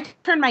when I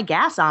turn my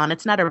gas on.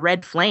 It's not a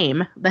red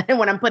flame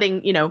when I'm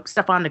putting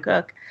stuff on to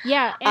cook.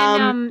 Yeah,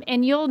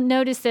 and you'll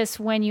notice this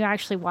when you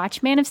actually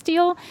watch Man of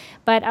Steel.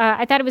 But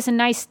I thought it was a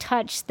nice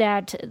touch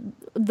that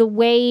the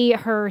way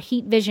her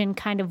heat vision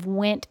kind of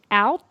went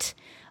out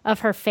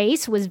of her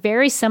face was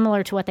very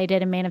similar to what they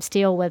did in Man of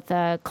Steel with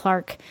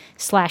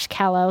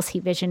Clark/Kal-El's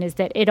heat vision, is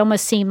that it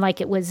almost seemed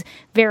like it was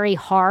very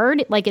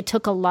hard, like it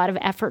took a lot of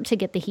effort to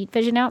get the heat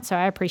vision out. So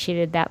I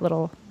appreciated that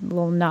little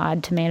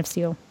nod to Man of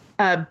Steel.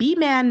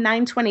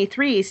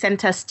 B-Man923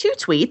 sent us 2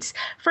 tweets.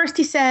 First,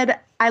 he said,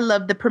 I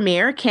love the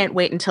premiere. Can't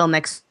wait until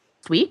next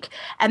week.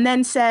 And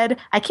then said,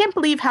 I can't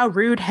believe how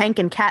rude Hank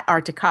and Kat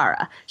are to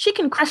Kara. She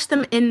can crush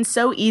them in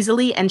so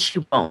easily, and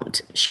she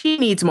won't. She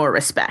needs more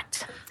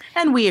respect.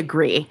 And we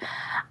agree.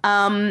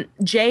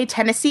 Jay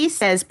Tennessee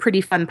says,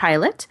 pretty fun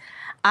pilot.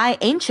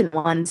 Ancient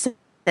One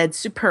said,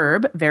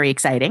 superb, very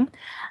exciting.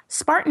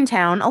 Spartan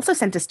Town also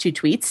sent us 2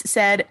 tweets,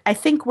 said, I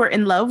think we're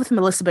in love with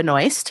Melissa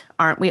Benoist,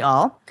 aren't we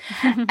all?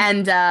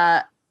 And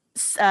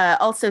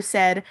also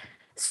said,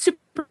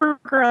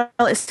 Supergirl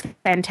is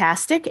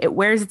fantastic. It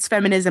wears its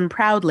feminism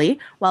proudly,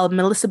 while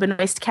Melissa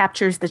Benoist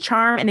captures the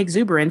charm and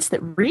exuberance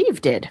that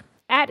Reeve did.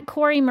 At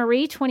Corey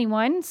Marie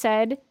 21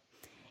 said,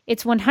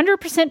 it's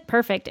 100%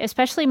 perfect,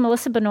 especially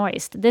Melissa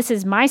Benoist. This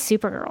is my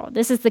Supergirl.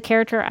 This is the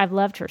character I've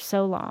loved her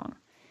so long.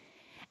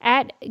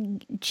 At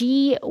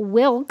G.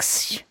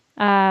 Wilkes,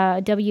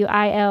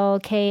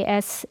 Wilksch,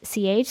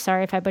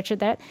 sorry if I butchered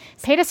that,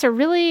 paid us a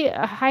really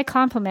high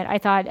compliment, I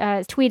thought.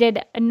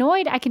 Tweeted,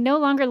 annoyed I can no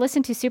longer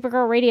listen to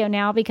Supergirl radio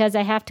now because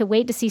I have to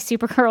wait to see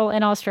Supergirl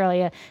in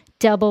Australia.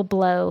 Double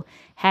blow.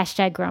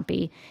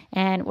 #grumpy.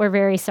 And we're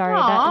very sorry.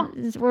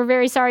 We're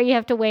very sorry you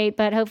have to wait,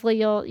 but hopefully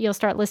you'll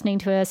start listening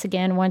to us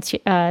again once the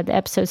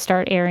episodes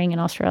start airing in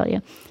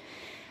Australia.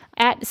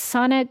 At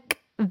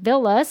Sonic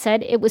Villa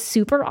said it was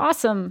super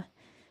awesome.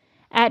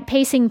 At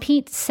Pacing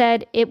Pete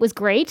said it was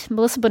great.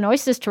 Melissa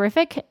Benoist is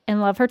terrific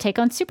and love her take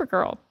on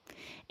Supergirl.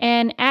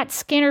 And at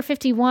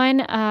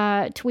Scanner51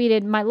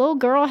 tweeted, my little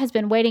girl has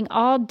been waiting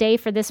all day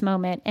for this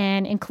moment,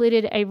 and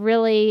included a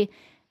really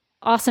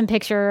awesome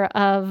picture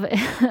of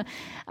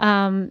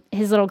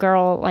his little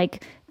girl,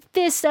 like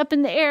fist up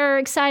in the air,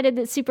 excited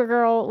that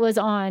Supergirl was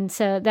on.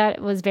 So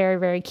that was very,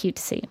 very cute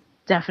to see.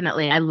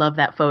 Definitely. I love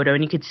that photo,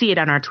 and you could see it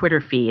on our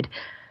Twitter feed.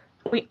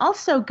 We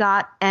also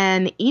got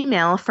an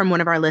email from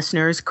one of our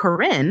listeners,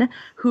 Corinne,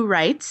 who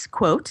writes,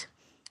 quote,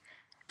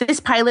 this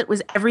pilot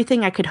was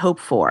everything I could hope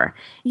for.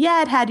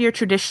 Yeah, it had your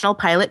traditional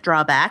pilot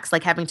drawbacks,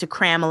 like having to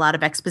cram a lot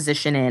of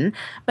exposition in,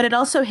 but it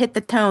also hit the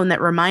tone that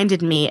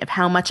reminded me of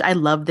how much I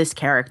love this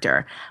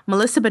character.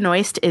 Melissa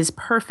Benoist is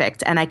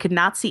perfect, and I could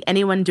not see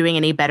anyone doing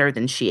any better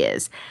than she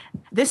is.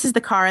 This is the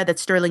Kara that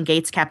Sterling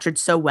Gates captured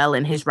so well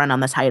in his run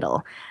on the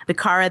title. The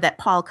Kara that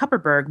Paul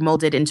Kupperberg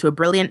molded into a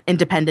brilliant,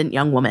 independent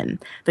young woman.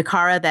 The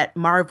Kara that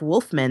Marv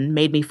Wolfman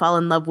made me fall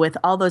in love with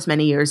all those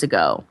many years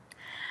ago.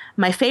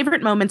 My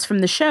favorite moments from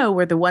the show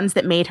were the ones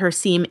that made her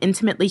seem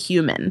intimately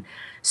human,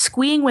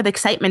 squeeing with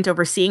excitement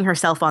over seeing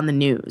herself on the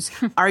news,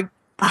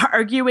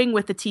 arguing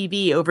with the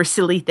TV over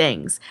silly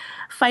things,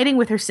 fighting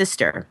with her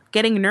sister,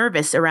 getting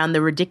nervous around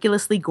the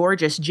ridiculously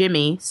gorgeous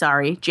James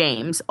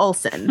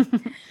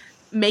Olsen,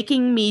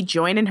 making me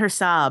join in her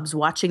sobs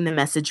watching the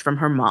message from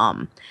her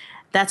mom.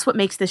 That's what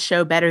makes this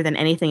show better than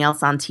anything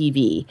else on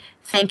TV.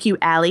 Thank you,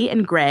 Allie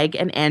and Greg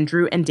and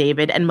Andrew and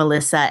David and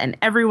Melissa and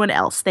everyone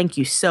else. Thank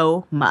you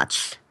so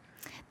much.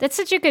 That's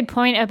such a good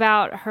point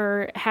about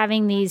her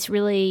having these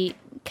really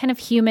kind of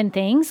human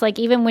things. Like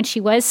even when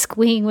she was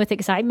squealing with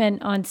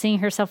excitement on seeing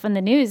herself in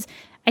the news,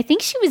 I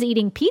think she was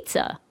eating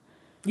pizza.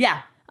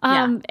 Yeah.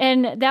 And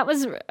that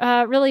was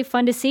really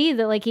fun to see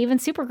that like even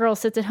Supergirl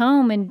sits at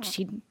home and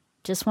she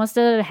just wants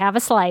to have a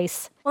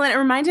slice. Well, and it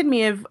reminded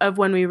me of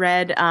when we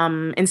read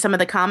in some of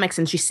the comics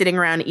and she's sitting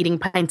around eating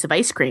pints of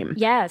ice cream.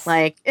 Yes.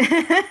 Like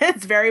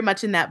it's very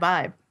much in that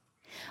vibe.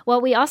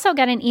 Well, we also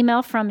got an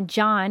email from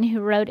John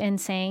who wrote in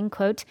saying,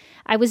 quote,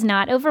 I was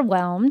not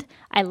overwhelmed.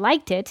 I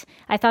liked it.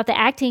 I thought the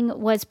acting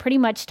was pretty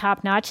much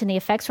top-notch and the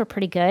effects were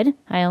pretty good.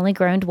 I only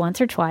groaned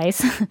once or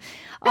twice.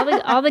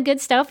 All the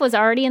good stuff was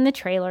already in the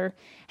trailer.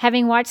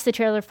 Having watched the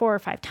trailer 4 or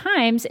 5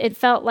 times, it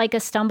felt like a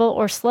stumble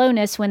or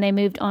slowness when they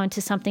moved on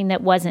to something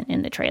that wasn't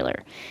in the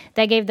trailer.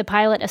 That gave the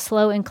pilot a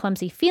slow and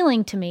clumsy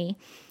feeling to me.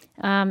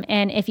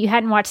 And if you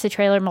hadn't watched the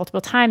trailer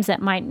multiple times,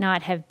 that might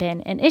not have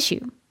been an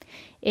issue.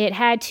 It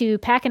had to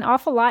pack an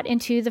awful lot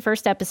into the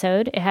first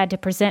episode. It had to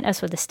present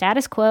us with the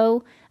status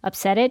quo,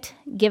 upset it,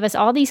 give us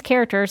all these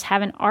characters,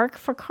 have an arc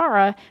for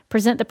Kara,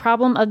 present the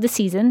problem of the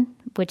season,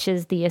 which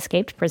is the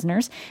escaped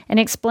prisoners,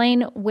 and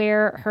explain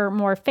where her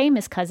more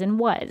famous cousin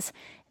was.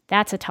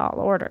 That's a tall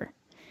order.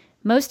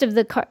 Most of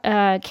the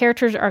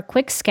characters are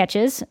quick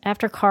sketches.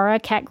 After Kara,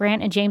 Cat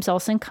Grant and James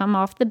Olsen come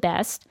off the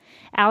best.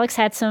 Alex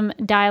had some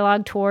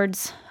dialogue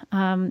towards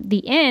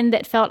the end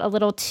that felt a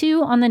little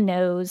too on the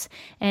nose,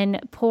 and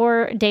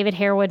poor David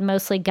Harewood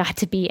mostly got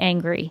to be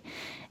angry.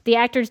 The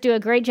actors do a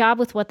great job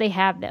with what they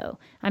have, though.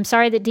 I'm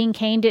sorry that Dean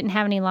Cain didn't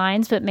have any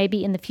lines, but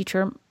maybe in the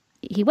future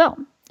he will.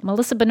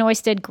 Melissa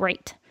Benoist did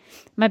great.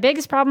 My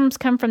biggest problems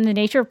come from the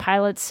nature of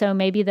pilots, so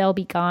maybe they'll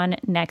be gone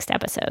next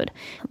episode.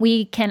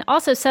 We can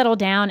also settle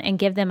down and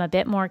give them a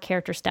bit more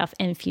character stuff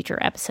in future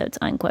episodes,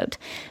 unquote.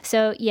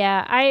 So,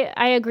 yeah,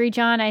 I agree,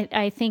 John.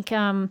 I think...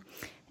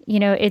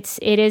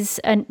 it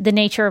is the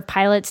nature of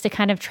pilots to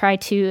kind of try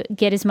to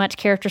get as much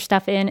character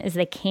stuff in as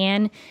they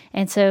can.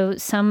 And so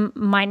some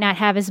might not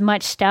have as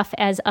much stuff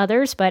as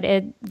others, but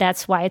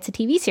that's why it's a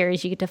TV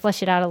series. You get to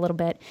flesh it out a little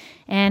bit.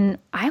 And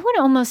I would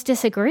almost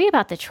disagree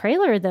about the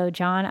trailer, though,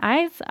 John.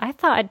 I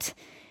thought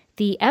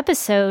the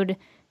episode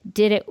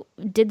did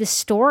the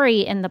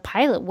story and the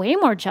pilot way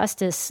more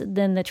justice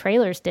than the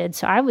trailers did.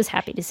 So I was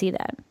happy to see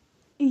that.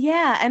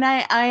 Yeah, and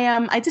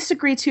I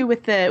disagree too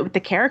with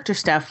the character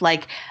stuff.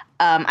 Like,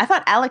 I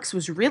thought Alex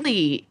was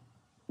really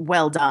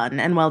well done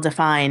and well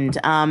defined.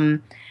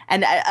 And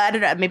I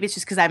don't know, maybe it's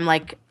just because I'm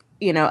like,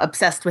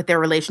 obsessed with their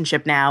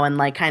relationship now and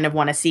like kind of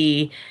want to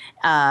see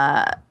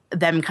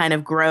them kind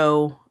of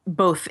grow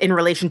both in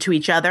relation to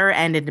each other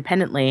and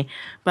independently.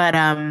 But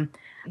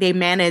they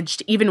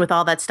managed, even with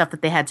all that stuff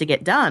that they had to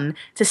get done,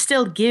 to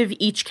still give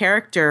each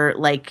character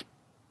like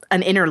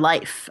an inner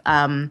life.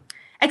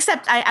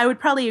 Except I would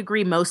probably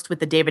agree most with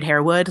the David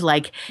Harewood.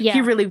 Like, He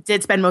really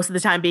did spend most of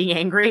the time being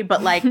angry.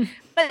 But like,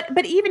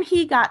 but even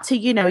he got to,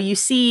 you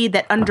see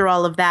that under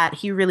all of that,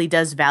 he really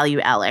does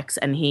value Alex.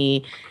 And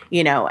he,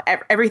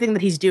 everything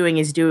that he's doing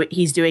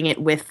he's doing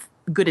it with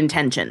good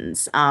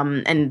intentions.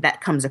 And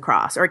that comes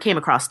across, or it came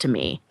across to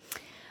me.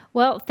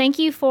 Well, thank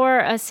you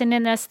for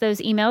sending us those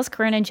emails,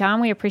 Corinne and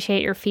John. We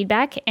appreciate your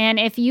feedback. And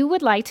if you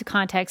would like to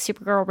contact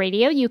Supergirl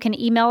Radio, you can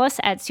email us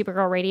at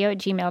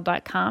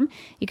supergirlradio@gmail.com.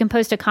 You can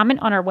post a comment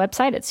on our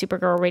website at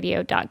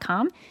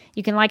supergirlradio.com.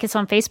 You can like us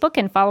on Facebook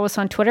and follow us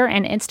on Twitter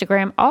and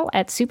Instagram, all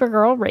at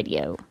Supergirl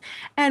Radio.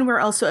 And we're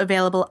also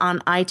available on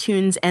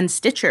iTunes and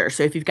Stitcher.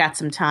 So if you've got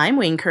some time,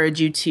 we encourage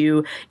you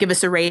to give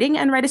us a rating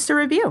and write us a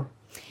review.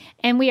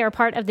 And we are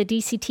part of the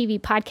DC TV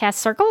Podcast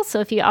Circle, so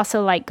if you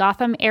also like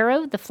Gotham,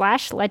 Arrow, The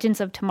Flash, Legends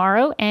of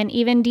Tomorrow, and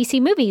even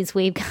DC movies,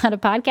 we've got a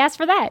podcast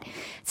for that.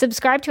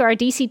 Subscribe to our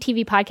DC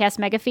TV Podcast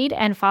mega feed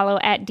and follow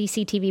at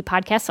DC TV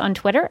Podcasts on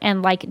Twitter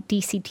and like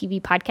DC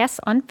TV Podcasts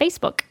on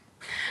Facebook.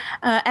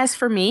 As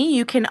for me,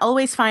 you can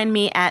always find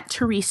me at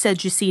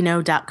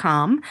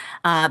teresajusino.com.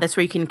 That's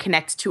where you can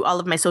connect to all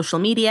of my social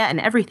media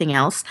and everything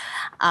else.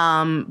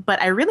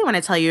 But I really want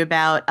to tell you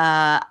about...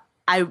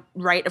 I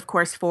write, of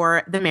course,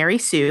 for The Mary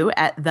Sue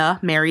at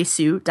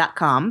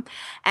themarysue.com,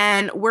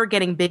 and we're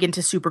getting big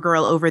into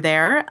Supergirl over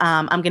there.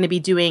 I'm going to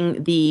be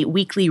doing the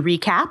weekly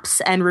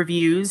recaps and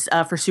reviews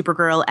for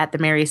Supergirl at The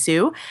Mary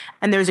Sue,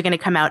 and those are going to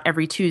come out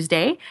every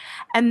Tuesday.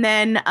 And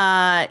then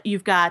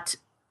you've got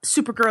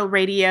Supergirl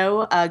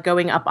Radio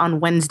going up on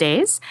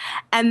Wednesdays.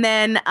 And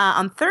then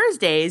on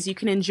Thursdays, you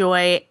can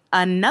enjoy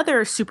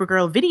another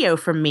Supergirl video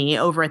from me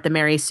over at The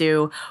Mary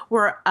Sue,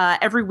 where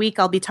every week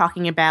I'll be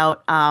talking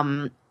about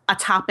a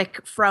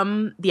topic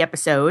from the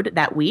episode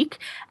that week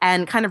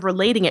and kind of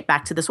relating it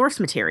back to the source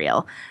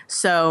material.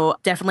 So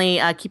definitely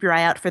keep your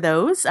eye out for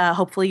those.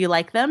 Hopefully you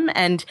like them.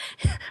 And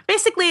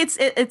basically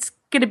it's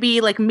going to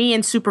be like me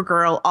and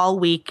Supergirl all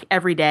week,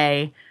 every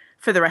day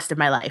for the rest of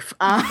my life.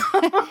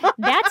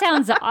 That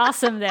sounds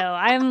awesome, though.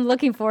 I'm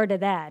looking forward to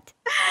that.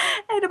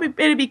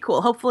 It'll be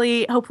cool.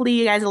 Hopefully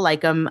you guys will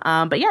like them.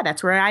 But yeah,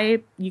 that's where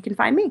you can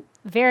find me.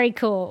 Very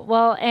cool.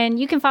 Well, and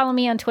you can follow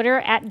me on Twitter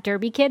at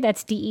DerbyKid.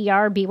 That's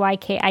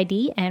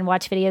DerBykid, and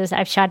watch videos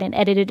I've shot and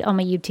edited on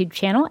my YouTube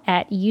channel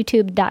at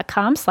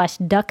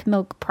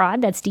youtube.com/duckmilkprod.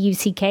 That's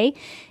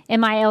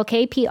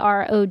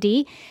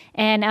DUCKMILKPROD.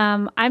 And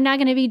I'm not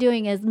going to be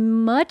doing as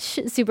much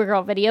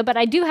Supergirl video, but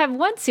I do have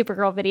one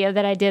Supergirl video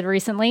that I did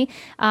recently.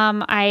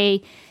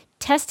 I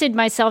tested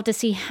myself to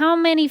see how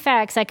many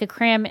facts I could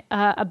cram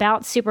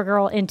about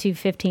Supergirl into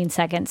 15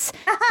 seconds.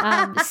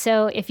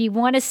 So if you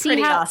want to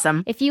see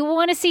if you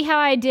want to see how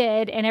I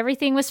did, and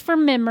everything was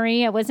from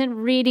memory, I wasn't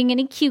reading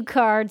any cue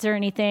cards or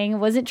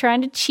anything, wasn't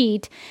trying to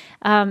cheat.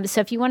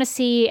 So if you want to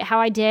see how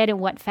I did and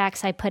what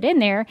facts I put in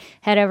there,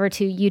 head over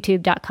to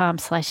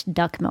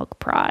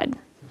youtube.com/duckmilkprod.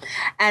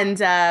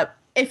 And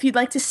if you'd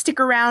like to stick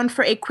around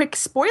for a quick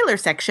spoiler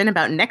section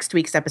about next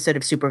week's episode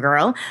of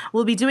Supergirl,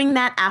 we'll be doing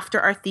that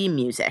after our theme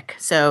music.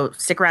 So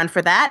stick around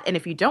for that. And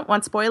if you don't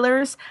want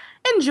spoilers,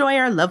 enjoy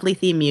our lovely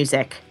theme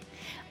music.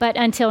 But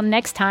until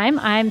next time,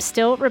 I'm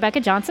still Rebecca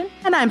Johnson.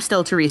 And I'm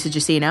still Teresa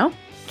Jusino.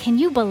 Can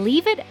you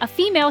believe it? A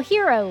female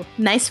hero.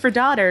 Nice for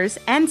daughters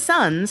and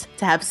sons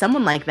to have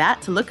someone like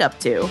that to look up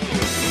to.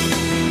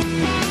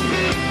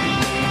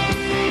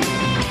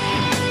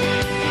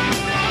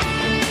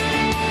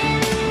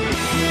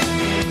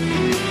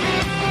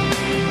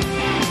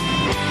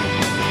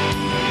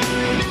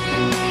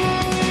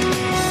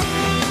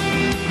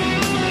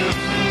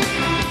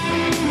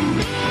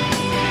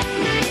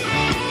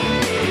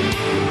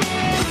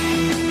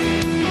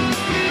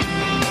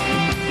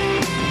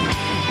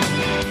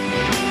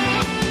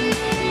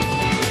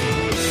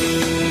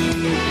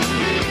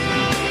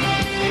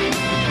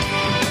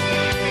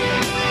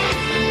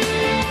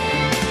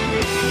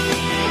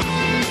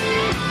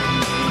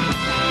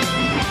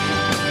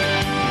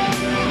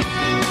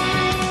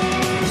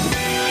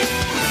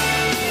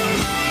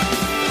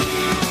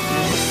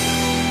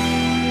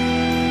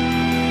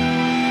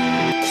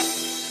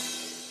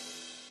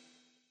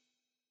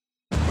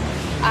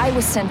 I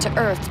was sent to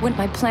Earth when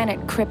my planet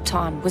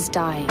Krypton was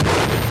dying.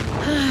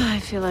 I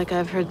feel like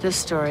I've heard this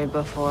story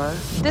before.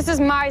 This is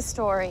my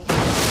story.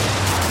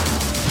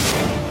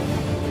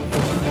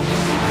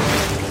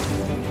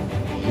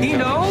 He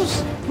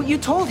knows? What you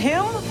told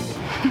him?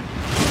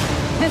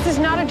 This is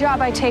not a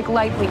job I take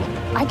lightly.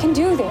 I can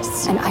do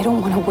this, and I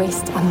don't want to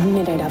waste a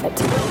minute of it.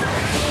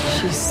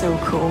 She's so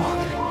cool.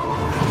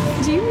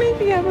 Do you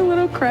maybe have a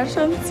little crush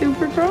on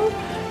Supergirl?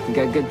 You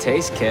got good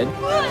taste, kid.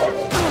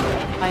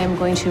 I am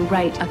going to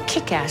write a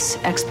kick-ass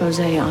expose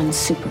on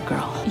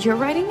Supergirl. You're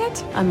writing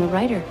it? I'm a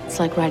writer. It's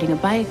like riding a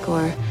bike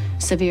or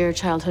severe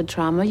childhood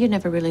trauma. You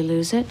never really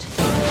lose it.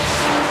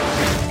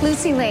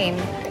 Lucy Lane.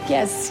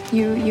 Yes,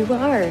 you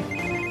are.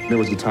 There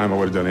was a time I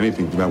would have done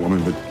anything for that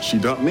woman, but she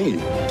dumped me.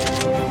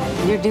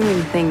 You're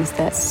doing things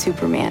that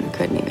Superman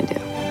couldn't even do.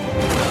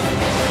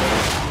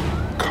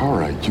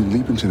 Kara, you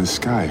leap into the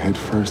sky head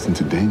first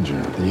into danger,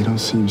 and you don't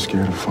seem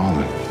scared of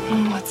falling.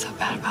 What's so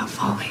bad about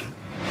falling?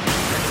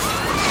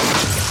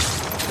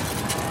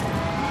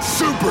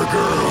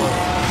 Supergirl!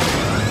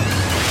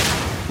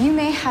 You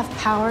may have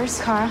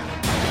powers, Kara,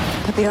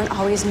 but we don't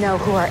always know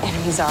who our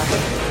enemies are.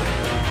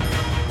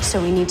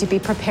 So we need to be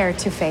prepared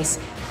to face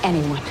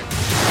anyone.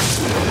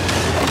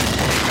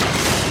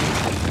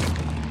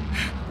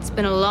 It's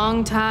been a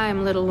long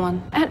time, little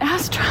one. And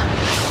Astra.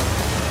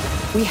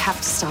 We have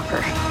to stop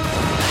her.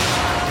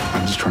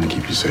 I'm just trying to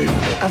keep you safe.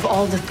 Of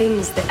all the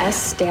things the S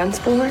stands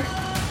for,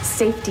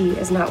 safety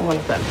is not one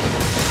of them.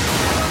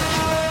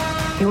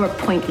 You're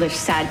pointless,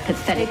 sad,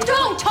 pathetic.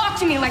 Don't talk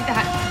to me like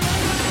that!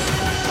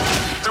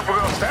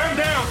 Supergirl, stand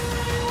down!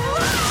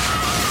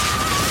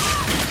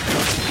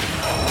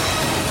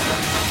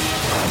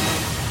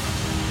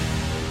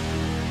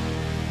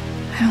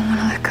 I don't want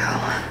to let go.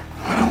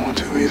 I don't want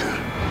to either.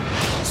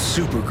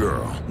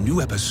 Supergirl. New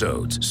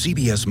episodes.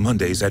 CBS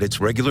Mondays at its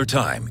regular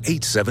time,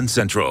 8/7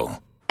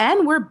 Central.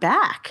 And we're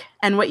back.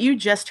 And what you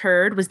just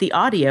heard was the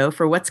audio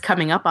for what's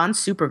coming up on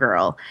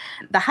Supergirl.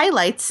 The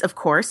highlights, of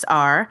course,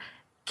 are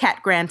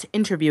Cat Grant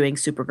interviewing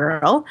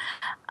Supergirl,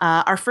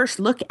 our first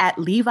look at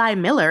Levi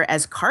Miller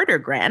as Carter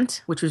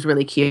Grant, which was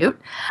really cute,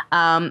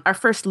 our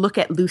first look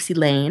at Lucy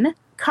Lane,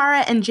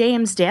 Kara and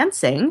James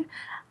dancing,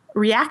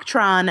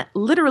 Reactron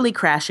literally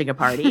crashing a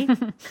party,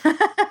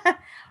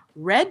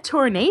 Red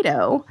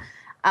Tornado,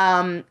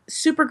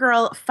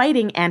 Supergirl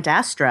fighting Aunt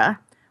Astra,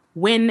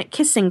 Winn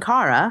kissing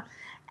Kara,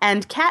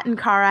 and Kat and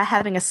Kara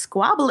having a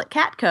squabble at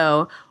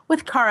Catco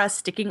with Kara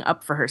sticking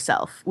up for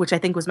herself, which I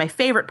think was my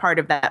favorite part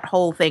of that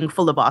whole thing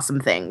full of awesome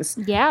things.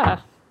 Yeah.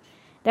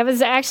 That was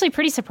actually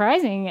pretty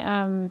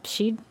surprising.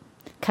 She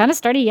kind of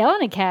started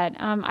yelling at Kat.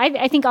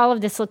 I think all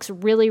of this looks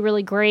really,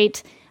 really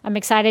great. I'm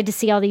excited to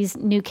see all these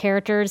new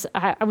characters.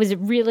 I was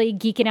really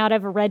geeking out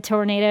over Red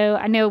Tornado.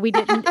 I know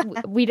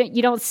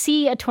you don't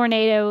see a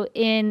tornado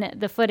in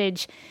the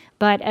footage,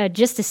 but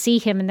just to see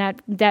him in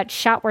that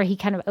shot where he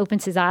kind of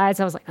opens his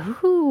eyes, I was like,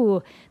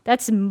 ooh,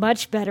 that's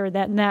much better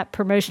than that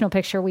promotional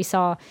picture we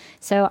saw.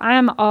 So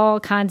I'm all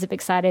kinds of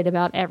excited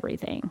about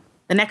everything.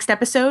 The next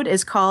episode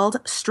is called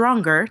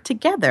Stronger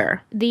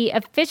Together. The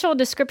official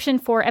description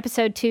for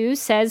episode 2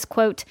 says,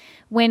 quote,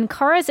 when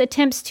Kara's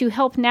attempts to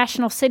help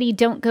National City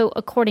don't go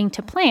according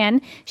to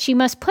plan, she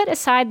must put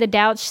aside the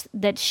doubts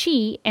that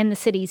she and the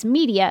city's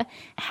media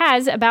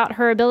has about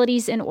her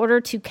abilities in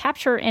order to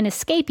capture an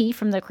escapee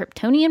from the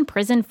Kryptonian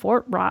prison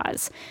Fort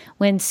Roz.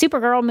 When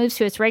Supergirl moves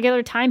to its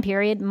regular time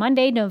period,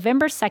 Monday,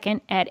 November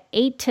 2nd at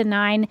 8 to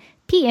 9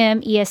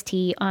 p.m.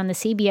 EST on the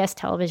CBS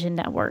television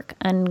network,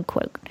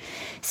 unquote.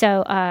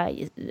 So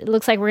it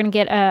looks like we're going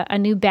to get a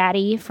new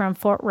baddie from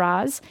Fort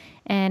Roz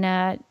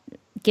and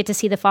get to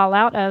see the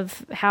fallout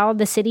of how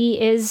the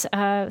city is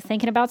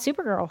thinking about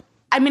Supergirl.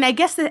 I mean, I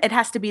guess that it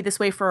has to be this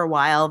way for a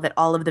while, that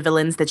all of the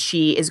villains that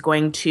she is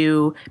going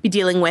to be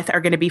dealing with are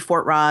going to be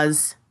Fort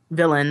Roz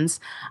villains.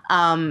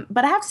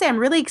 But I have to say, I'm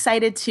really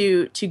excited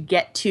to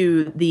get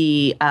to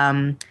the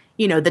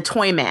the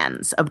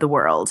Toymans of the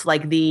world,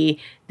 like the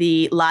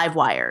Live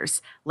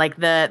Wires, like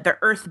the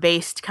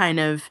Earth-based kind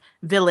of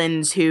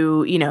villains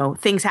who,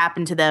 things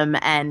happen to them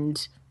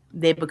and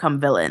they become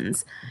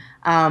villains.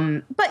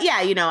 But yeah,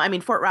 I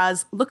mean, Fort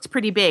Roz looked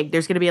pretty big.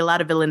 There's going to be a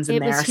lot of villains in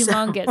there. It was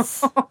humongous.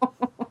 So.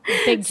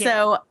 Big deal.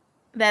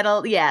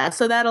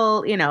 So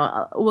that'll,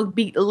 we'll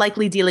be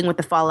likely dealing with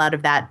the fallout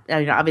of that,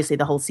 obviously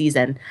the whole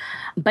season.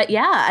 But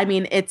yeah, I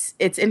mean, it's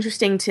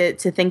interesting to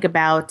think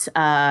about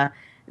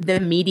the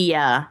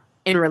media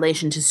in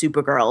relation to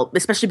Supergirl,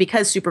 especially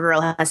because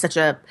Supergirl has such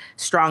a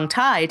strong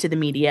tie to the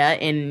media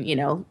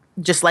in,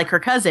 just like her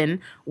cousin,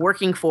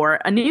 working for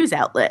a news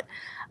outlet.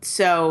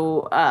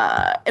 So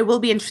it will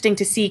be interesting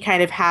to see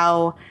kind of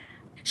how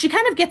she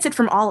kind of gets it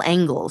from all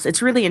angles.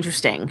 It's really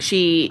interesting.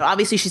 She's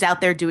out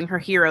there doing her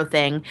hero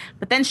thing,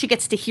 but then she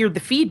gets to hear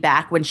the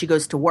feedback when she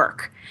goes to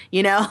work.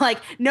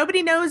 Like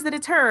nobody knows that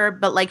it's her,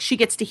 but like she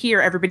gets to hear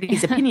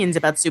everybody's opinions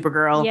about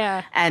Supergirl.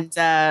 Yeah. And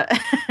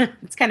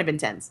it's kind of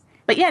intense.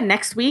 But yeah,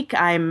 next week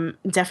I'm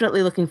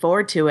definitely looking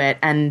forward to it.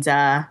 And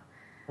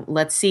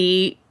let's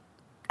see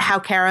how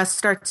Kara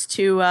seems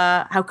to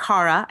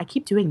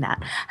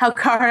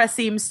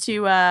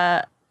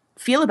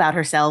feel about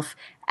herself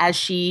as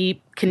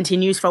she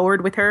continues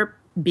forward with her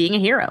being a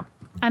hero.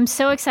 I'm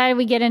so excited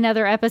we get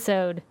another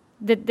episode.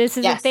 That this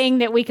is a thing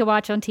that we could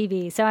watch on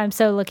TV. So I'm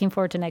so looking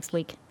forward to next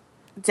week.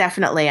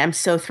 Definitely. I'm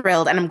so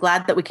thrilled. And I'm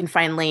glad that we can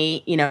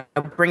finally,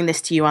 bring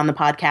this to you on the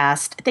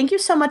podcast. Thank you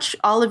so much,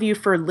 all of you,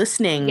 for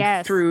listening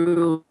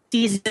through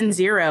season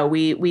 0.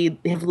 We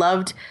have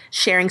loved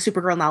sharing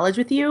Supergirl knowledge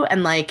with you.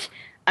 And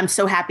I'm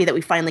so happy that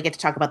we finally get to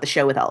talk about the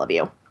show with all of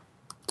you.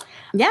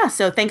 Yeah.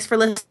 So thanks for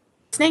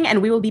listening.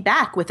 And we will be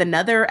back with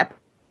another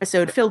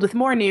episode filled with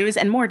more news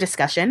and more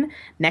discussion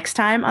next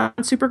time on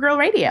Supergirl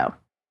Radio.